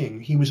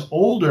working. He was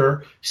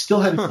older, still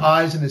had his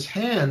eyes in his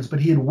hands, but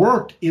he had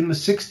worked in the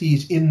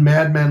 60s in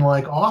Mad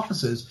Men-like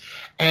offices.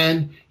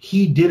 And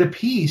he did a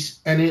piece,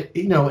 and it,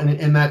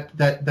 and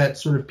that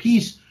sort of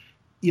piece,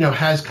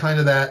 has kind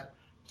of that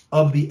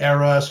of the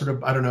era sort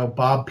of, I don't know,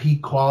 Bob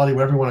Peak quality,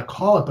 whatever you want to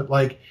call it. But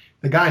like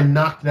the guy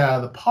knocked it out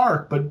of the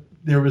park, but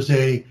there was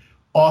a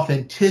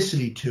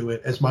authenticity to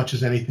it as much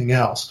as anything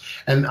else.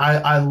 And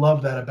I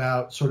love that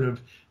about sort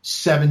of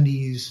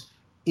 70s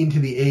into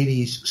the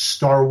 80s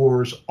Star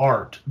Wars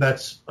art.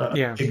 That's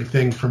a big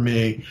thing for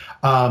me.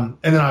 And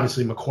then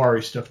obviously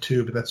Macquarie stuff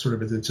too, but that's sort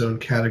of its own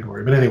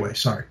category. But anyway,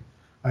 sorry.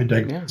 I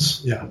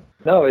digress. Yeah.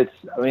 No,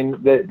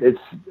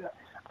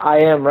 I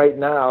am right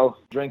now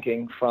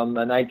drinking from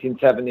the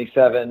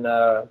 1977,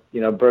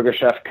 Burger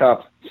Chef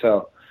cup,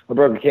 a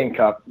Burger King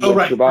cup with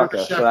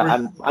Chewbacca. So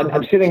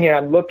I'm sitting here,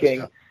 I'm looking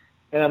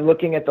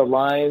at the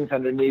lines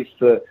underneath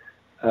the,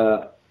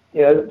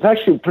 it's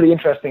actually pretty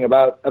interesting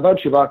about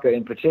Chewbacca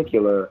in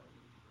particular.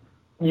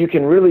 You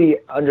can really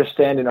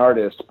understand an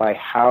artist by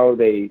how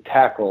they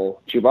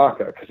tackle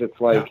Chewbacca, because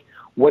it's like,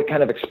 what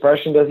kind of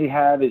expression does he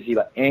have? Is he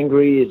like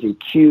angry? Is he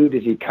cute?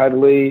 Is he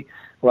cuddly?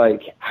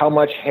 Like, how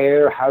much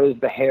hair? How does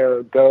the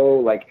hair go?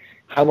 Like,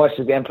 how much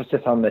is the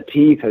emphasis on the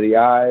teeth or the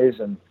eyes?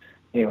 And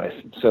anyways,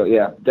 so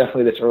yeah,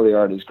 definitely this early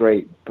art is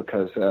great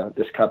because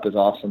this cup is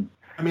awesome.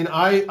 I mean,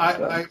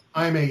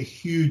 I'm a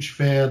huge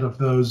fan of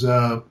those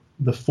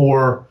the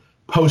 4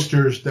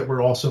 posters that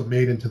were also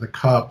made into the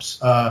cups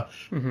by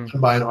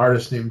an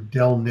artist named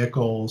Del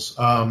Nichols.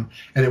 And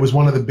it was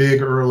one of the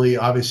big early,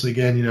 obviously,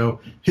 again,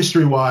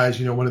 history-wise,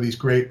 one of these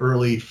great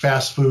early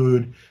fast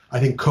food.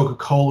 I think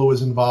Coca-Cola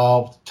was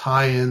involved,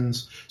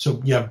 tie-ins. So,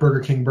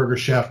 Burger King, Burger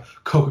Chef,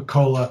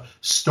 Coca-Cola,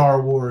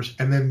 Star Wars,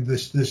 and then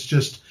this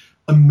just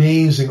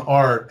amazing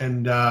art.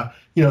 And,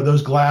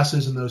 those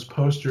glasses and those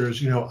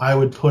posters, I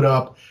would put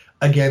up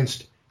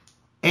against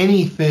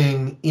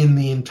anything in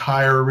the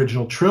entire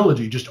original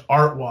trilogy, just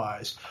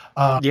art-wise.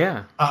 The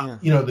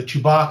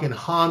Chewbacca and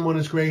Han one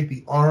is great.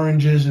 The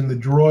oranges in the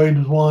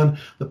droid one.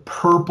 The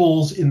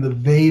purples in the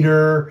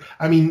Vader.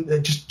 I mean,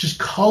 just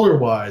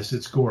color-wise,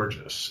 it's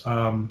gorgeous.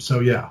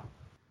 Yeah,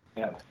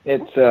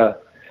 it's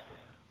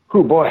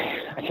oh boy,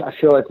 I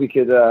feel like we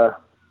could.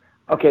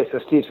 Okay, so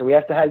Steve, we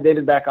have to have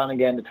David back on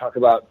again to talk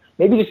about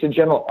maybe just a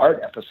general art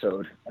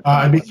episode.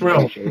 I'd be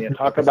thrilled.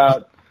 Talk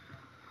about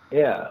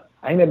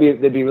I think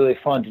that'd be really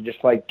fun to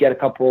just like get a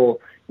couple,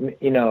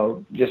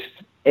 just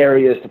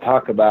areas to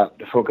talk about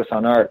to focus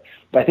on art.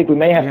 But I think we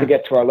may have to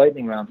get to our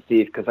lightning round,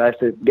 Steve, because I have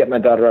to get my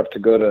daughter up to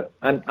go to.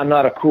 I'm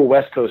not a cool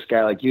West Coast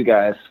guy like you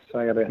guys, so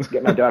I got to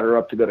get my daughter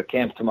up to go to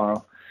camp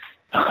tomorrow.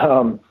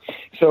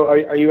 So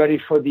are you ready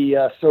for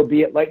the So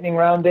Be It lightning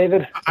round,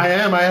 David? I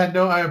am.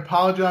 I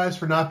apologize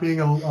for not being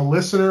a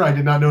listener. I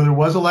did not know there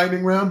was a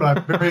lightning round,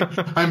 but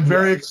I'm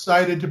very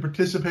excited to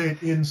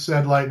participate in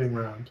said lightning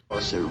round.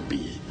 So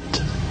be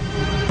it.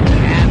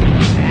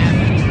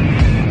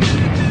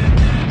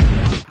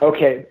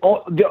 Okay.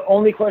 The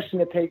only question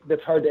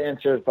that's hard to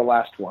answer is the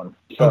last one.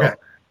 So, okay.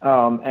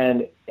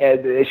 And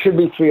it should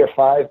be 3 or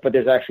 5, but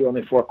there's actually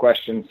only 4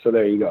 questions. So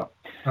there you go.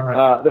 All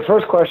right. The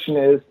first question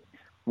is,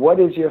 what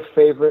is your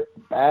favorite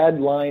bad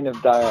line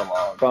of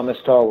dialogue from a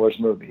Star Wars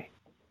movie?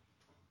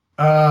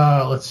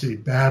 Let's see.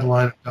 Bad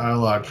line of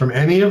dialogue from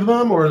any of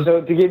them, or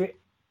so to give you,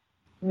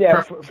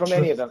 from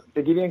any of them.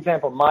 To give you an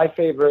example, my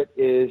favorite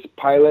is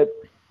Pilot,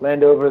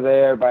 land over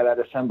there by that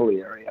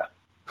assembly area.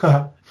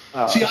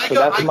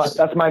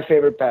 That's my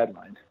favorite bad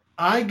line.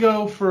 I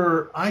go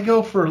for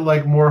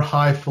like more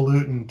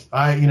highfalutin. The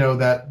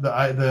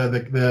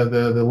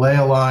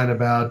Leia line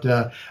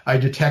about I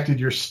detected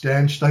your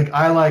stench. Like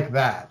I like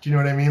that. Do you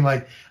know what I mean?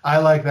 Like I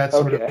like that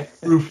sort of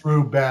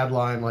frou-frou bad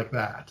line like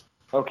that.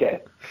 Okay,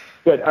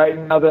 good. All right.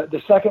 Now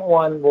the second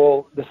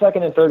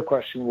and third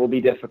question will be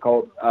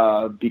difficult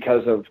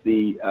because of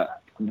the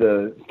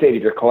state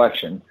of your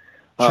collection.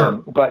 Sure.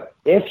 But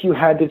if you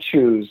had to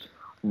choose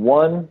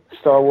one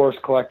Star Wars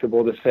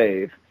collectible to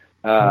save,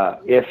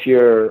 if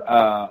you're,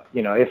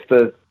 if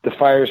the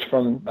fires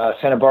from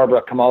Santa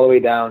Barbara come all the way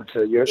down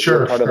to your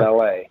part of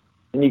LA,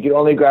 and you could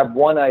only grab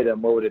one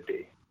item, what would it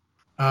be?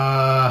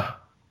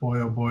 Boy,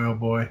 oh boy, oh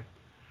boy.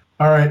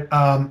 All right,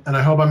 and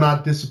I hope I'm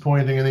not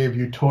disappointing any of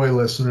you toy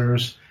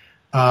listeners.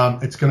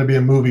 It's going to be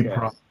a movie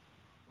prop.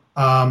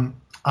 I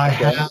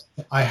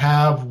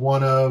have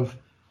one of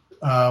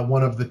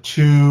the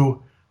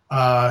two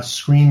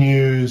screen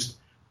used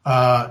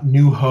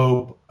New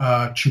Hope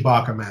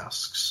Chewbacca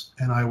masks,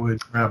 and I would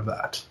grab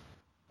that.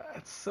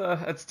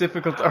 That's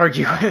difficult to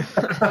argue with.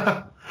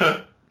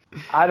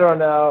 I don't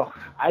know.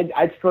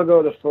 I'd still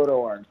go with the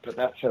photo art, but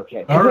that's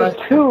okay. All right.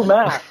 There's two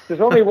masks.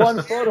 There's only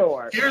one photo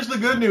art. Here's the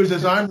good news: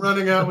 as I'm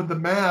running out with the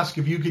mask,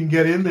 if you can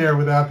get in there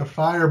without the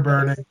fire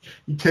burning,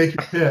 you take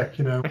your pick.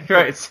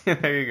 Right.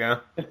 There you go.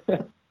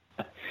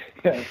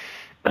 Yeah.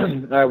 All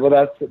right. Well,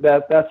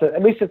 that's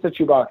at least it's a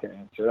Chewbacca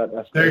answer.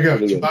 That's there you go.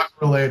 Chewbacca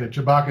related.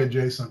 Chewbacca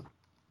adjacent.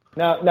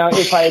 Now,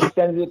 if I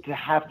extended it to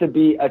have to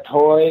be a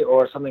toy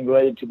or something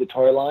related to the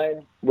toy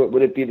line,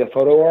 would it be the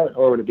photo art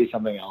or would it be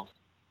something else?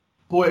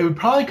 Boy, it would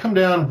probably come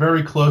down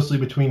very closely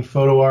between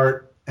photo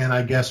art and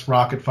I guess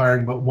rocket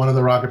firing, but one of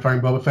the rocket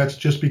firing Boba Fett's,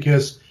 just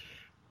because,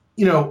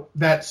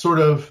 that sort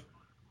of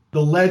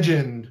the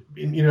legend,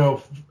 I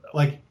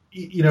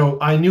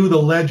knew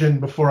the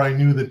legend before I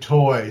knew the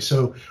toy.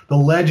 So the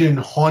legend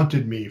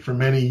haunted me for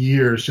many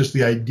years, just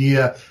the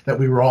idea that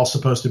we were all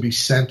supposed to be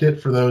sent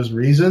it for those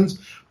reasons.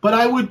 But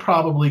I would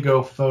probably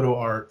go photo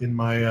art in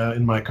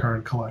my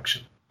current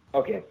collection.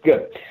 Okay,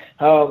 good.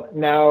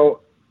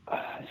 Now,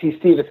 see,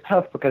 Steve, it's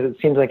tough because it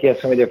seems like you have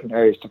so many different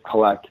areas to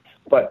collect.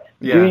 But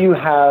do you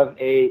have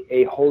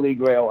a holy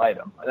grail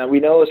item? Now, we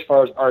know as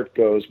far as art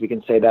goes, we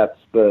can say that's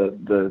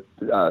the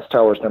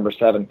Star Wars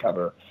 #7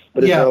 cover.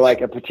 But is there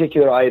like a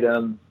particular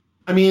item?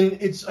 I mean,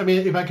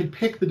 if I could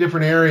pick the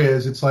different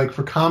areas, it's like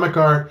for comic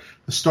art,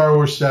 the Star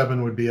Wars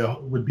 7 would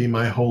be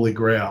my holy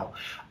grail.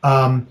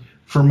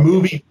 For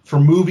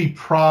movie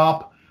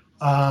prop,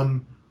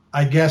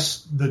 I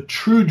guess the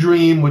true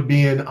dream would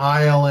be an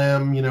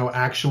ILM,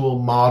 actual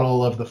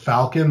model of the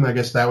Falcon. I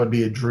guess that would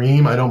be a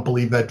dream. I don't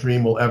believe that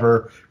dream will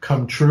ever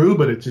come true,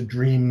 but it's a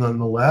dream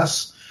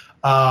nonetheless.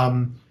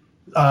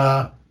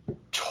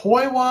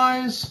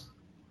 Toy-wise,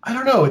 I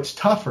don't know. It's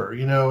tougher.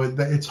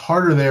 It's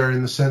harder there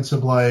in the sense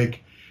of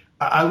like,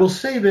 I will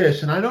say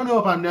this, and I don't know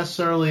if I'm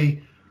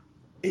necessarily,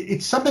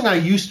 it's something I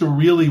used to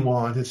really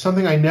want. It's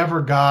something I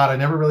never got. I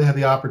never really had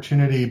the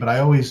opportunity, but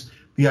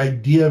the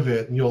idea of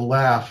it, and you'll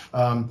laugh,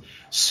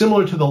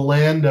 similar to the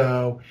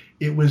Lando,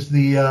 it was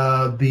the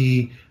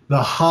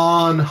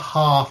Han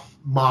Hoth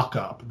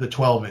mock-up, the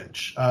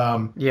 12-inch.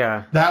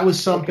 That was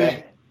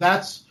something,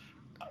 that's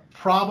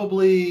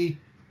probably,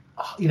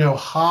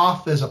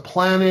 Hoth as a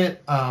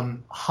planet,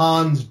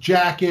 Han's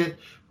jacket,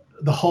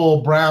 the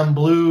whole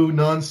brown-blue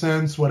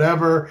nonsense,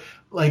 whatever,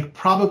 like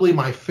probably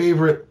my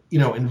favorite,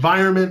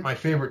 environment, my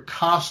favorite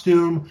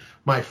costume,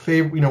 my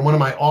favorite, one of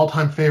my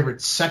all-time favorite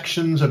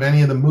sections of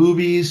any of the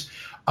movies.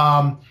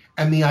 And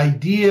the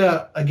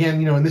idea,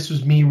 again, and this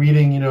was me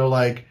reading,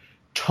 like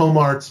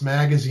Tomart's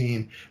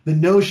magazine, the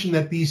notion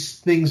that these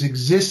things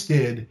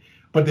existed,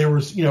 but there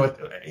was,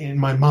 in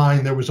my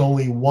mind, there was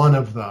only one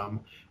of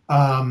them,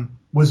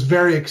 was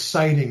very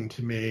exciting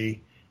to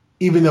me,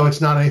 even though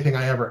it's not anything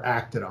I ever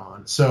acted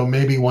on. So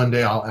maybe one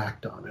day I'll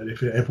act on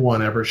it if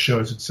one ever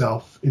shows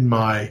itself in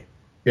my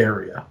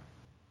area.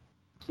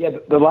 Yeah,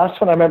 the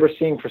last one I remember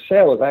seeing for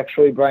sale was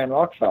actually Brian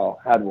Rockfell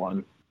had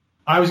one.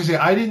 I was going to say,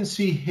 I didn't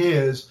see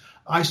his.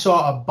 I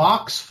saw a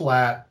box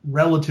flat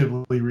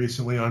relatively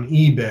recently on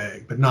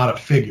eBay, but not a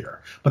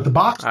figure. But the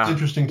box is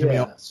interesting to me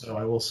also,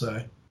 I will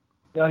say.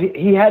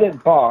 He had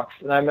it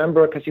boxed, and I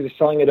remember because he was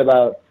selling it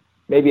about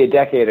maybe a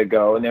decade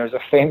ago, and there was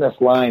a famous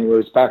line where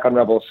it was back on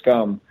Rebel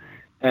Scum,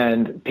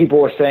 and people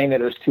were saying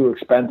that it was too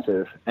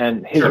expensive,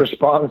 and his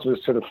response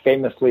was sort of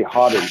famously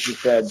haughty. He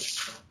said,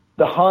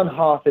 "The Han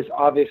Hoth is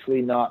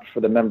obviously not for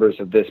the members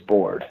of this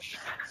board."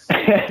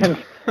 And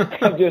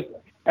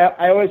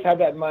I always have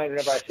that in mind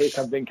whenever I say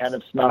something kind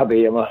of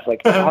snobby. I'm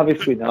like,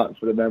 obviously not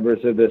for the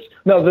members of this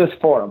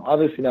forum.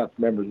 Obviously not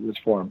for members of this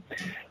forum.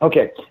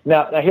 Okay,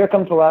 now here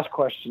comes the last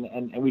question,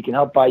 and we can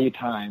help buy you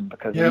time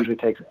because it usually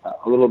takes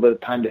a little bit of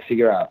time to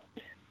figure out.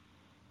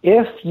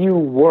 If you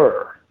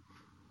were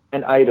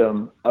an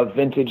item of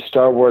vintage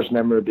Star Wars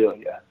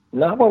memorabilia,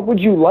 not what would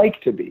you like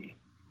to be,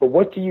 but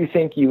what do you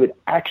think you would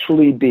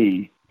actually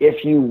be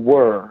if you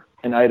were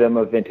an item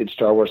of vintage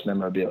Star Wars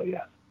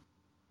memorabilia?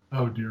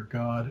 Oh, dear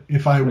God.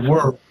 If I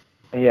were.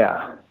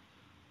 Yeah.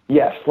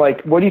 Yes.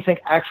 Like, what do you think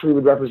actually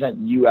would represent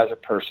you as a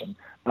person?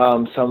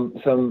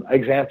 Some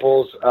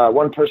examples.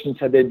 One person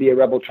said they'd be a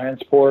rebel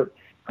transport,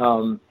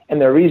 and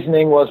their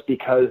reasoning was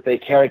because they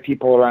carry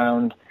people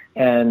around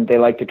and they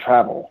like to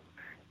travel.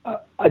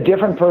 A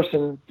different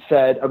person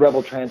said a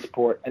rebel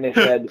transport, and they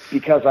said,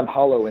 because I'm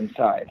hollow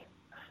inside.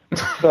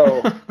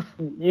 So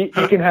you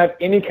can have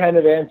any kind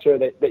of answer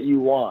that you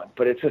want,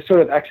 but it's a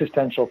sort of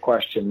existential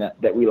question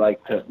that we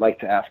like to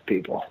ask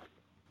people.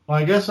 Well,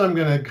 I guess I'm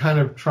going to kind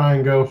of try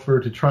and go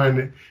to try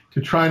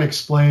and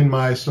explain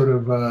my sort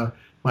of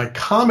my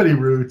comedy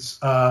roots,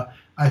 I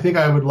think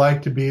I would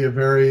like to be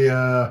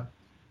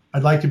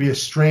I'd like to be a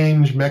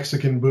strange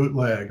Mexican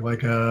bootleg,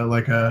 like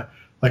a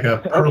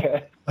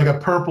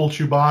purple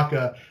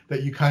Chewbacca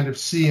that you kind of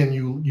see and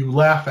you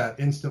laugh at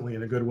instantly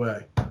in a good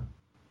way.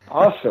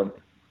 Awesome.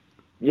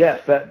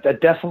 Yes, that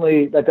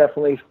definitely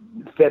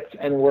fits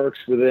and works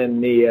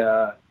within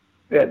the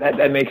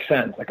that makes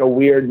sense. Like a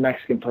weird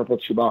Mexican purple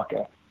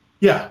Chewbacca.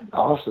 Yeah.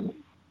 Awesome.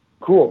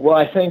 Cool. Well,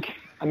 I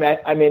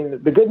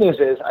mean, the good news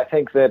is I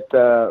think that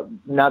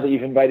now that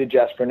you've invited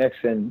Jasper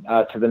Nixon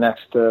to the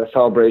next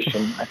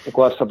celebration, I think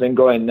we'll have something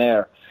going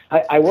there.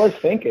 I was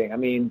thinking, I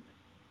mean,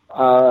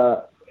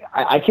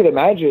 I could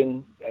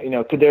imagine,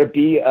 could there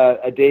be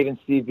a Dave and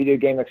Steve video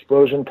game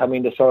explosion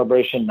coming to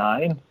Celebration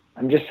 9?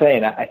 I'm just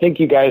saying, I think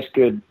you guys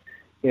could,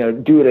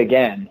 do it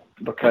again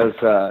because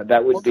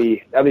that'd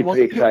be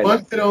pretty exciting.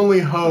 One could only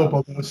hope,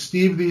 although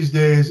Steve these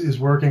days is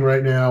working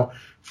right now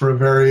for a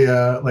very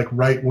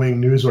right-wing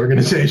news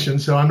organization,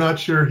 so I'm not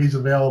sure he's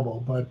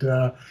available. But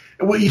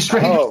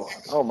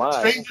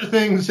stranger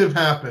things have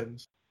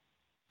happened.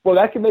 Well,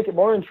 that could make it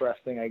more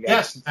interesting, I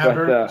guess.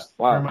 Yes,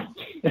 wow.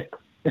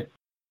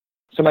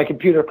 So my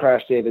computer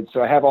crashed, David,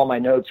 so I have all my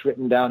notes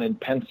written down in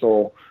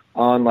pencil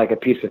on like a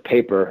piece of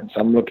paper, and so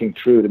I'm looking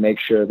through to make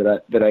sure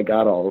that I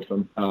got all of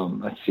them.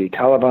 Let's see,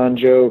 Taliban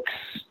jokes,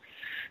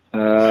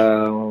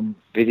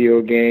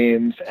 video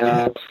games,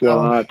 apps,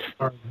 slot.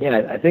 Yeah,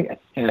 I think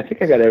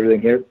I got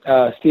everything here.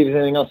 Steve, is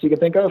there anything else you can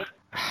think of?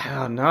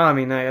 No, I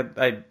mean,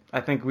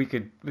 I think we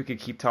could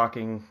keep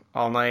talking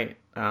all night.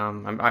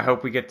 I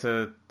hope we get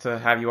to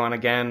have you on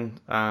again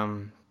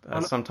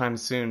sometime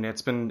soon.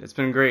 It's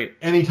been great.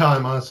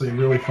 Anytime, honestly,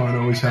 really fun.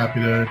 Always happy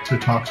to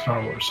talk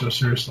Star Wars. So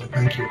seriously,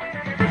 thank you.